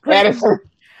 is Addison.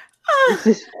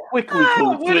 quickly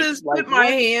What is put my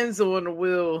hands on the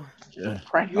wheel?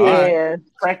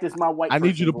 Practice my white. I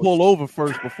need you to person pull over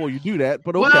first before you do that.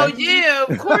 But okay. Well, yeah,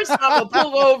 of course I'm gonna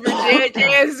pull over dead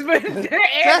ass, but after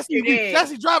that.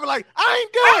 Sassy driving like I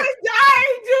ain't doing it. I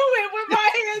ain't do it with my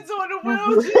hands on the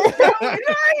wheel. Just do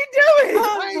it.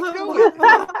 I ain't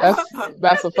do it.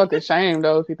 That's a fucking shame,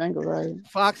 though, if you think about it.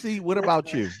 Foxy, what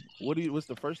about you? What's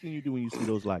the first thing you do when you see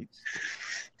those lights?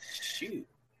 Shoot.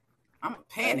 I'm a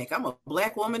panic. I'm a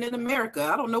black woman in America.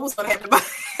 I don't know what's gonna happen.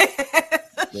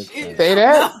 Say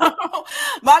that.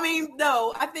 But I mean,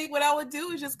 no, I think what I would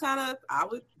do is just I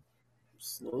would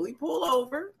slowly pull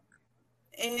over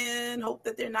and hope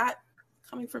that they're not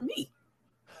coming for me.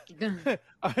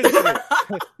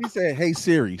 He said, "Hey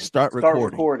Siri, start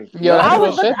recording." Yo, I that's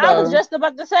was, shit, I was though. just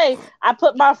about to say, I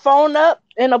put my phone up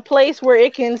in a place where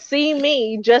it can see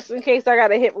me just in case I got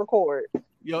to hit record.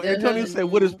 Yo, Antonio said,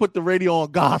 "What is put the radio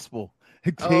on gospel?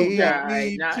 Take God,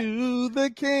 me not- to the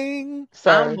king."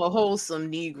 I'm a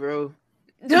wholesome Negro.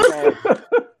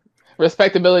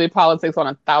 Respectability politics on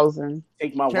 1,000.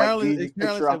 Take my Carolyn white said,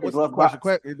 picture off "What's his the love question?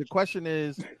 box. The question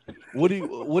is, what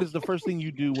is the first thing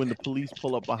you do when the police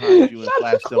pull up behind you and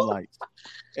flash them lights?"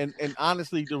 And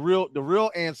honestly, the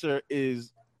real answer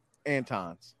is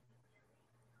Anton's.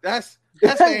 That's the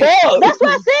answer. That's what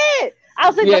I said. I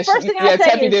was thinking Yeah, the first thing I yeah, said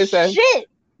Teppy did is say. shit.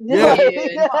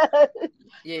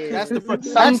 Yeah. That's the first.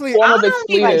 Some Actually, form of I don't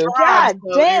expletive. God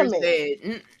damn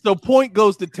it. So point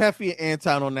goes to Teffy and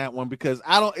Anton on that one because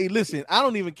I don't. Hey, listen, I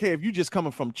don't even care if you just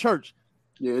coming from church.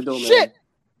 Yeah, it don't Shit.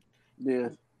 matter. Yeah,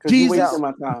 because you Jesus. wasting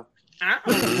my time. I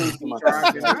don't be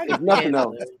driving. I There's nothing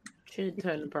else. Shit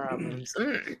ton of problems. All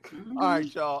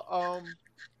right, y'all. All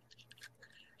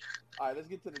right, let's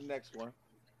get to the next one.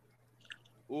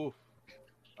 Oof.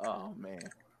 Oh man,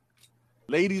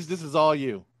 ladies, this is all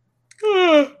you.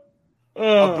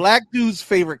 A black dude's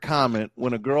favorite comment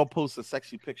when a girl posts a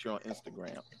sexy picture on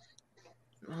Instagram.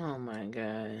 Oh my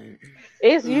god.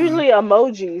 It's usually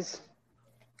emojis.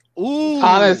 Ooh.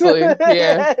 Honestly,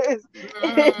 yeah.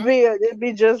 It'd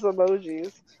be just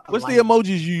emojis. What's the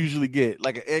emojis you usually get?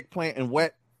 Like an eggplant and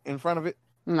wet in front of it?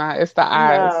 Nah, it's the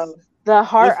eyes. No, the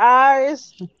heart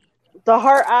eyes. The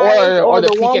heart eyes or the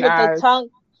the one peeking with eyes. the tongue.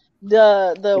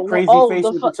 The Crazy face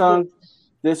with the tongue.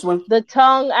 This one. The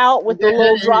tongue out with the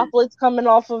little droplets coming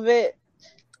off of it.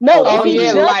 No, Oh, it be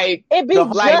yeah, just, like- it be the-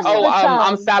 just like, the oh, tongue.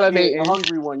 I'm salivating. Yeah, the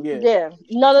hungry one, yeah. Yeah.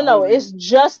 No. It's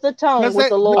just the tongue Does with that-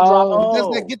 the little droplets.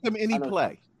 Does that get them any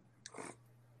play?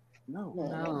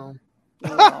 No.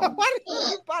 Why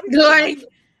did you Like,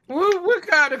 what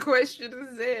kind of question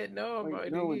is that? No, no,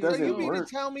 it So doesn't you mean to work.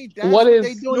 tell me that's What what is-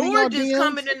 they doing in Nor your just DMs?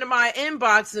 coming into my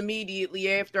inbox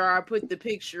immediately after I put the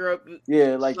picture up.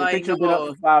 Yeah, like the Like, picture been up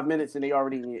for 5 minutes and they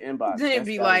already in your inbox. Then That's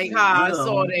be gotta like, be- "Ha, I No.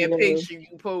 saw that picture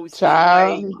you posted."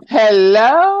 Child. Like,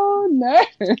 Hello, no.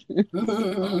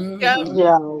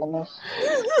 yeah.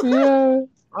 Yeah.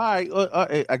 All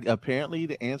right. Apparently,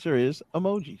 the answer is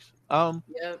emojis.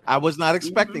 Yep. I was not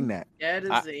expecting that. That is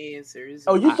I- the answer.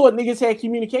 Oh, you thought niggas had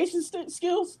communication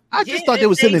skills? I just thought they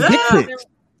were sending dick pics.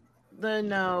 No.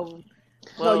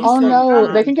 No, you Oh said-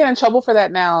 no, they can get in trouble for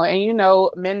that now. And you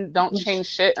know, men don't change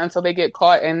shit until they get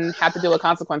caught and have to deal with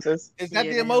consequences. Is that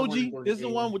Yeah, the they don't emoji? want This is the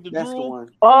one with the That's the drool? one.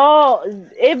 Oh,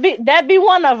 that'd be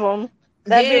one of them.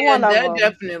 That'd be one of that'd them.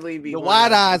 definitely be The one wide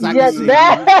of eyes. I Yeah, can see.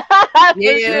 that.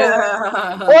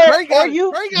 Yeah. Trey got, Or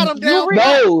you. Trey got them you down. re-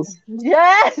 pat. Those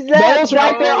Yes. those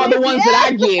right there are the ones that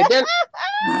I get. They're-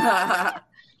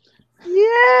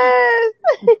 Yes.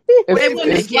 They want to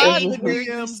it's slide gauge the where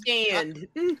you DMs. stand.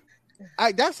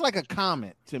 That's like a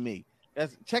comment to me.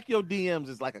 That's check your DMs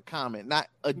is like a comment, not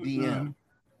a DM.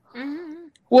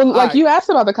 Well, like right. you asked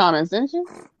about the comments, didn't you?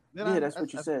 Yeah, that's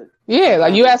what you said. Yeah,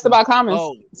 like you asked about comments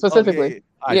Oh, specifically.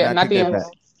 All right, Yeah, I not take that DMs.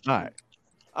 back. All right.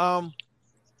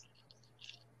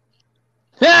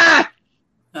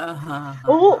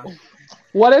 Ooh.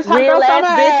 What is hot real girl ass summer?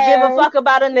 bitch give a fuck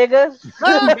about a nigga?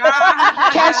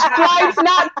 Catch flights,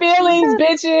 not feelings,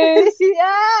 bitches.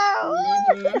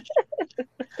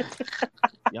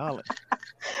 Y'all.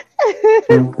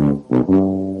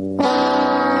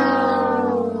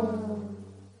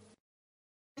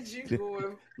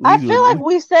 I feel like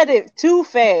we said it too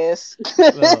fast.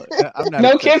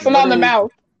 No kissing on the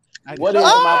mouth. What is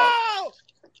my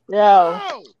Yo.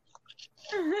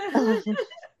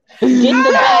 Get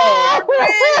the bag.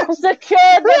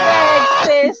 Secure the bag,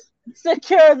 sis.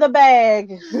 Secure the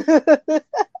bag.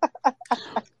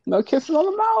 No kissing on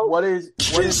the mouth. What is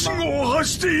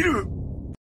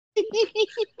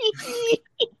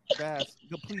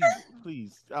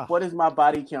please. What is my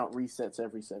body count resets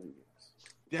every 7 years?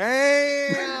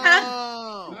 Damn.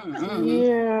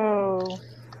 Ew.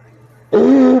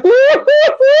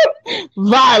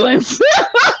 Violence.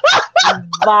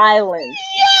 Violence.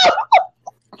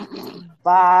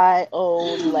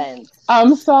 Violence.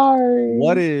 I'm sorry.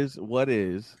 What is?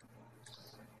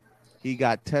 He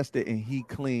got tested and he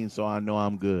clean, so I know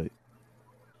I'm good.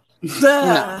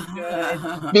 No.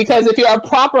 Because if you're a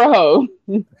proper hoe,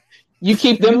 you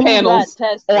keep them panels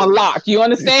on lock. You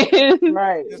understand?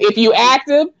 Right. If you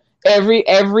active every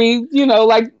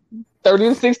like 30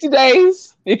 to 60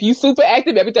 days, if you super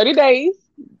active every 30 days,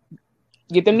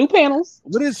 get them new panels.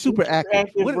 What is super active?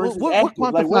 What Like,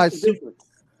 quantifies what's the super? difference?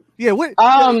 Yeah, what?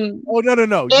 Oh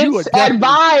no. It's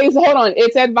advised. Hold on.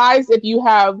 It's advised if you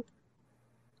have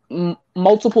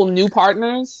multiple new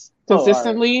partners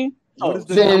consistently,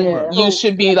 then you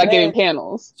should be like getting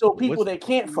panels. So people that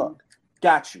can't fuck,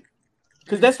 got you.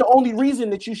 Because that's the only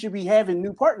reason that you should be having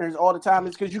new partners all the time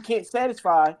is because you can't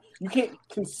satisfy, you can't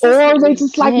consistently. Or they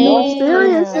just like new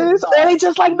experiences. Or they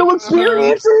just like new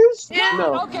experiences. Yeah,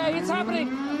 No. okay, it's happening.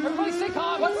 Everybody stay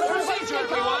calm. What's the procedure,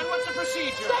 everyone? What's the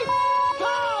procedure? Stay calm.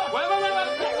 Wait.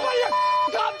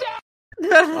 Calm down.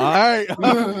 All right.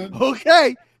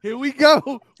 Okay. Here we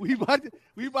go. We about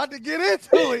to get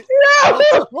into it.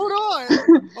 No. Hold on.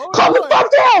 Calm the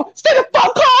fuck down. Stay the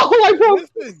fuck calm. Like, bro.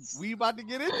 Listen, we about to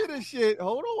get into this shit.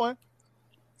 Hold on.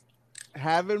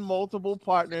 Having multiple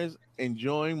partners,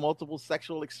 enjoying multiple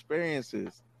sexual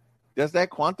experiences. Does that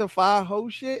quantify hoe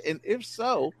shit? And if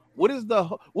so, what is the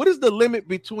limit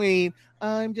between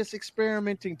I'm just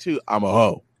experimenting to I'm a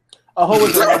hoe? A hoe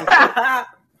is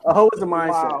a hoe is a mindset.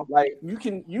 Wow. Like you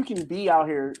can be out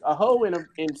here. A hoe and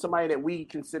somebody that we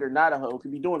consider not a hoe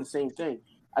could be doing the same thing.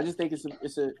 I just think it's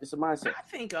a mindset. I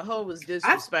think a hoe is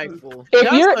disrespectful. If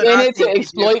That's you're what in I it to think the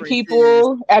exploit difference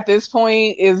people at this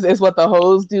point is what the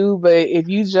hoes do. But if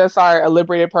you just are a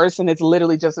liberated person, it's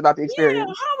literally just about the Yeah,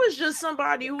 experience. how is just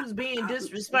somebody who's being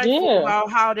disrespectful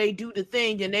about how they do the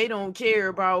thing and they don't care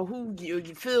about who you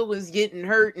feel is getting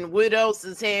hurt and what else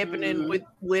is happening with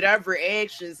whatever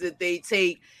actions that they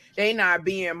take. They not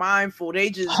being mindful. They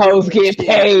just Hoes get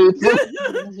paid.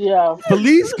 Yeah.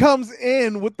 Police comes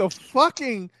in with the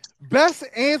fucking best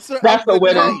answer. That's of the the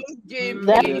winner. night.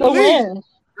 That's the win.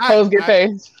 Hoes get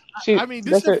paid. I mean,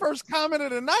 this is your first comment of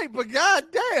the night, but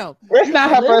goddamn, it's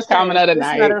not her first comment of the It's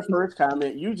night. not her first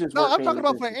comment. You just no. weren't I'm paying talking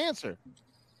about for attention. answer.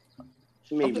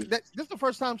 Maybe. This is the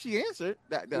first time she answered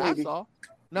that Maybe. I saw.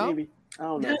 No, Maybe. I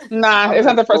don't know. Nah, it's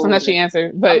not the first one that she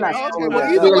answered. But I'm not okay. sure Well, what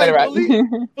either we'll way, let her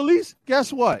ride. police.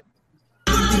 Guess what?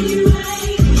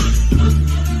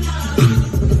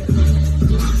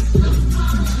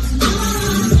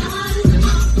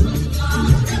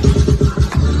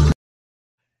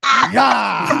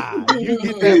 Yeah, you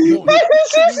get that point.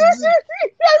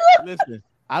 Listen,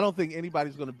 I don't think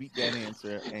anybody's going to beat that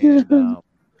answer. And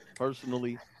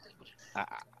personally, I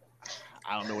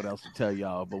don't know what else to tell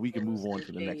y'all, but we can move on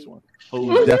to the next one.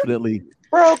 Who's definitely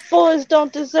Broke boys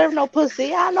don't deserve no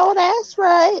pussy. I know that's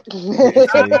right.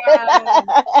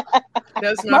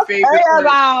 That's my favorite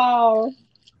part.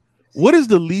 What is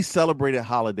the least celebrated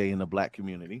holiday in the Black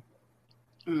community?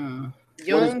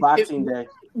 What is Boxing Day?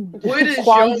 What is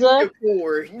Kwanzaa?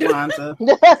 Yom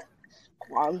Kippur?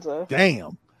 Kwanzaa.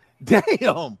 Damn.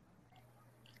 Yeah.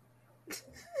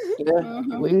 We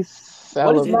What is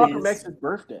celebrate. Malcolm X's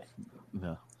birthday?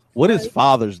 No. What is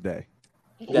Father's Day?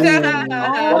 That's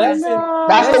That's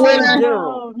the winner. in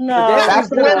general. No, That's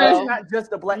the in general. winner. That's not just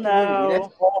the Black community.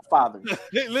 That's all fathers.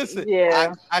 Listen,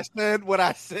 Yeah. I said what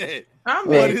I said. I'm What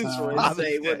mad is to Father's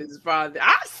say Day? what his father.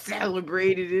 I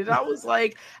celebrated it. I was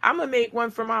like, I'm gonna make one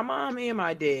for my mom and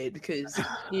my dad because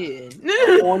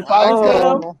On Father's Day,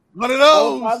 though? One of On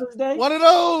those. Father's Day? One of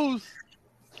those.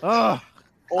 On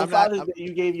I'm Father's not- Day,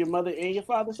 you gave your mother and your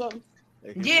father something?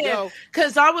 Yeah,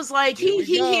 because I was like, Here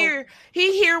he we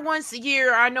here once a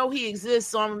year. I know he exists,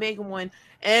 so I'm making one.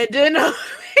 And then Oh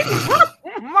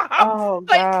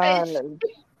God.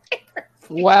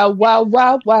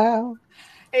 Wow.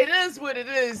 It is what it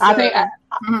is. I think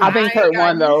Kurt ain't got-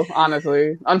 won though.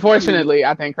 Honestly, unfortunately,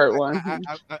 I think Kurt won. I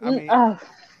mean,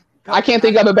 I can't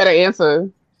think of a better answer.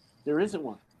 There isn't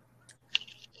one.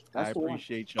 That's I the one.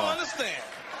 appreciate y'all. Understand?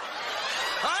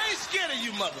 I ain't scared of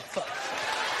you, motherfuckers.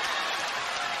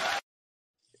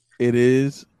 It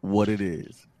is what it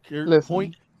is. Kurt,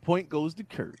 Listen. point goes to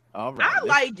Kurt. All right. I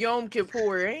like Yom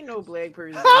Kippur. Ain't no black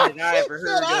person that I ever Said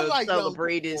heard I of like Yom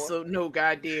celebrated. So no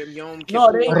goddamn Yom Kippur.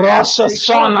 No, they Rosh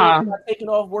Hashanah. not taking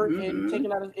off work and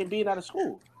taking out and being out of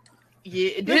school.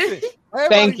 Yeah, Listen, everybody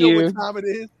Thank know you. what time it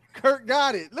is. Kurt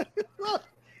got it.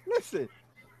 Listen.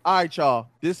 All right, y'all.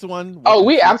 This one. Oh,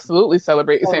 we absolutely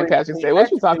celebrate St. Patrick's Day. What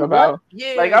you talking about?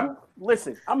 Yeah. Like I'm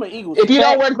an Eagles. If you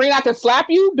don't wear green, I can slap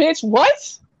you, bitch.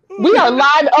 What? We are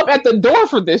lined up at the door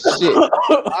for this shit. All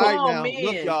right, Oh, now man.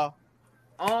 look, y'all.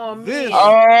 Oh man. This-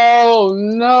 Oh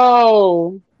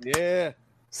no. Yeah.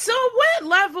 So what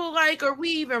level are we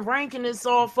even ranking this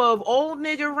off of? Old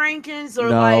nigga rankings or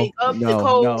No, up the no,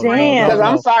 code no, rankings? Because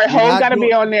I'm sorry, You're Ho's not got to be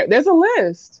doing- on there. There's a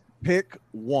list. Pick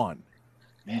one.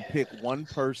 You pick one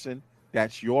person.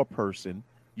 That's your person.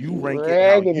 You rank it how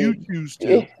Raggedy. you choose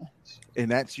to,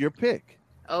 and that's your pick.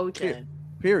 Okay.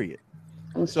 Period.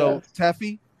 I'm So, sorry.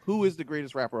 Teffy, who is the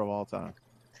greatest rapper of all time?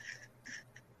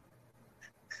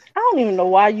 I don't even know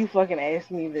why you fucking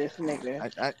asked me this,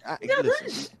 nigga.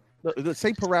 Listen. Look,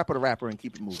 say parappa the rapper and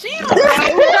keep it moving.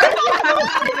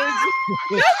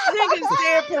 This nigga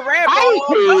said parappa. I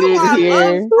hate it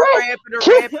here.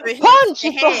 Punch!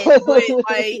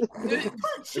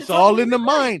 It's all in the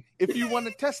mind. If you want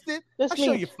to test it, That's I'll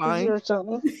show me. you fine. That's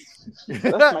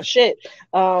my shit.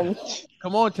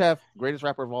 Come on, Teff. Greatest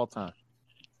rapper of all time.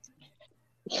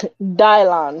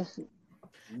 Dylon.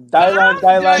 Dylon.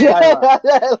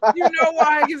 You know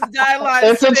why? Because Dylon.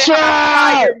 It's a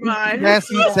trap.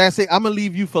 Sassy, I'm gonna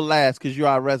leave you for last because you're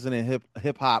our resident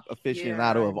hip hop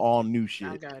aficionado of all new I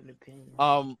shit. got an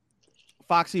opinion.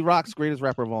 Foxy Rock's greatest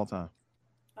rapper of all time.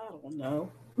 I don't know.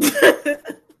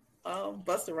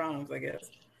 Busta Rhymes, I guess.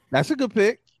 That's a good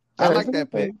pick. I That is like a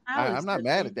that good pick. pick. I'm not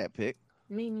mad at that pick.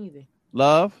 Me neither.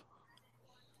 Love.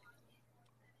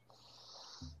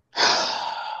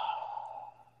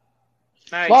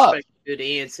 I Fuck. expect a good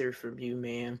answer from you,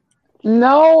 man.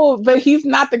 No, but he's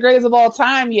not the greatest of all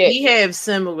time yet. We have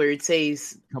similar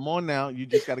tastes. Come on now. You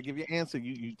just got to give your answer.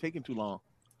 You taking too long.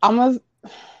 I'm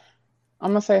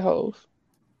gonna say Hove.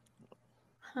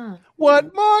 Huh.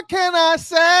 What more can I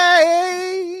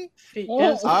say?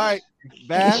 Yes. All right.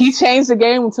 Bass. He changed the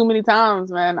game too many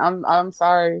times, man. I'm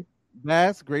sorry.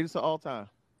 Bass, greatest of all time.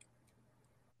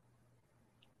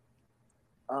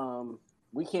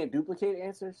 We can't duplicate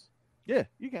answers. Yeah,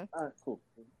 you can. All right, cool.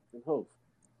 Hove.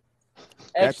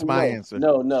 That's Actually, my no. answer.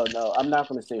 No. I'm not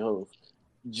going to say Hove.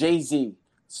 Jay-Z,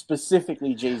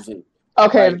 specifically Jay-Z.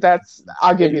 Okay, Like,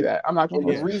 I'll give you that. I'm not And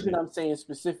gonna. the reason I'm saying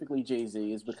specifically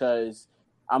Jay-Z is because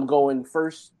I'm going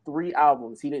first 3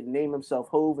 albums. He didn't name himself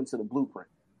Hove until the Blueprint.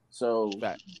 So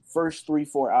first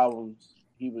 3-4 albums,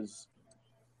 he was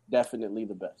definitely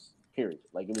the best. Period.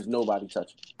 Like it was nobody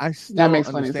touching. I still That don't makes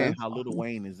plenty understand sense. how Lil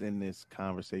Wayne is in this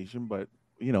conversation, but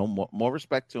more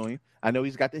respect to him. I know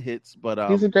he's got the hits, but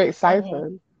He's a great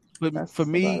cipher. But for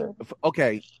me,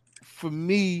 for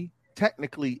me,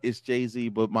 technically it's Jay-Z,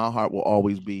 but my heart will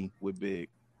always be with Big.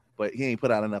 But he ain't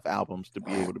put out enough albums to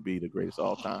be able to be the greatest of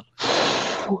all time.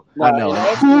 I know.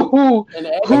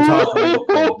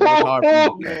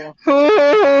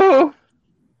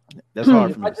 That's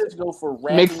hard for me. If I just go for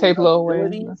Mixtape Lil Wayne.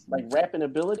 ability, like rapping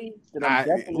ability, then I'm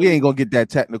definitely We ain't gonna get that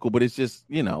technical, but it's just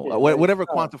whatever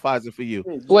quantifies it for you.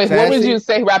 Wait, what would you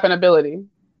say rapping ability?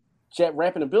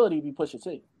 Rapping ability be Pusha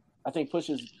T. I think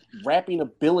Pusha's rapping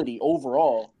ability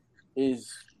overall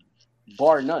is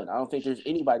bar none. I don't think there's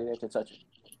anybody that can touch it.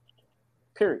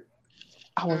 Period.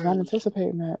 I was not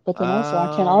anticipating that, but then also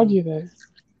I can't argue that.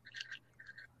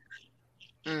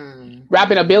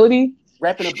 Rapping ability.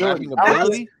 Rapping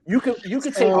ability. You could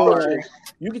take Pusha.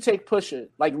 You could take Pusha.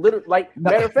 Like literally, like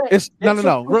matter of fact,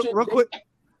 no. Real quick.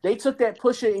 They took that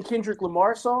Pusha and Kendrick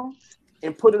Lamar song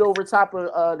and put it over top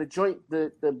of the joint,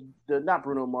 the not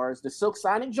Bruno Mars, the Silk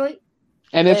Sonic joint,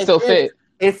 and it still fit.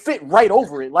 it fit right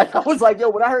over it. Like I was like, yo,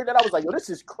 when I heard that, I was like, yo, this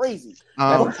is crazy.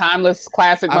 Timeless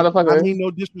classic motherfucker. I mean,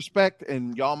 no disrespect,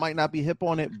 and y'all might not be hip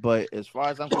on it, but as far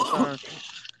as I'm concerned,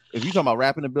 if you're talking about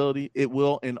rapping ability, it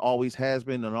will and always has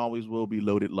been and always will be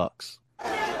Loaded Lux. We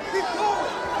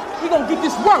gonna get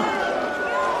this work.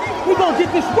 We gonna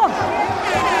get this work.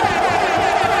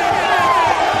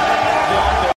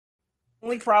 The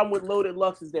only problem with Loaded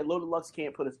Lux is that Loaded Lux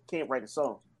can't write a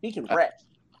song. He can rap.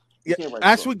 Yeah,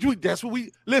 that's what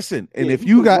we listen. And Yeah, if he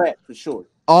you can got rap for sure.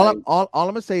 all I'm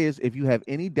gonna say is, if you have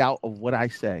any doubt of what I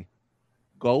say,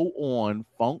 go on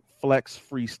Funk Flex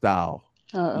Freestyle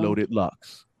Loaded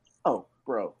Lux. Oh,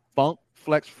 bro. Funk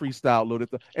Flex Freestyle Loaded.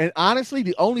 And honestly,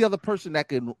 the only other person that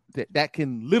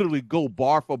can literally go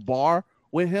bar for bar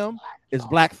with him is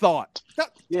Black Thought.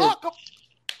 Yeah.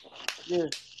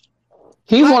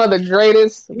 He's one of the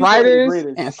greatest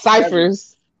writers and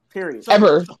ciphers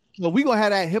ever. So we gonna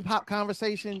have that hip hop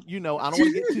conversation. You know, I don't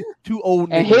want to get too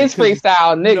old. And his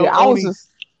freestyle, nigga, I was just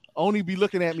Oni be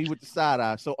looking at me with the side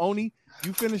eye. So Oni,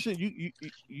 you finish it. You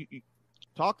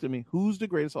talk to me. Who's the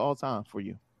greatest of all time for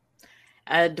you?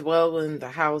 I dwell in the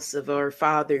house of our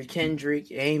father Kendrick.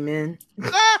 Amen.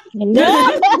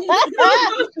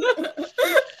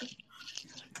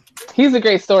 He's a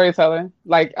great storyteller.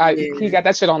 Like he got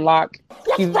that shit on lock.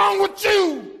 What's wrong with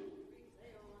you?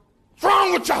 What's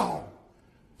wrong with y'all?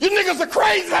 You niggas are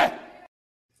crazy.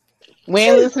 We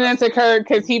ain't listening to Kurt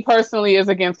because he personally is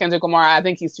against Kendrick Lamar. I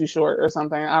think he's too short or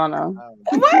something. I don't know.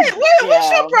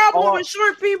 What's your problem with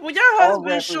short people? Your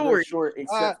husband's short.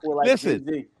 Except for like listen,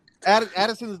 Jay-Z.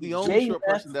 Addison is the only short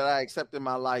person that I accept in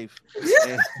my life.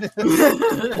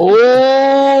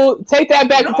 Oh, take that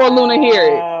back before Luna hear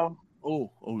it.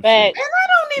 Oh, and I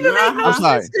don't even make no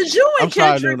sense because you and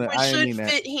Kendrick should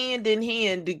that. fit hand in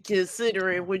hand,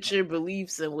 considering what your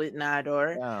beliefs and whatnot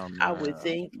are. I would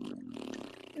think.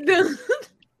 You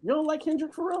don't like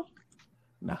Kendrick for real?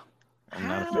 No. You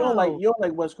don't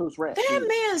like West Coast rap. That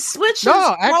man switches.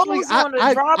 No, actually, on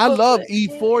a drop I of love a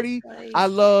E40. head. I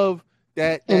love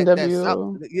that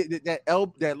NWO.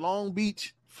 that Long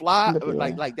Beach fly,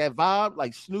 like that vibe,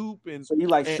 like Snoop and. So you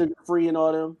like Sugar Free and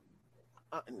all them?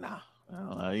 Nah,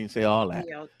 I didn't say all that.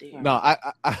 No,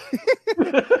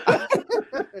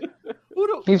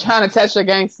 He's trying to touch a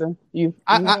gangster.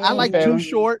 I like Too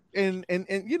Short and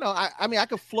you know, I mean I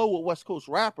could flow with West Coast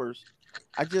rappers.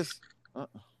 I just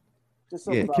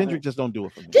Kendrick just don't do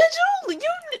it for me. Did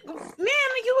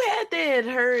you had that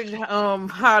heard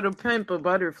How to Pimp a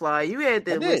Butterfly. You had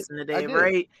that listen to that,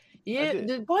 right? Yeah,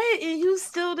 what? And you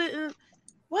still didn't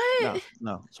what?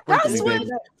 No. That's what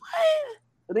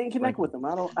I didn't connect with him.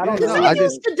 I don't know. I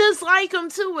used to dislike him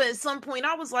too at some point.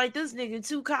 I was like, this nigga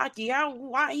too cocky.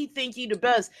 Why he think he the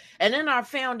best? And then I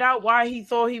found out why he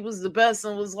thought he was the best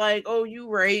and was like, oh, you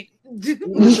right. Prove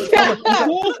me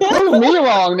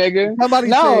wrong, nigga.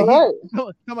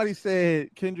 Somebody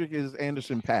said Kendrick is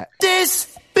Anderson .Paak.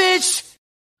 This bitch.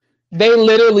 They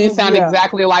literally sound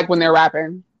exactly like when they're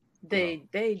rapping. They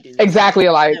do exactly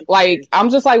alike. Like I'm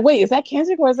just like, wait, is that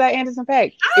Kendrick or is that Anderson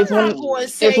 .Paak? It's one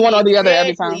or the other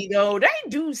every time. Though they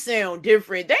do sound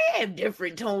different. They have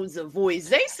different tones of voice.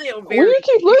 They sound very. When you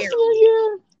keep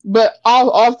listening, but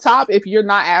off top, if you're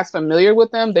not as familiar with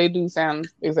them, they do sound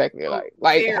exactly alike.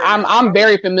 Like I'm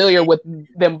very familiar with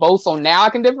them both, so now I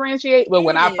can differentiate. But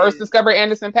when I first discovered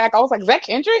Anderson .Paak, I was like, is that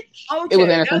Kendrick? Okay, it was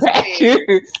Anderson .Paak.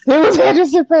 It was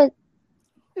Anderson .Paak.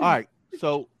 All right,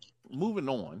 so. Moving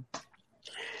on,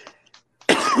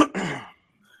 I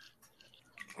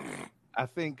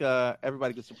think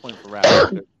everybody gets a point for rap.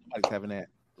 Everybody's having that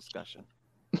discussion.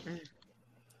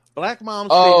 Black Mom.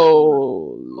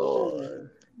 Oh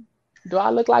Lord, do I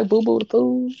look like Boo Boo the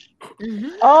Food? Mm-hmm.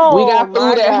 Oh, we got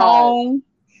food at home.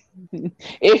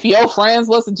 If your friends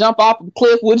was to jump off the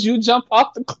cliff, would you jump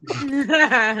off the cliff?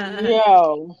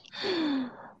 Yo.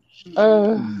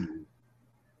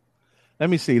 Let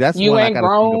me see. That's you one ain't I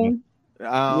grown.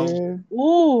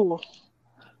 Ooh.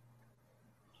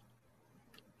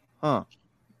 Huh.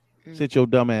 Sit your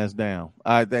dumb ass down.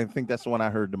 I think that's the one I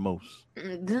heard the most.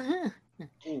 I'm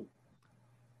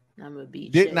a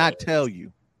beach. Did not tell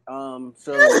you.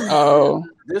 So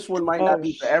this one might not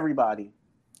be for everybody,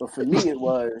 but for me it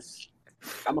was.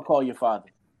 I'm gonna call your father.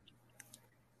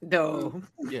 No.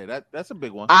 Yeah, that's a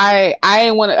big one. I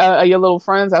ain't one of your little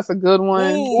friends. That's a good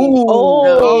one.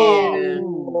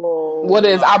 What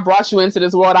is? I brought you into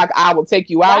this world. I will take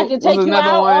you out. Take you another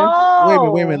out. one. Oh.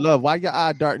 Wait a minute, love. Why your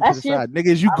eye darting to the side, nigga?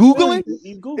 Is you googling?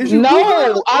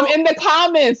 No, I'm in the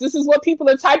comments. This is what people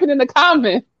are typing in the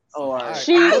comments. Oh, all right.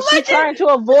 She's trying to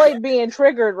avoid being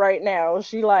triggered right now.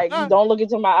 She like, don't look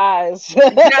into my eyes. You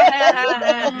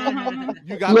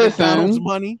got McDonald's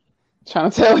money.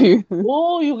 Trying to tell you.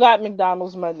 Oh, you got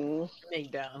McDonald's money.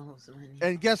 McDonald's money.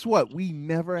 And guess what? We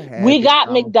never had. We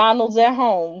got McDonald's at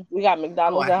home. We got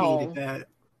McDonald's at home. That.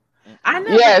 I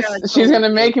never Yes, she's gonna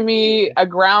make me a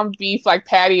ground beef like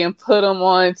patty and put them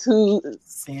on 2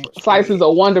 slices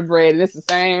of Wonder Bread, and it's the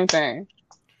same thing.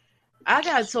 I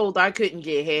got told I couldn't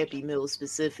get Happy Meals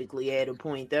specifically at a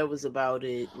point. That was about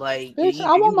it. Like, Bitch, either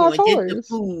I want my you gonna get the choice.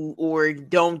 food or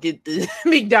don't get the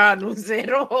McDonald's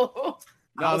at all.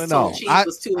 No. Cheese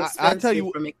was too expensive I tell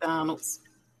you for McDonald's.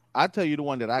 I tell you the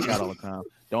one that I got all the time.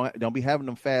 Don't be having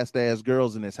them fast ass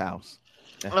girls in this house.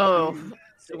 Oh,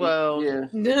 well. Yeah.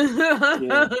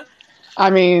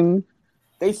 I mean,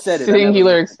 They said it.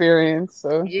 singular experience.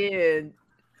 So Yeah.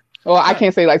 well, I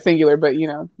can't say like singular, but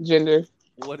gender.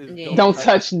 What is Yeah. Don't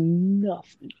touch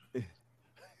nothing.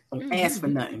 Don't ask for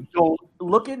nothing. Don't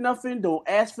look at nothing. Don't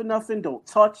ask for nothing. Don't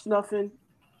touch nothing.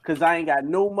 Because I ain't got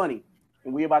no money.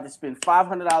 And we about to spend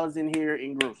 $500 in here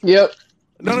in groceries. Yep.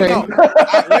 No. Wait.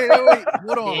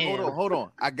 Hold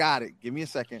on. I got it. Give me a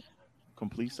second.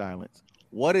 Complete silence.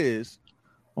 What is?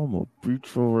 I'm a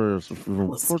beautiful. It's through the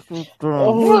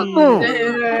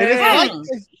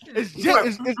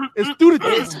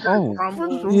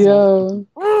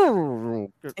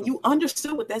And you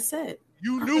understood what that said.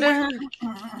 You knew it.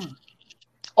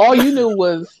 All you knew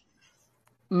was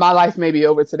my life may be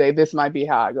over today. This might be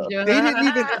how I go. They didn't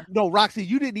even. No, Roxy,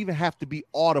 you didn't even have to be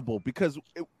audible because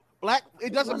it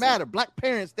doesn't matter. Black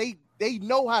parents, they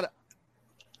know how to.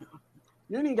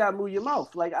 You ain't got to move your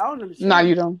mouth. Like, I don't understand. No,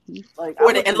 you don't. Like,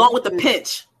 Along with the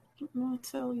pinch. I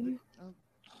tell you.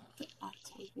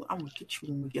 I'm gonna get you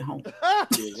when we get home.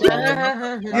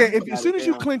 As soon as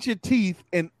you clench your teeth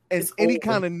and any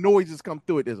kind of noises come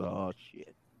through it, there's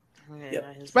shit. Yeah.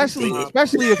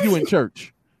 Especially if you in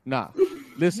church. Nah,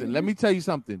 listen. Let me tell you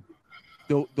something.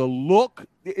 The look,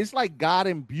 it's like God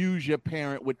imbues your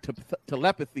parent with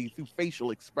telepathy through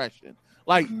facial expression.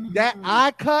 Like that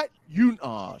eye cut,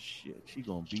 shit, she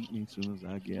gonna beat me as soon as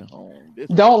I get home.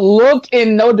 Don't look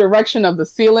in no direction of the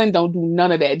ceiling. Don't do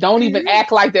none of that. Don't even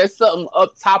act like there's something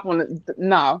up top on the.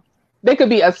 No, there could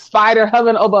be a spider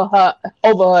hovering over her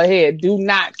head. Do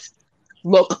not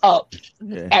look up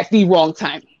at the wrong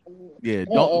time. Yeah,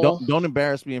 don't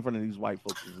embarrass me in front of these white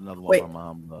folks. Is another one my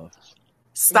mom loves.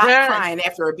 Stop crying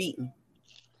after a beating.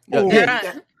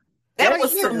 That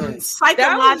was some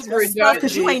psychological stuff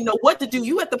because you ain't know what to do.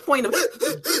 You at the point of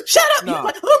shut up. No.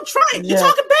 I'm trying. You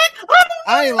talking back?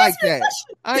 I ain't like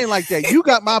that. You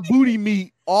got my booty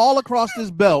meat all across this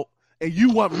belt, and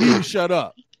you want me to shut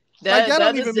up. That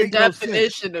don't even make no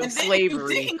definition of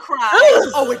slavery. You didn't cry.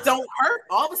 Oh, it don't hurt.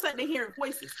 All of a sudden, they're hearing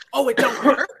voices. Oh, it don't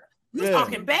hurt. You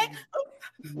talking back?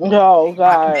 No,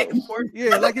 God.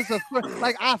 Yeah, like it's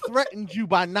like I threatened you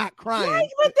by not crying. Right,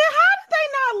 but then how did they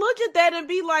not look at that and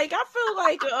be like, I feel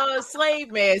like a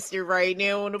slave master right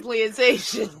now on the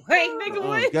plantation? Like, nigga,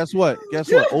 what? Guess what?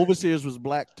 Overseers was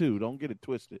black too. Don't get it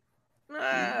twisted.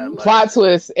 Plot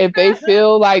twist. If they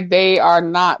feel like they are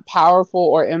not powerful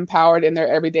or empowered in their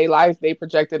everyday life, they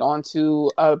project it onto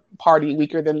a party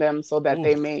weaker than them so that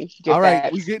they may get all right,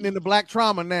 that. we're getting into black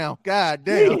trauma now. God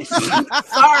damn.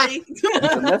 Sorry.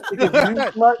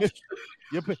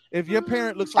 If your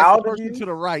parent looks like the person to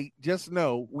the right, just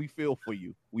know we feel for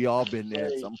you. We all been there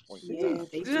at some point.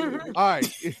 All right.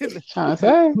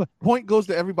 Point goes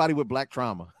to everybody with black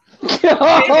trauma.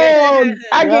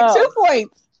 I get 2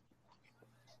 points.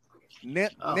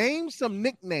 Name some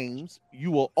nicknames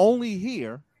you will only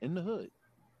hear in the hood.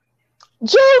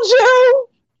 Juju.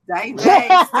 Thank.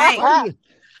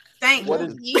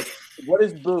 What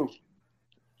is boo?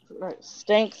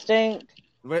 Stink.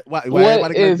 Why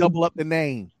everybody gonna double up the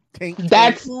name?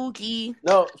 That's Pookie.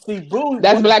 No, see, boo.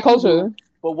 That's black culture.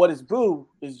 But what is boo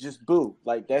is just boo.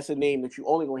 Like that's a name that you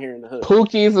only gonna hear in the hood.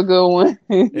 Pookie is a good one.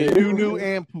 Nunu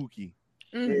and Pookie.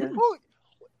 Mm-hmm.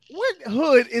 What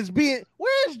hood is being?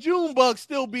 Where's Junebug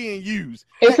still being used?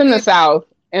 It's in the South.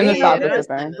 In the South, that's is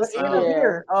the thing. But even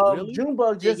here,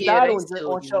 Junebug just died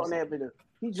on Shelton Avenue.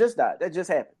 He just died. That just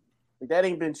happened. Like, that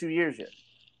ain't been 2 years yet.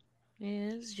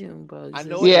 Yeah, it's Junebug. I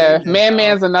know. Yeah,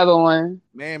 Man-Man's another one.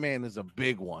 Man is a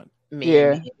big one.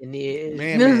 Man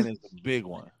Man is a big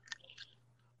one.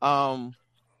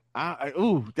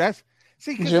 That's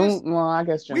see. I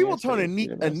guess we will turn a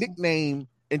nickname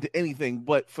into anything,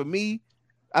 but for me,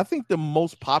 I think the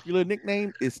most popular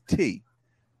nickname is T.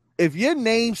 If your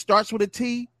name starts with a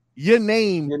T, your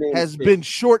name has been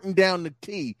shortened down to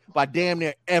T by damn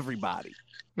near everybody.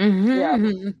 Mm-hmm. Yeah.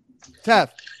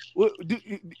 Tef,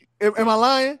 am I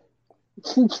lying?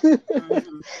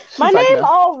 My name's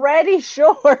already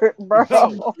short, bro.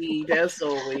 That's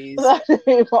always.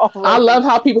 I love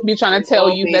how people be trying to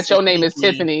tell you that your name is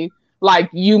Tiffany, like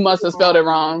you must have spelled it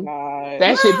wrong.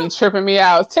 That should be tripping me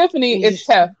out. Tiffany, it's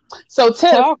Tiff. So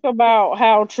Tiff, talk about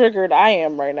how triggered I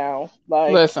am right now.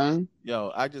 Like, listen,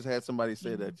 yo, I just had somebody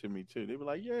say that to me too. They were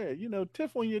like, "Yeah,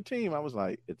 Tiff on your team." I was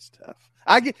like, "It's tough."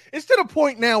 It's to the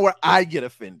point now where I get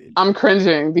offended. I'm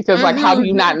cringing because like, how do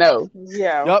you not know?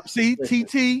 Yeah. Yup. See,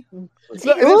 TT. Look,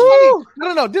 and it's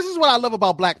funny. No. This is what I love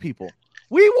about black people.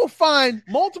 We will find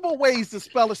multiple ways to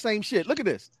spell the same shit. Look at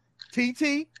this.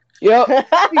 TT. Yep. And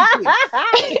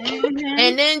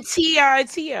then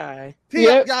TI.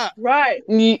 Yep. Right.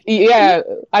 Yeah.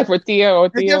 Like for Thea or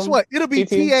Theo. And guess what? It'll be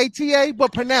TATA,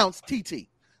 but pronounced TT.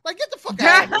 Like, get the fuck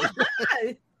out of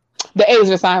here. The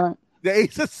A's are silent. The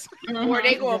A's are silent. Or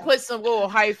they gonna put some little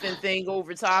hyphen thing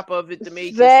over top of it to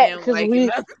make that, it sound like we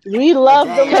love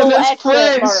the little accent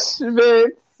French,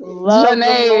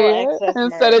 Janae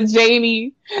instead of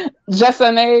Janie.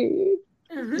 Jessanae.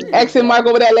 Accent mark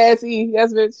over that last E.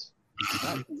 Yes, bitch.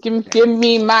 Give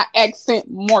me my accent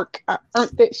mark. I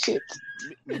earned that shit.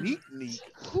 Neek.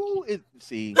 Who is?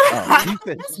 See,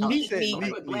 he said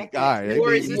Neek. All right.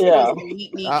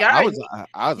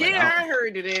 I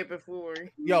heard of that before.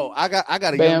 Yo, I got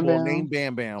a young boy named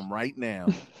Bam Bam right now.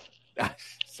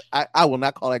 I will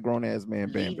not call that grown ass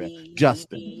man Bam Bam.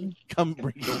 Justin, come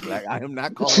bring your black. I am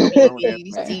not calling that grown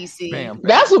ass man Bam Bam.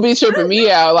 That's what be tripping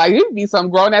me out. Like, it'd be some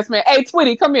grown ass man. Hey,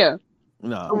 Twitty, come here.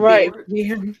 No, right.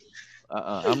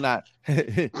 I'm not.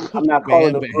 I'm not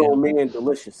calling a grown man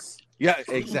delicious. Yeah,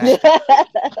 exactly.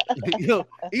 Yo,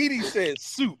 Edie said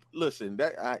soup. Listen,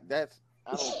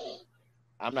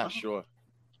 I'm not sure.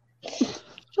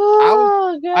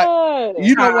 God.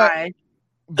 You know what?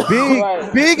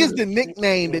 Big is the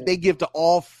nickname that they give to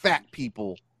all fat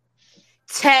people.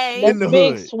 Tay in the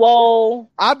big hood.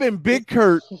 Swole. I've been Big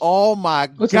Kurt all my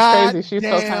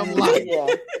goddamn life.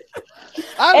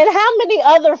 And how many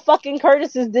other fucking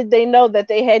Curtises did they know that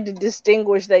they had to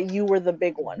distinguish that you were the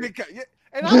big one?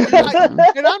 And I'm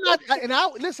not.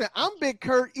 Listen, I'm Big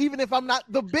Kurt, even if I'm not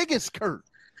the biggest Kurt.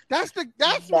 That's what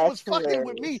was fucking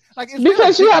with me. Like,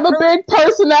 because you have a big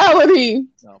personality.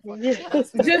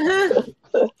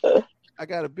 I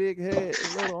got a big head,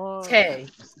 a little arm. Hey.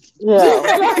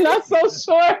 Yeah. And I'm not so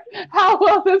sure how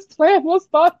well this plan was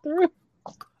thought through.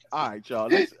 All right, y'all.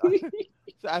 So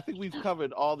I think we've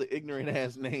covered all the ignorant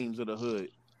ass names of the hood.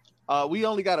 We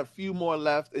only got a few more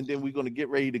left, and then we're gonna get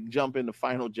ready to jump into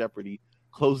Final Jeopardy.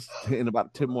 Close in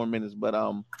about 10 more minutes, but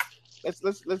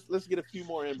let's get a few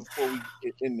more in before we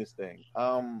end this thing.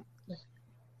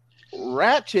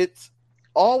 Ratchets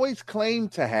always claim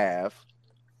to have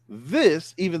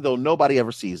this, even though nobody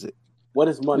ever sees it. What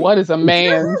is money? What is a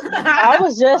man? I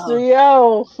was just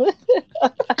yo.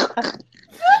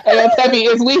 Hey, Tebby,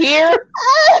 is we here?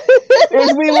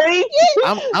 Is we late?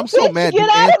 I'm so mad. Get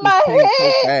out of my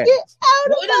head. Get out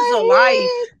what is a life?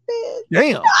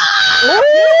 Damn.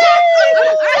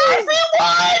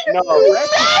 No,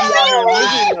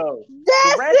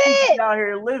 Ratchet's out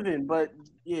here living, but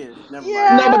yeah, never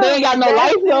mind. No, but they ain't got no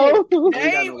life though.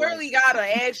 They ain't really got an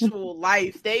actual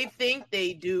life. They think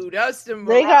they do. That's the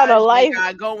they got a life they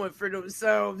got going for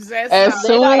themselves. That's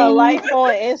they got a life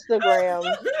on Instagram.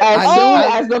 As soon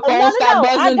as the phone stop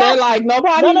buzzing, they're like,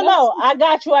 nobody. No. I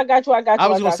got you. I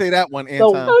was gonna say that one,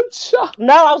 Anton.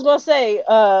 No, I was gonna say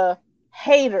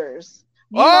haters.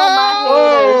 You know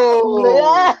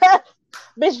my haters.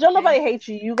 Bitch, don't nobody hate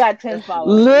you. You got 10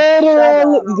 followers.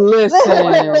 Literally, listen.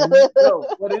 No,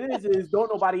 what it is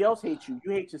don't nobody else hate you.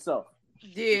 You hate yourself.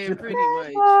 Yeah, pretty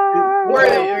much.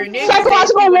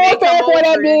 Psychological warfare for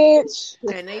that bitch.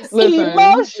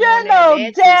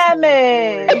 Emotional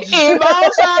damage.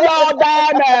 Emotional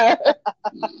damage.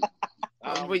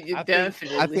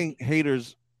 I think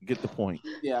haters get the point.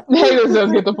 Yeah, haters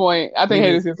does get the point. I think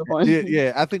haters get the point.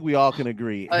 Yeah, I think we all can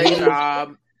agree.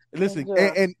 Listen,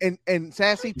 and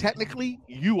Sassy, technically,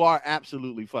 you are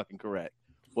absolutely fucking correct.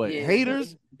 But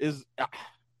haters is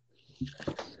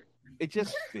it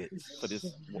just fits for this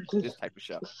type of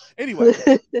show. Anyway,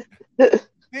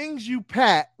 things you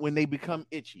pat when they become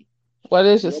itchy. What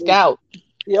is your scalp?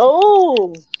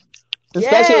 Yo,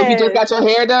 especially if you just got your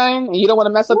hair done and you don't want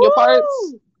to mess up your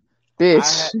parts.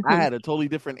 Bitch, I had a totally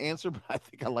different answer, but I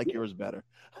think I like yours better.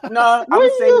 No, I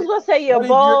was gonna say your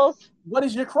balls. What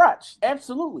is your crotch?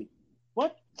 Absolutely.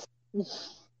 What?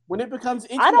 When it becomes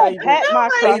itchy, I don't pat my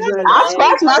crotch. I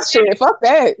scratch my shit. Fuck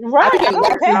that. Right. I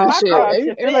don't pat my crotch.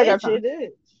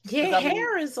 Yeah,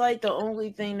 hair is like the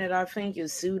only thing that I think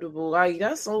is suitable. Like,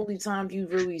 that's the only time you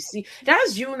really see.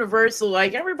 That's universal.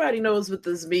 Like, everybody knows what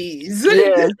this means.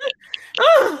 Yeah.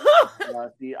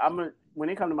 See, when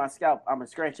it comes to my scalp, I'm gonna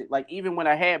scratch it. Like even when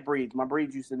I had braids, my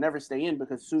braids used to never stay in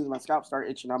because as soon as my scalp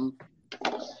started itching, I'm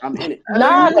in it.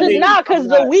 Because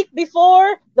the week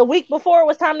before it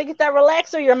was time to get that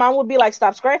relaxer, your mom would be like,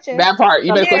 "Stop scratching." That part,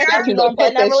 you better quit scratching. Don't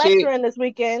put that relaxer relaxer in this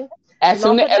weekend. As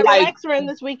soon as relaxer in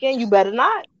this weekend, you better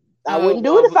not. I wouldn't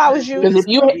do it if I was you. Because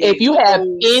if you have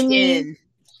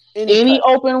any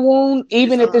open wound,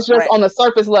 even if it's just on the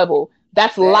surface level,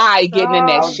 that's lie getting in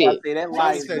that shit.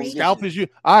 Scalp is you.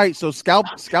 All right, so scalp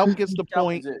gets the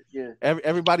point. Yeah.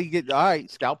 Everybody get all right.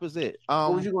 Scalp is it.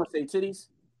 What was you gonna say? Titties?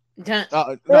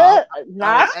 I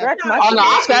scratch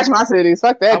my titties.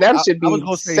 Fuck that. That should be. I was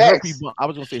gonna say herpes bump. I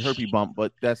was gonna say herpes bump,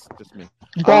 but that's just me.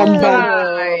 One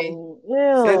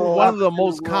of the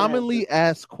most commonly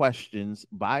asked questions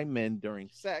by men during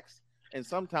sex, and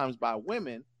sometimes by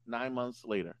women 9 months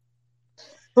later.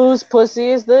 Whose pussy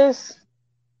is this?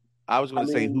 I was going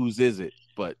to say, whose is it?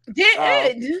 But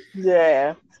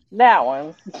yeah, that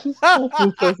one. I've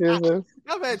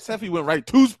had Seffi went right.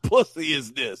 Whose pussy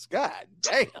is this? God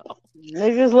damn.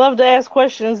 Niggas love to ask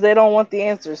questions they don't want the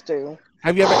answers to.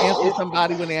 Have you ever answered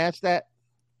somebody when they asked that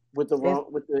with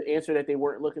the answer that they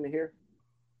weren't looking to hear?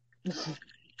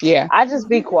 Yeah, I just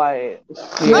be quiet.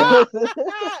 So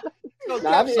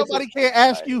somebody can't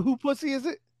ask you who pussy is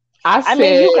it? I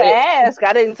mean, you can ask.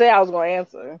 I didn't say I was going to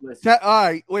answer. All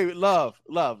right, wait, love.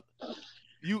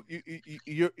 You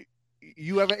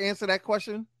ever answer that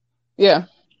question? Yeah.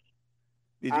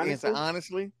 Did you answer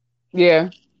honestly? Yeah.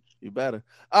 You better.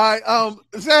 All right,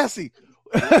 Sassy.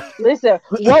 Listen,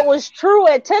 what was true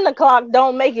at 10 o'clock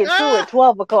don't make it true at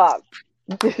 12 o'clock.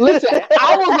 Listen,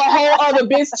 I was a whole other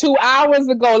bitch 2 hours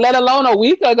ago, let alone a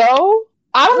week ago.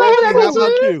 I don't know what that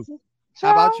was.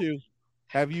 How about you?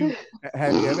 Have you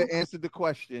ever answered the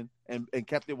question and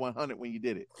kept it 100 when you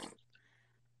did it?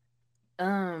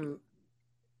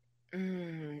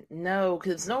 No,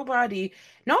 because nobody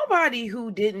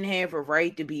who didn't have a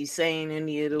right to be saying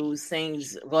any of those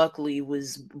things, luckily,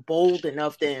 was bold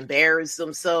enough to embarrass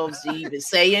themselves to even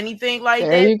say anything like that.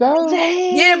 There you go.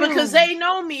 Damn. Yeah, because they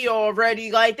know me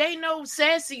already. Like they know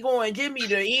Sassy going to give me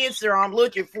the answer I'm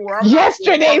looking for.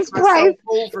 Yesterday's price.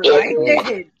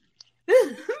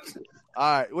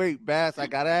 All right, wait, Bass, I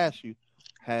gotta ask you: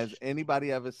 has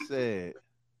anybody ever said?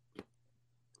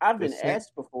 I've been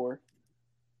asked before.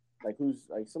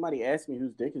 Somebody asked me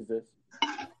whose dick is this?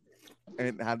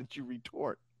 And how did you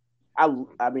retort? I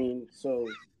mean, so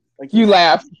you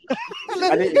laughed.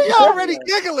 You're already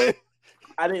giggling.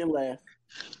 I didn't laugh,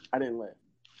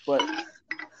 but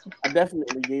I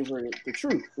definitely gave her the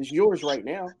truth. It's yours right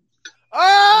now.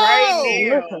 Oh,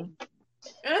 right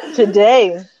now.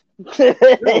 Today. At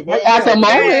the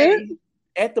moment.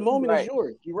 At the moment, it's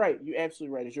yours. You're right. You're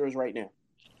absolutely right. It's yours right now.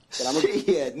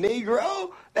 Shit,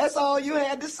 Negro. That's all you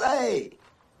had to say.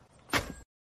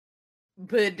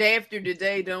 But after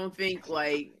today, don't think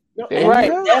like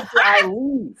after I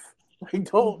leave. Like,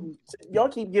 don't y'all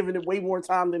keep giving it way more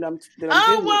time than I'm giving.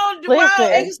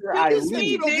 Excuse me,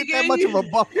 you don't get that much of a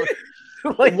buffer.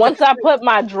 Once I put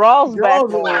my drawers back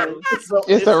on,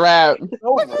 it's a wrap.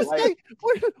 What'd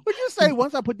you say?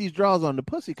 Once I put these drawers on, the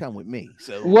pussy come with me.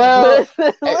 So well,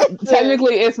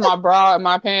 technically it's my bra and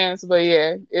my pants, but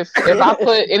yeah, if I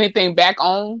put anything back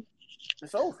on,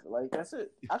 it's over. Like that's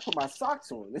it. I put my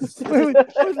socks on. What'd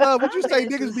you say?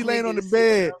 Niggas be laying on the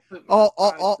bed,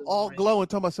 all glowing,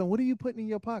 talking about, son, what are you putting in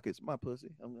your pockets? My pussy.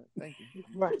 I'm like, thank you.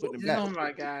 Right. Oh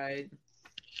my god.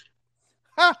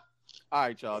 Ha! All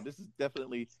right, y'all. This is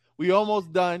definitely we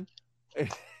almost done. This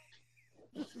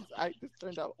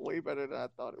turned out way better than I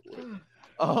thought it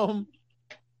would.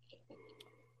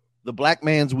 The black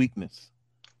man's weakness.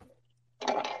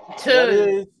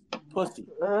 Is pussy.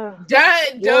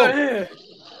 That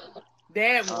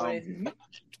one.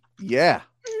 Yeah.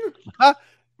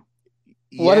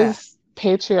 What is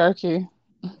patriarchy?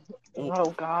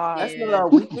 Oh God! That's not our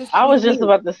weakness. I was just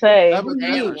about to say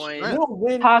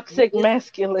toxic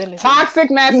masculinity.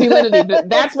 Toxic masculinity.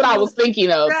 That's what I was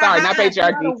thinking of. Sorry, not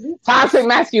patriarchy. Toxic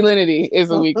masculinity is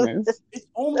a weakness. It's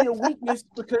only a weakness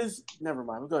because. Never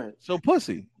mind. Go ahead. So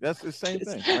pussy. That's the same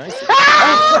thing, right?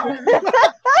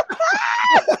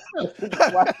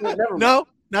 No,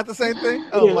 not the same thing.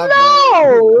 Oh my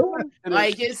God.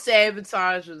 Like it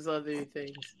sabotages other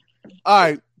things. All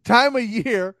right, time of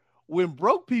year when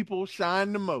broke people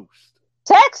shine the most.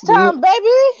 Tax time, baby.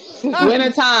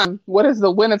 Winter time. What is the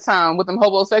winter time with them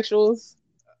homosexuals?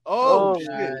 Oh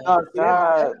shit! I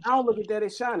don't look at that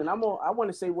as shining. I want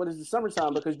to say what is the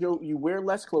summertime because you wear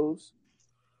less clothes.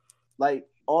 Like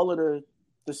all of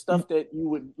the stuff that you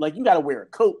would like, you got to wear a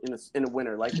coat in the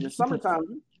winter. Like in the summertime,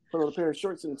 you put on a pair of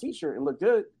shorts and a t-shirt and look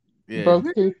good. Yeah.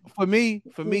 Broke people. For me,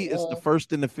 it's the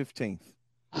 1st and the 15th.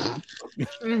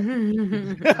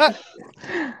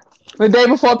 The day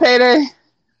before payday.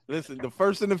 Listen, the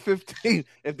 1st and the 15th.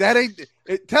 If that ain't,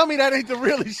 tell me that ain't the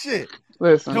realest shit.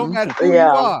 Listen, no matter who you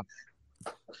are.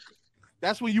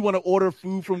 That's when you want to order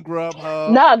food from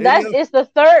Grubhub. No, it's the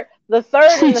third. The third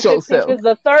and the 15th, yourself. because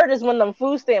the third is when the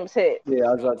food stamps hit. Yeah,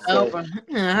 I was about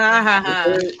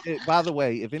to say. By the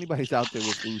way, if anybody's out there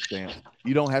with food stamps,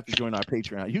 you don't have to join our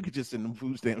Patreon. You could just send them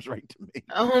food stamps right to me.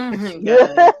 Oh my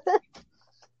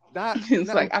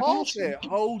god! Paul said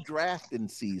whole drafting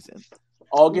season,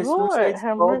 August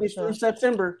through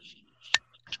September.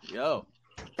 Yo,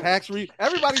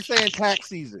 everybody's saying tax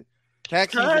season.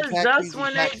 Tax season.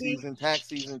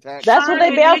 That's when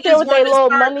they be out there with their little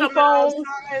money phones.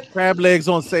 Crab legs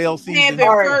on sale season.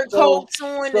 Fur coats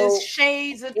on and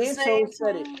shades at the same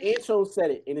time. Ancho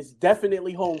said it, and it's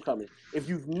definitely homecoming. If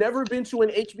you've never been to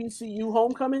an HBCU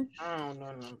homecoming,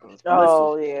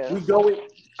 Oh yeah, we going.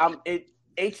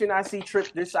 HNIC trip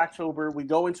this October. We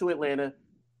go into Atlanta.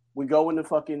 We go into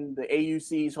fucking the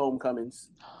AUC's homecomings.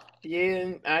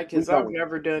 Yeah, because I've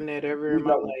never done that ever in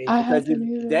my life. Because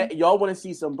if y'all want to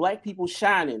see some black people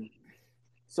shining,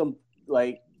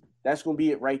 that's gonna be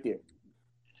it right there.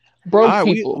 Broke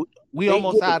people. We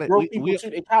almost had it. Broke people too.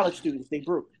 They college students. They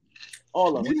broke.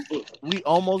 All of them. We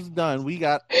almost done. We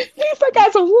got.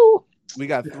 That's a rule. We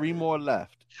got 3 more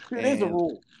left. It is a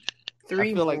rule.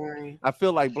 3 more. I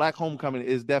feel like Black Homecoming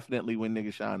is definitely when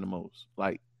niggas shine the most.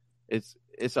 Like it's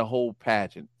a whole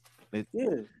pageant.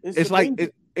 It's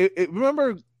like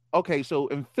remember. Okay, so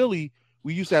in Philly,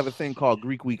 we used to have a thing called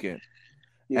Greek Weekend,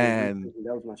 and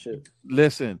that was my shit.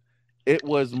 Listen, it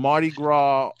was Mardi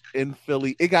Gras in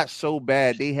Philly. It got so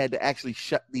bad they had to actually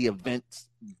shut the events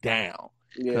down.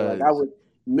 Yeah, that was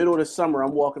middle of the summer.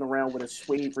 I'm walking around with a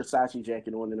suede Versace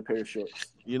jacket on and a pair of shorts.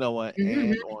 You know what?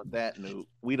 And on that note,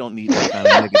 we don't need that kind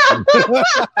of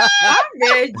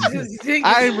negativity.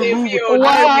 I ain't removing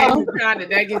kind of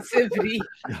negativity.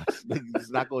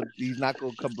 He's not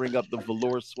gonna come bring up the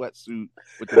velour sweatsuit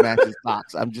with the matching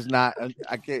socks. I'm just not.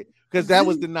 I can't, because that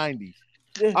was the 90s.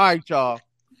 Yeah. All right, y'all.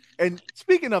 And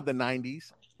speaking of the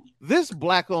 90s, this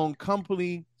black-owned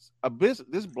company,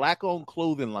 this black-owned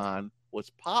clothing line was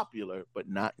popular, but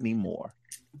not anymore.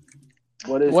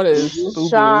 What is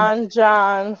Sean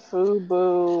John,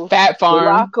 Fubu, Fat Farm,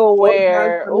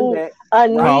 Rockaware,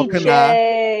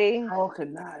 Anije,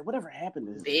 Kanai. Whatever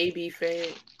happened to Baby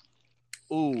Fat?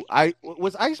 Ooh,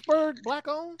 was Iceberg black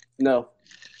owned? No.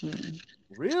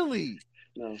 Really?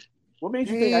 No. What made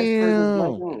you think Iceberg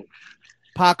was black owned?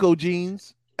 Paco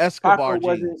jeans, Escobar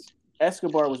jeans.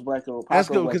 Escobar was black owned.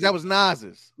 Escobar, because that was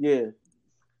Nas's. Yeah.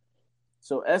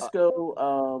 So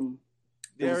Esco,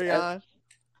 Darion.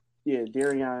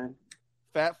 Darion.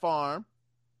 Fat Farm.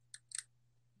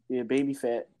 Yeah, Baby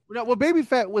Fat. Well, Baby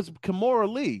Fat was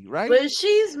Kimora Lee, right? But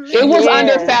she's it was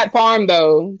under Fat Farm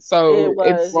though, so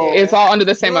it's all under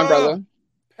the same umbrella.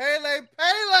 Pele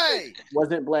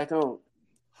wasn't black owned.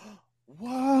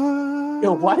 What?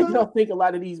 Yo, why do y'all think a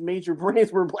lot of these major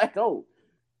brands were black owned?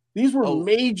 These were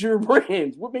major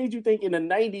brands. What made you think in the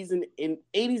 90s and in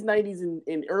 80s, 90s,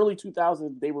 and early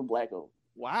 2000s they were black owned?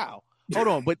 Wow. Hold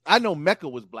on, but I know Mecca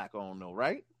was black owned though,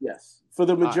 right? Yes, for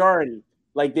the majority.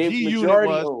 Like they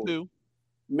majority owned too.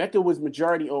 Mecca was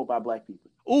majority owned by black people.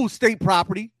 Ooh, state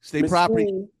property.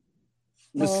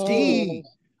 Mesquite.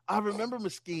 I remember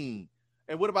Mesquite.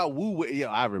 And what about Woo Wear? Yeah,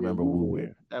 I remember Woo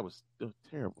Wear. That was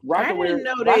terrible. I didn't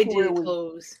know they did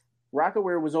clothes.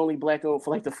 Rockaware was only black owned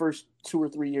for like the first 2 or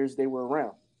 3 years they were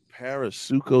around.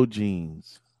 Parasuco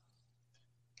jeans.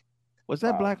 Was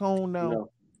that black owned? No.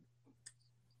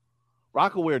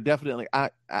 Rockaware definitely.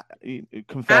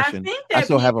 Confession. I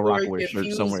still have a Rockaware shirt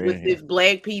somewhere in here. If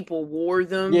black people wore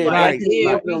them, yeah, like,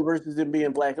 black owned versus them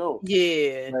being black owned.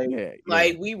 Yeah,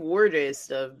 like we wore that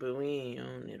stuff, but we ain't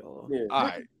own it all. Yeah. All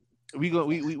right,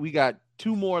 we got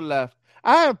 2 more left.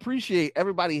 I appreciate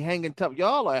everybody hanging tough.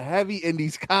 Y'all are heavy in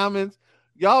these comments.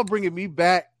 Y'all bringing me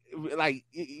back. Like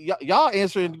y'all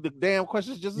answering the damn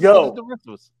questions just as good as the rest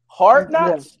of us. Hard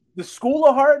Knocks, the School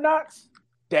of Hard Knocks.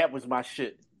 That was my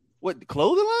shit. What, the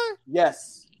clothing line?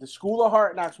 Yes, the School of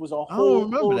Hard Knocks was a whole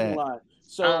clothing line.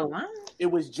 So it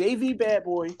was JV Bad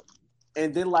Boy,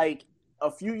 and then like a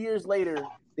few years later,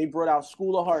 they brought out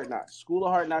School of Hard Knocks. School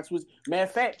of Hard Knocks was, matter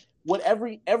of fact,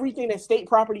 everything that state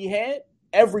property had,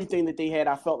 everything that they had,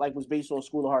 I felt like was based on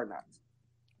School of Hard Knocks.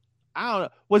 I don't know.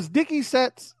 Was Dickie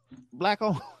Sets black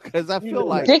owned? Because I feel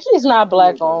like Dickie's not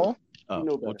black owned.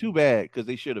 Oh, well, too bad, because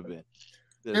they should have been.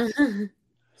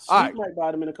 All right, might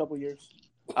buy them in a couple years.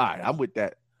 All right, I'm with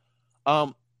that.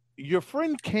 your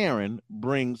friend Karen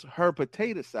brings her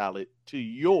potato salad to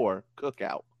your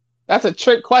cookout. That's a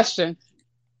trick question.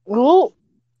 Ooh.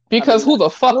 Because who the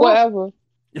fuck would ever?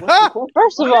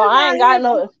 First of all, I ain't got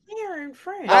no. Karen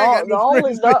friend.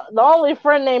 The only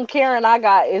friend named Karen I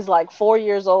got is like 4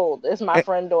 years old. It's my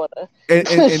friend daughter. And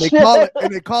they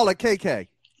call it KK.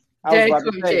 I was about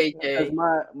to say, because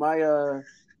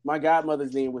my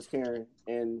godmother's name was Karen,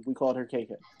 and we called her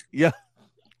KK. Yeah,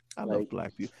 I love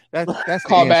black people. That's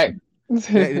call the back.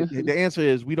 The answer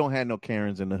is we don't have no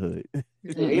Karens in the hood.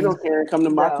 Ain't no Karen come to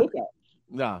my cookout.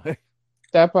 No,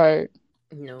 that part.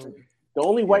 No. The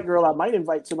only white girl I might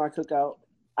invite to my cookout,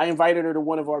 I invited her to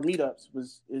one of our meetups,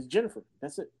 is Jennifer.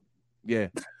 That's it. Yeah,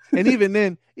 and even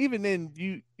then,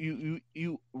 you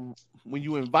when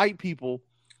you invite people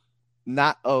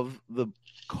not of the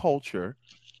culture,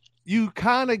 you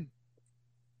kind of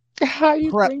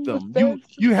prep them.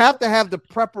 You have to have the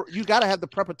you got to have the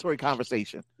preparatory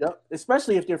conversation. Yep,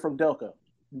 especially if they're from Delco.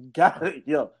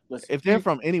 Listen. If they're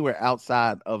from anywhere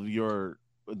outside of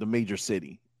the major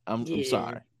city, I'm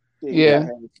sorry. Yeah.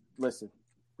 Listen,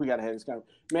 we gotta have this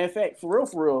conversation. Matter of fact, for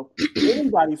real,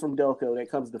 anybody from Delco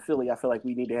that comes to Philly, I feel like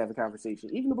we need to have a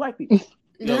conversation. Even the black people.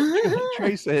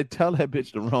 Trey said, "Tell that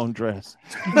bitch the wrong dress."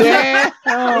 Yeah,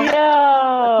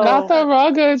 not the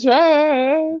wrong dress.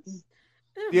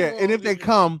 Yeah, and if they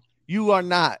come, you are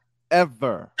not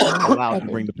ever allowed to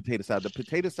bring the potato salad. The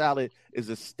potato salad is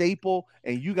a staple,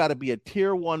 and you got to be a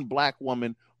tier 1 black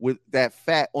woman with that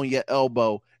fat on your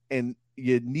elbow and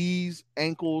your knees,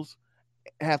 ankles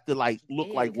have to look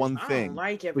like one thing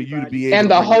for you to be able.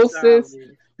 And the hostess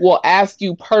will ask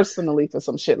you personally for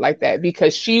some shit like that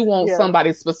because she wants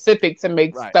somebody specific to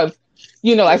make stuff,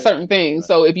 like certain things.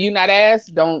 So if you're not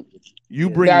asked, don't. You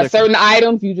bring. There are certain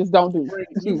items you just don't do.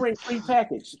 You bring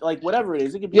prepackaged, like whatever it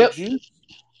is. It could be juice,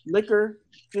 liquor,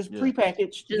 just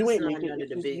prepackaged. You ain't make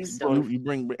it. You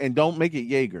bring and don't make it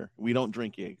Jaeger. We don't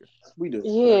drink Jaeger. We do.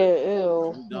 Yeah,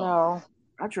 ew. No.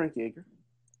 I drink Jaeger.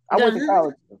 I went to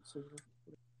college.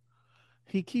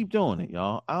 He keep doing it,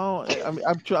 y'all.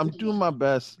 I'm doing my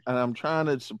best, and I'm trying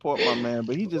to support my man,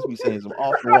 but he just be saying some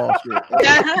off the wall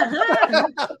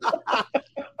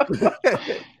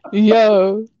shit.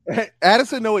 Yo,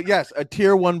 Addison, know it. Yes, a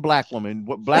tier 1 black woman.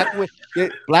 Black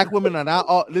women are not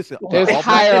all. Listen, there's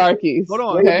hierarchies. Hold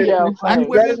on. Okay. Black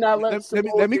women,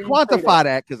 let me quantify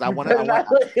that because I don't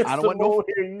want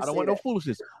no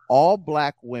foolishness. All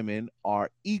black women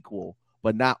are equal,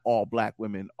 but not all black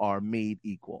women are made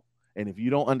equal. And if you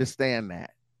don't understand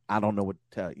that, I don't know what to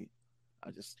tell you.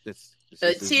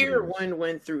 A tier 1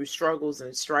 went through struggles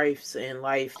and strifes in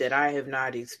life that I have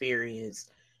not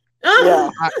experienced.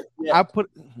 I'm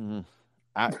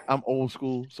old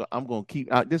school, so I'm gonna keep.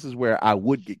 This is where I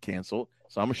would get canceled,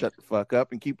 so I'm gonna shut the fuck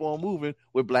up and keep on moving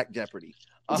with Black Jeopardy.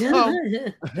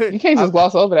 You can't just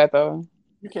gloss over that though.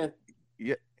 You can.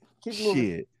 Yeah. Keep moving.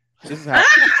 Shit. This is how.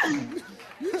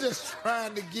 You're just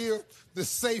trying to give the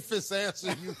safest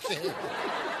answer you can.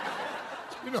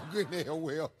 You know good and hell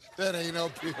well that ain't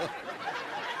up here.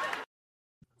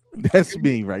 That's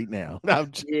me right now. Yo,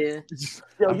 you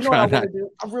know what I want to do?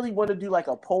 I really want to do like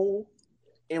a poll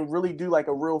and really do like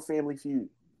a real Family Feud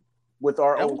with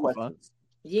our own questions.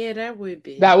 Yeah, that would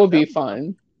be. That would be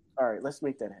fun. All right, let's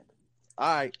make that happen.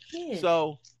 All right. Yeah.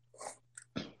 So,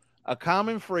 a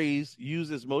common phrase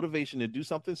used as motivation to do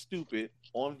something stupid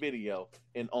on video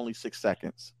in only 6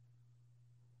 seconds.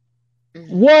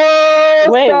 Whoa!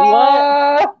 Wait,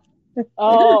 what?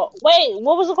 Wait,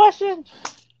 what was the question?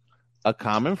 A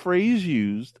common phrase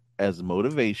used as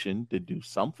motivation to do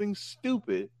something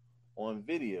stupid on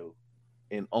video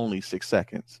in only 6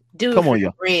 seconds. Come on,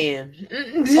 y'all. Gram.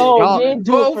 Oh,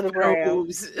 do it for the gram.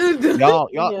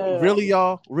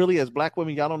 Y'all, really, as black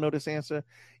women, y'all don't know this answer?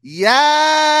 Yes!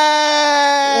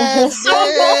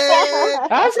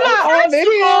 That's not on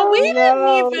video. We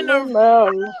didn't even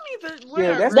know.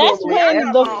 That's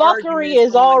when the fuckery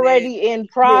is already in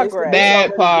progress.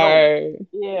 That part.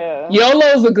 Yeah.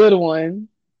 YOLO's a good one.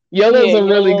 YOLO's a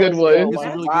really good one. It's a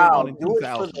really wow. good one in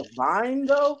 2000. Do it for the Vine,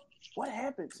 though? What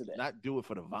happened to that? Not do it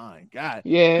for the Vine. God.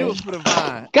 Yeah. Do it for the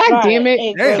Vine. God damn it.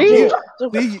 See,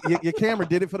 your camera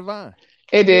did it for the Vine.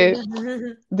 It did.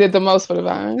 Did the most for the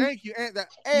Vine. Thank you. And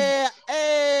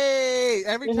hey,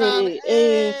 every time.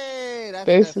 Hey,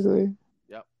 basically.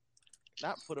 Yep.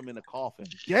 Not put them in a coffin.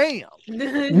 Damn.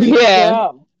 Yeah.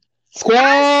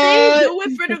 Squad. Do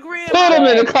it for the gram. Put them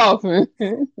in a coffin.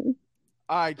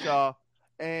 All right, y'all.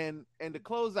 And to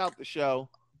close out the show,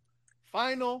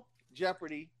 Final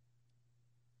Jeopardy.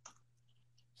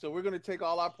 So we're going to take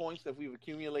all our points that we've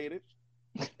accumulated.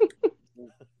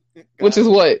 Which is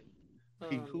what?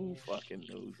 Who fucking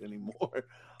knows anymore?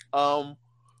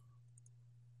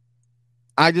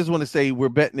 I just want to say we're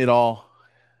betting it all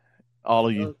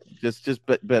of you. Just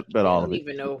bet all of it. I don't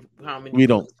even know how many. We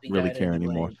don't we really got care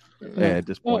anyway. anymore at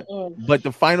this point. But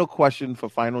the final question for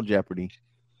Final Jeopardy.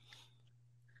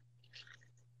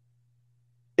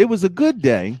 It was a good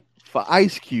day for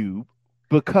Ice Cube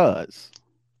because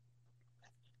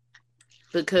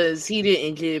he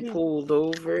didn't get pulled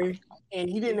over. And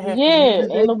he didn't have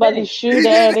ain't nobody shoot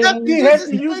at him. He had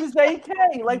to use his AK.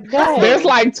 Like There's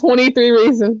like 23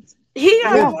 reasons. He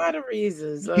got a lot of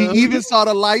reasons. he even saw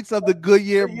the lights of the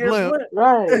Goodyear blimp.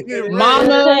 Right.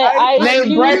 Mama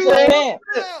named breakfast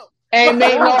ain't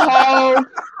make no home.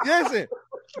 Listen.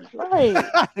 Right.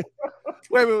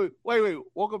 Wait.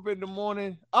 Woke up in the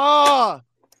morning. I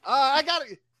got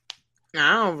it.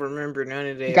 I don't remember none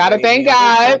of that. Gotta thank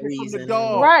God. From the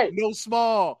dog. Right. No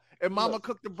small. And Mama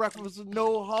cooked the breakfast with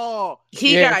no hall.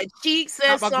 He got cheeks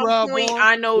at some point.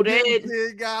 I know that.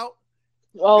 Dig out.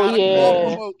 Oh, got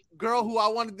yeah. a girl who I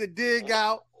wanted to dig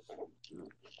out.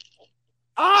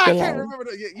 I can't remember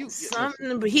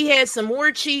something, but he had some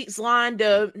more cheeks lined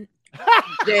up.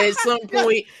 At some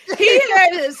point, he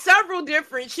had several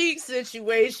different cheek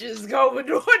situations going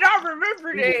on. I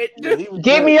remember that.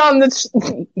 Get me on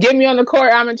the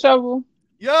court. I'm in trouble.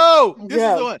 Yo, this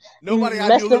is the one. Nobody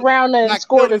messed around and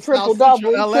scored a triple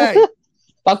double.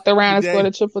 Fucked around and scored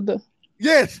a triple double.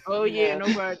 Yes. Oh yeah,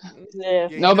 nobody. Yeah.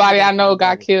 Nobody I know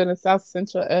got killed in South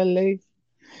Central LA.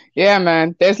 Yeah,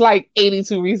 man. There's like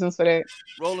 82 reasons for that.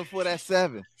 Rolling for that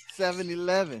 7-11,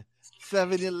 7-11,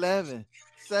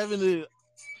 7.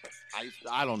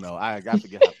 I don't know. I got to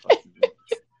get how fucking do.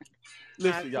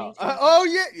 Listen, y'all.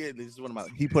 Yeah. This is one of my.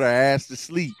 He put her ass to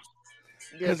sleep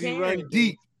because he run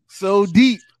deep, so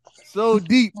deep. Who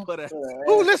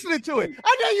listening to it?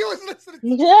 I know you was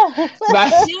listening.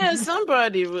 Yeah,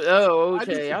 somebody. Oh,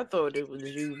 okay. I thought it was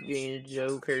you being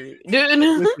Joker.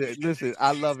 Listen.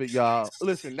 I love it, y'all.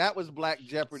 Listen, that was Black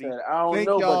Jeopardy. I don't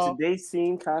know, but today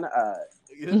seemed kind of odd.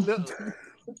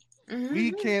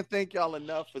 We can't thank y'all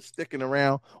enough for sticking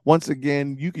around. Once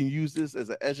again, you can use this as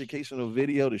an educational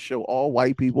video to show all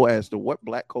white people as to what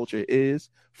Black culture is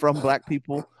from Black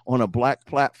people on a Black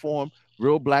platform.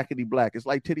 Real blackity black. It's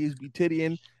like titties be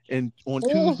tittying. And on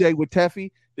Tuesday with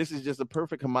Teffy, this is just a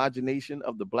perfect homogenation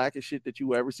of the blackest shit that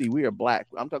you ever see. We are Black.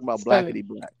 I'm talking about blackity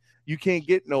black. You can't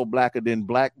get no blacker than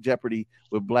Black Jeopardy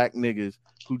with Black niggas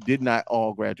who did not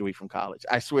all graduate from college.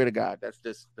 I swear to God, that's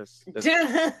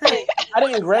I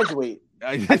didn't graduate.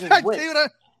 I didn't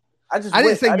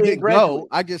say we didn't go.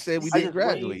 I just said we didn't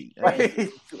graduate.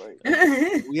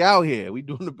 We out here. We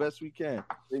doing the best we can.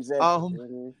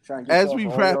 Exactly. As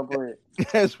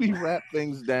we wrap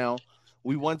things down,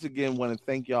 we once again want to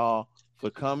thank y'all for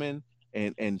coming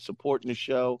and supporting the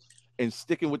show and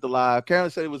sticking with the live. Karen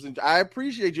said it was. I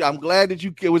appreciate you. I'm glad that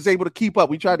you was able to keep up.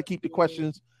 We tried to keep the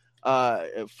questions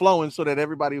flowing so that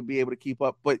everybody would be able to keep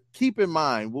up. But keep in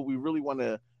mind what we really want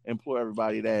to implore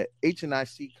everybody, that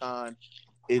HNIC Con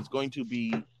is going to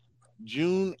be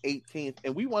June 18th,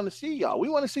 and we want to see y'all. We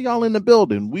want to see y'all in the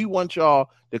building. We want y'all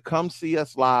to come see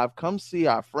us live, come see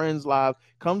our friends live,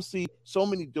 come see so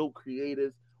many dope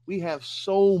creators. We have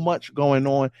so much going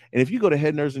on. And if you go to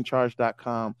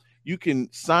headnerdsincharge.com, you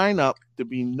can sign up to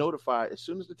be notified as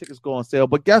soon as the tickets go on sale.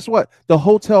 But guess what? The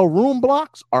hotel room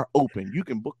blocks are open. You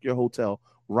can book your hotel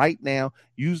right now.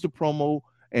 Use the promo,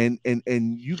 and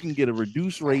you can get a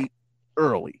reduced rate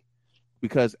early,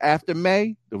 because after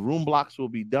May, the room blocks will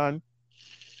be done.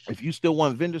 If you still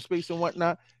want vendor space and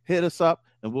whatnot, hit us up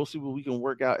and we'll see what we can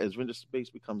work out as vendor space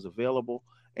becomes available.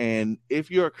 And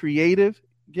if you're a creative,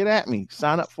 get at me.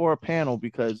 Sign up for a panel,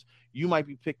 because you might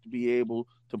be picked to be able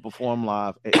to perform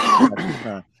live at HNIC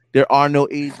Con. There are no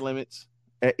age limits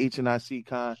at HNIC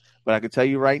Con, but I can tell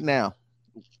you right now,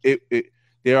 we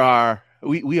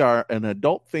are an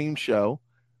adult themed show,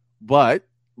 but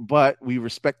we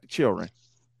respect the children.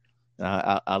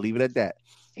 I'll leave it at that.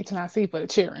 HNIC for the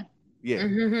children. Yeah.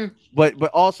 Mm-hmm. But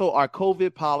also our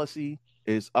COVID policy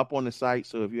is up on the site.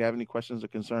 So if you have any questions or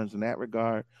concerns in that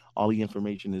regard, all the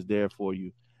information is there for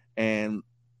you. And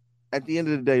at the end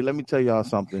of the day, let me tell y'all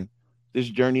something. This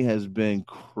journey has been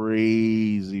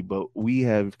crazy, but we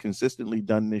have consistently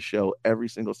done this show every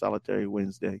single solitary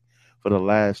Wednesday for the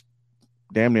last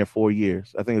damn near 4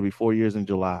 years. I think it'll be 4 years in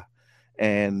July.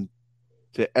 And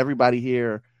to everybody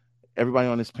here, everybody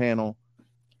on this panel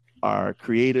are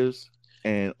creators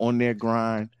and on their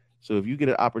grind. So if you get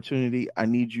an opportunity, I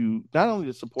need you not only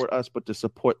to support us, but to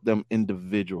support them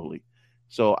individually.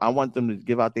 So I want them to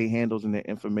give out their handles and their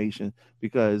information,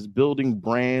 because building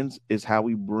brands is how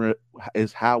we build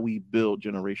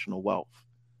generational wealth.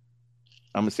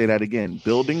 I'm gonna say that again.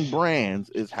 Building brands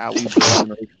is how we build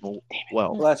generational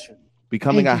wealth. Bless you.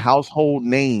 Becoming a household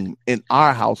name in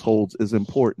our households is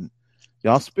important.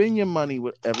 Y'all spend your money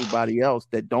with everybody else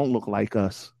that don't look like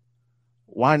us.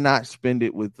 Why not spend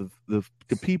it with the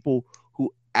people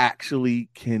who actually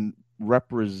can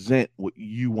represent what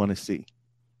you want to see?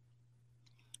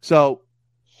 So,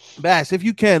 Bass, if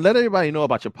you can, let everybody know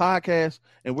about your podcast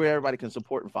and where everybody can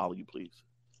support and follow you, please.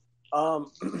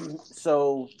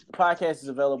 So the podcast is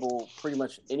available pretty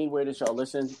much anywhere that y'all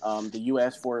listen. The You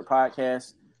Asked For It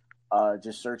podcast.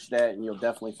 Just search that and you'll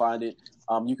definitely find it.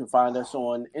 You can find us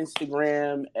on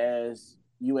Instagram as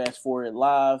You Asked For It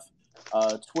Live.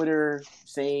 Twitter,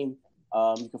 same.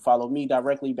 You can follow me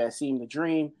directly, Basim the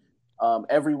Dream.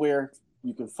 Everywhere.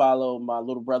 You can follow my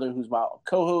little brother, who's my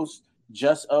co-host,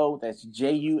 Just O. That's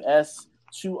JUS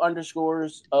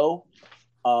 2_O.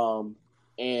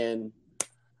 And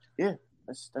yeah,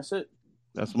 that's it.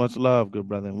 That's much love, good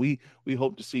brother. And we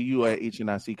hope to see you at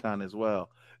HNIC Con as well.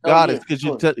 Oh, Goddess,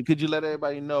 yeah, could you let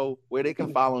everybody know where they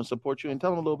can follow and support you, and tell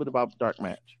them a little bit about Dark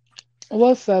Match?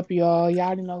 What's up, y'all? Y'all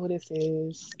already know who this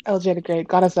is. LJ the Great,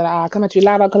 Goddess of the Eye, come at you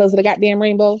live on Colors of the Goddamn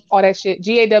Rainbow. All that shit.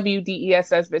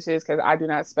 GAWDESS, bitches, because I do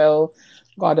not spell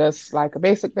Goddess like a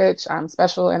basic bitch. I'm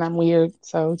special and I'm weird.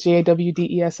 So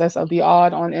GAWDESS of the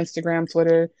odd on Instagram,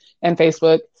 Twitter, and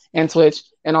Facebook, and Twitch,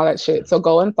 and all that shit. So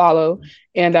go and follow.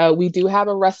 And we do have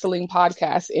a wrestling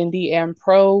podcast, Indie and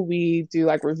Pro. We do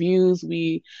like reviews.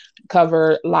 We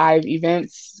cover live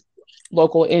events,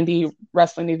 local indie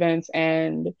wrestling events,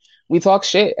 and we talk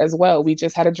shit as well. We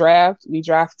just had a draft. We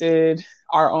created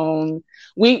our own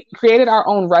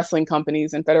wrestling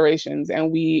companies and federations, and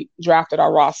we drafted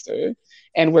our roster.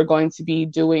 And we're going to be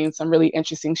doing some really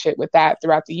interesting shit with that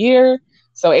throughout the year.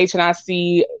 So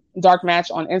HNIC Dark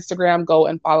Match on Instagram, go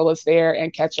and follow us there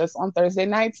and catch us on Thursday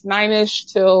nights, 9-ish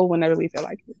till whenever we feel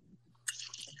like it.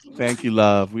 Thank you,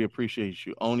 love. We appreciate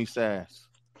you. Oni Sass.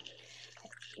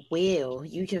 Well,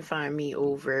 you can find me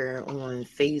over on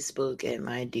Facebook at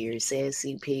my Dear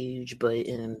Sassy page, but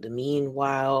in the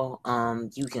meanwhile,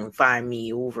 you can find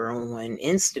me over on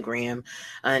Instagram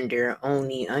under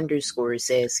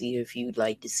Oni_Sassy if you'd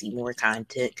like to see more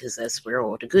content, because that's where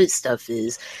all the good stuff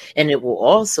is. And it will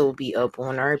also be up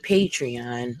on our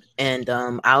Patreon, and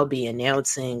I'll be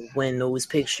announcing when those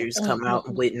pictures come out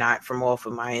and whatnot from off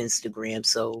of my Instagram,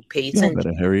 so pay attention. Y'all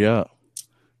better hurry up.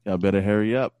 Y'all better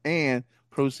hurry up. And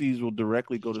proceeds will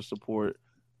directly go to support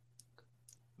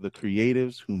the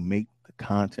creatives who make the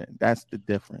content. That's the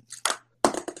difference.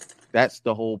 That's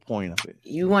the whole point of it.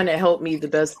 You want to help me, the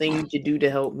best thing you could do to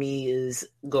help me is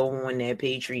go on that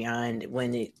Patreon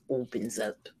when it opens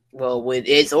up. Well, when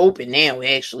it's open now,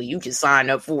 actually, you can sign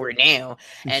up for it now,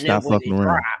 and stop then when fucking it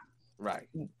around. drop. Right.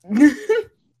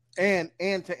 and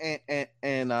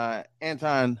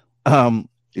Anton,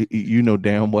 you know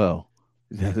damn well.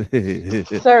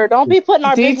 Sir, don't be putting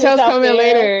our details business out coming there.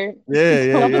 later.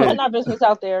 Yeah. Don't be putting our business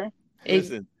out there.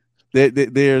 Listen,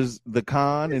 there's the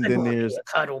con, and then there's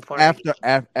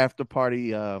after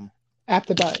party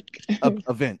after dark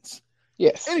events.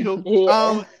 Yes.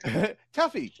 Anywho,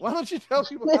 Tuffy, why don't you tell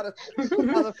people how to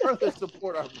further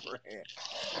support our brand?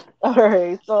 All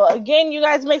right. So again, you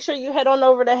guys make sure you head on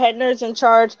over to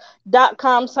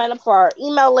headnerdsincharge.com, sign up for our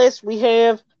email list. We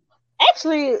have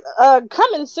actually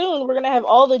coming soon, we're going to have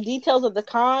all the details of the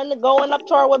con going up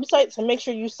to our website, so make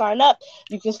sure you sign up.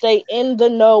 You can stay in the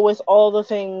know with all the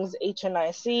things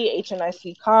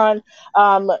HNIC Con.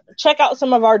 Check out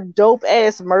some of our dope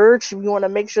ass merch. If you want to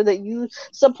make sure that you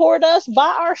support us,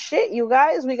 buy our shit, you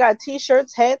guys. We got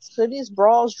t-shirts, hats, hoodies,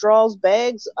 bras, draws,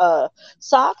 bags,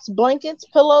 socks, blankets,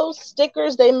 pillows,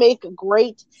 stickers. They make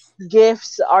great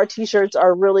gifts. Our t-shirts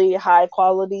are really high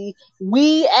quality.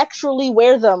 We actually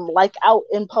wear them like out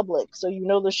in public, so you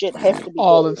know the shit has to be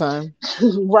all good. the time.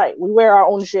 Right, we wear our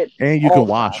own shit, and you can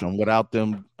wash them without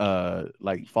them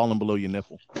like falling below your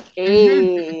nipple.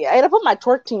 Hey, I gotta put my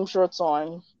twerk team shorts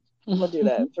on. I'm gonna do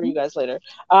that for you guys later.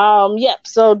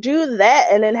 So do that,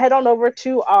 and then head on over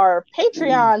to our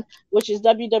Patreon, which is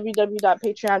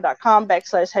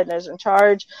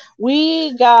www.patreon.com/headnerdsincharge.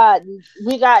 We got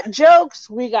jokes,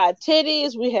 we got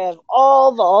titties, we have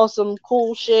all the awesome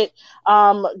cool shit.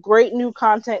 Great new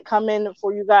content coming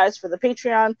for you guys for the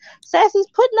Patreon. Sassy's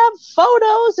putting up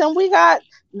photos, and we got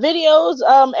videos,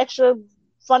 extra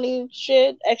funny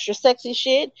shit, extra sexy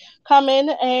shit coming,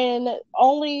 and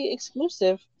only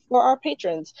exclusive for our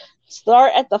patrons.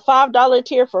 Start at the $5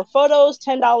 tier for photos,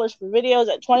 $10 for videos.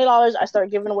 At $20, I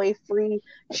start giving away free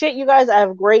shit, you guys. I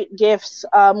have great gifts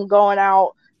going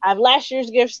out. I have last year's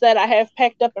gifts that I have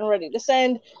packed up and ready to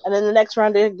send, and then the next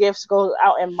round of gifts goes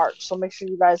out in March. So make sure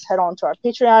you guys head on to our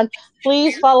Patreon.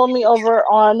 Please follow me over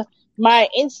on my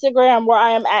Instagram where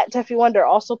I am at Teffy Wonder.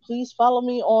 Also, please follow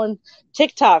me on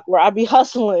TikTok where I be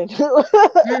hustling.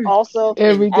 Also,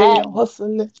 every day I'm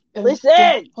hustling.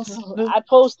 Listen, I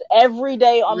post every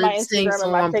day on my Lip syncs Instagram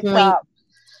and my on TikTok.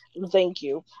 Thank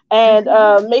you. And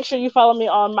make sure you follow me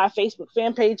on my Facebook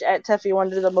fan page at Teffy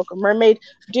Wonder the Mocha Mermaid.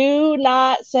 Do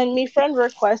not send me friend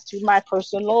requests to my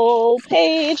personal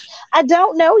page. I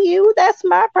don't know you. That's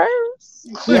my purse.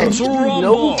 Let's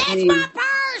rumble. That's my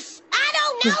purse. I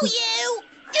don't know you.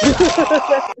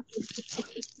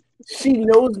 She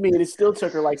knows me, and it still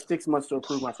took her like 6 months to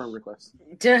approve my friend request.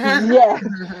 Yeah.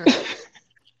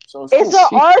 So It's an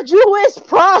arduous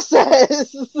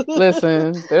process.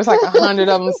 Listen, there's like 100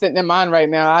 of them sitting in mine right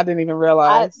now. I didn't even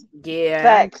realize. Yeah.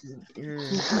 Facts.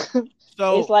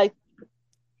 So it's like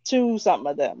 2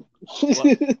 something of them.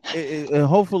 and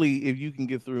hopefully, if you can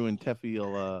get through, and Teffy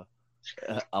will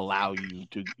allow you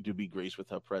to be graced with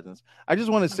her presence. I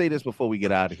just want to say this before we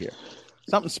get out of here.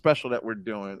 Something special that we're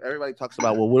doing. Everybody talks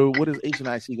about, well, what is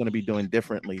HNIC going to be doing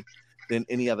differently than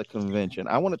any other convention?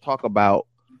 I want to talk about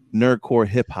Nerdcore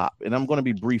hip hop, and I'm going to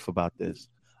be brief about this.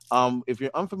 If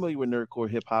you're unfamiliar with Nerdcore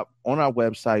hip hop, on our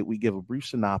website we give a brief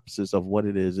synopsis of what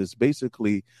it is. It's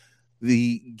basically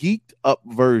the geeked up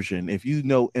version. If you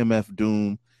know MF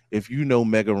Doom, if you know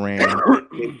Mega Ran,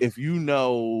 if you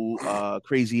know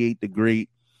Crazy 8 the Great,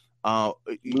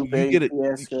 you get it.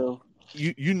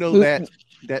 You know that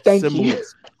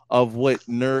semblance of what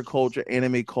nerd culture,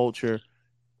 anime culture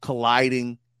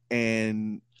colliding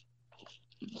and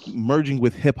merging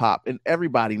with hip hop, and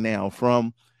everybody now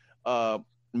from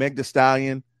Meg Thee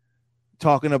Stallion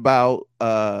talking about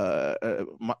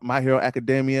My Hero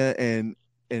Academia and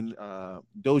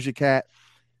Doja Cat.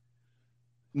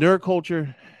 Nerd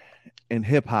culture and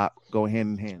hip hop go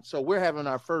hand in hand. So we're having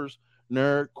our first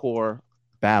Nerdcore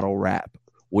battle rap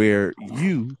where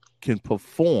you can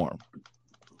perform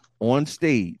on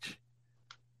stage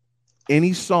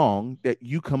any song that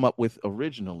you come up with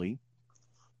originally.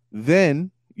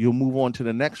 Then you'll move on to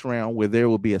the next round where there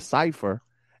will be a cipher,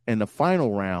 and the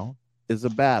final round is a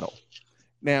battle.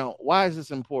 Now, why is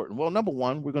this important? Well, number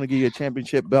one, we're going to give you a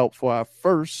championship belt for our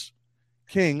first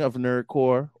king of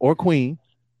Nerdcore, or queen,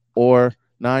 or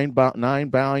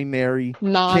non-binary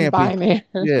champion.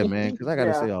 Yeah, man, because I got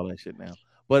to say all that shit now.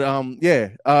 But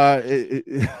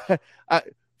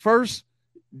first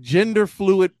gender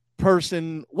fluid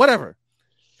person, whatever.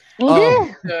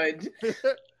 Good.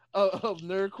 Of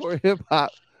Nerdcore hip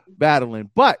hop battling.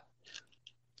 But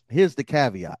here's the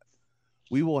caveat.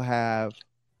 We will have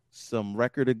some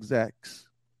record execs.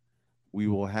 We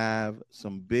will have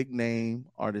some big name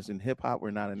artists in hip hop.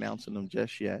 We're not announcing them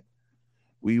just yet.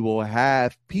 We will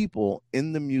have people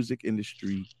in the music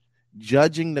industry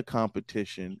judging the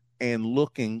competition and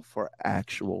looking for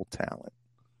actual talent.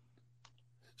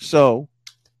 So,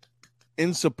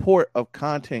 in support of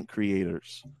content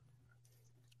creators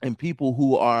and people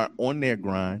who are on their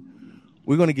grind,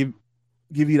 we're going to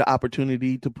give you the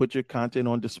opportunity to put your content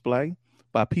on display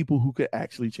by people who could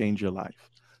actually change your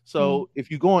life. So if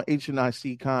you go on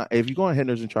HNIC Con, if you go on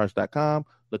headnerdsinCharge.com,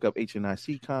 look up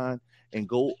HNIC Con and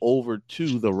go over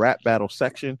to the rap battle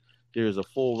section, there's a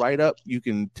full write-up. You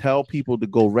can tell people to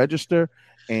go register.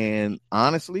 And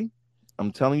honestly,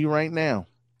 I'm telling you right now,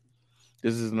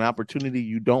 this is an opportunity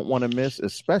you don't want to miss,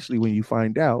 especially when you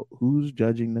find out who's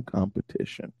judging the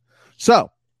competition. So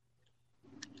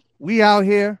we out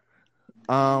here.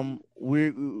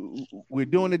 We're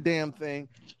doing the damn thing.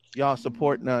 Y'all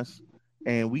supporting us,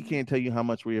 and we can't tell you how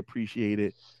much we appreciate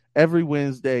it. Every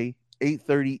Wednesday,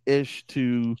 8:30-ish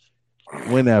to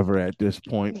whenever at this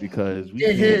point, because we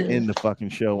can't end the fucking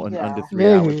show in under 3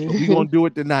 hours. But we're gonna do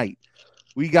it tonight.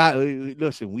 We got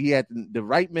we at the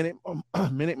right minute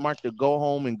mark to go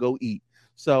home and go eat.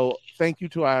 So thank you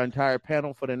to our entire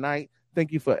panel for the night.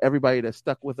 Thank you for everybody that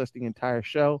stuck with us the entire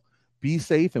show. Be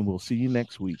safe, and we'll see you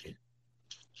next week.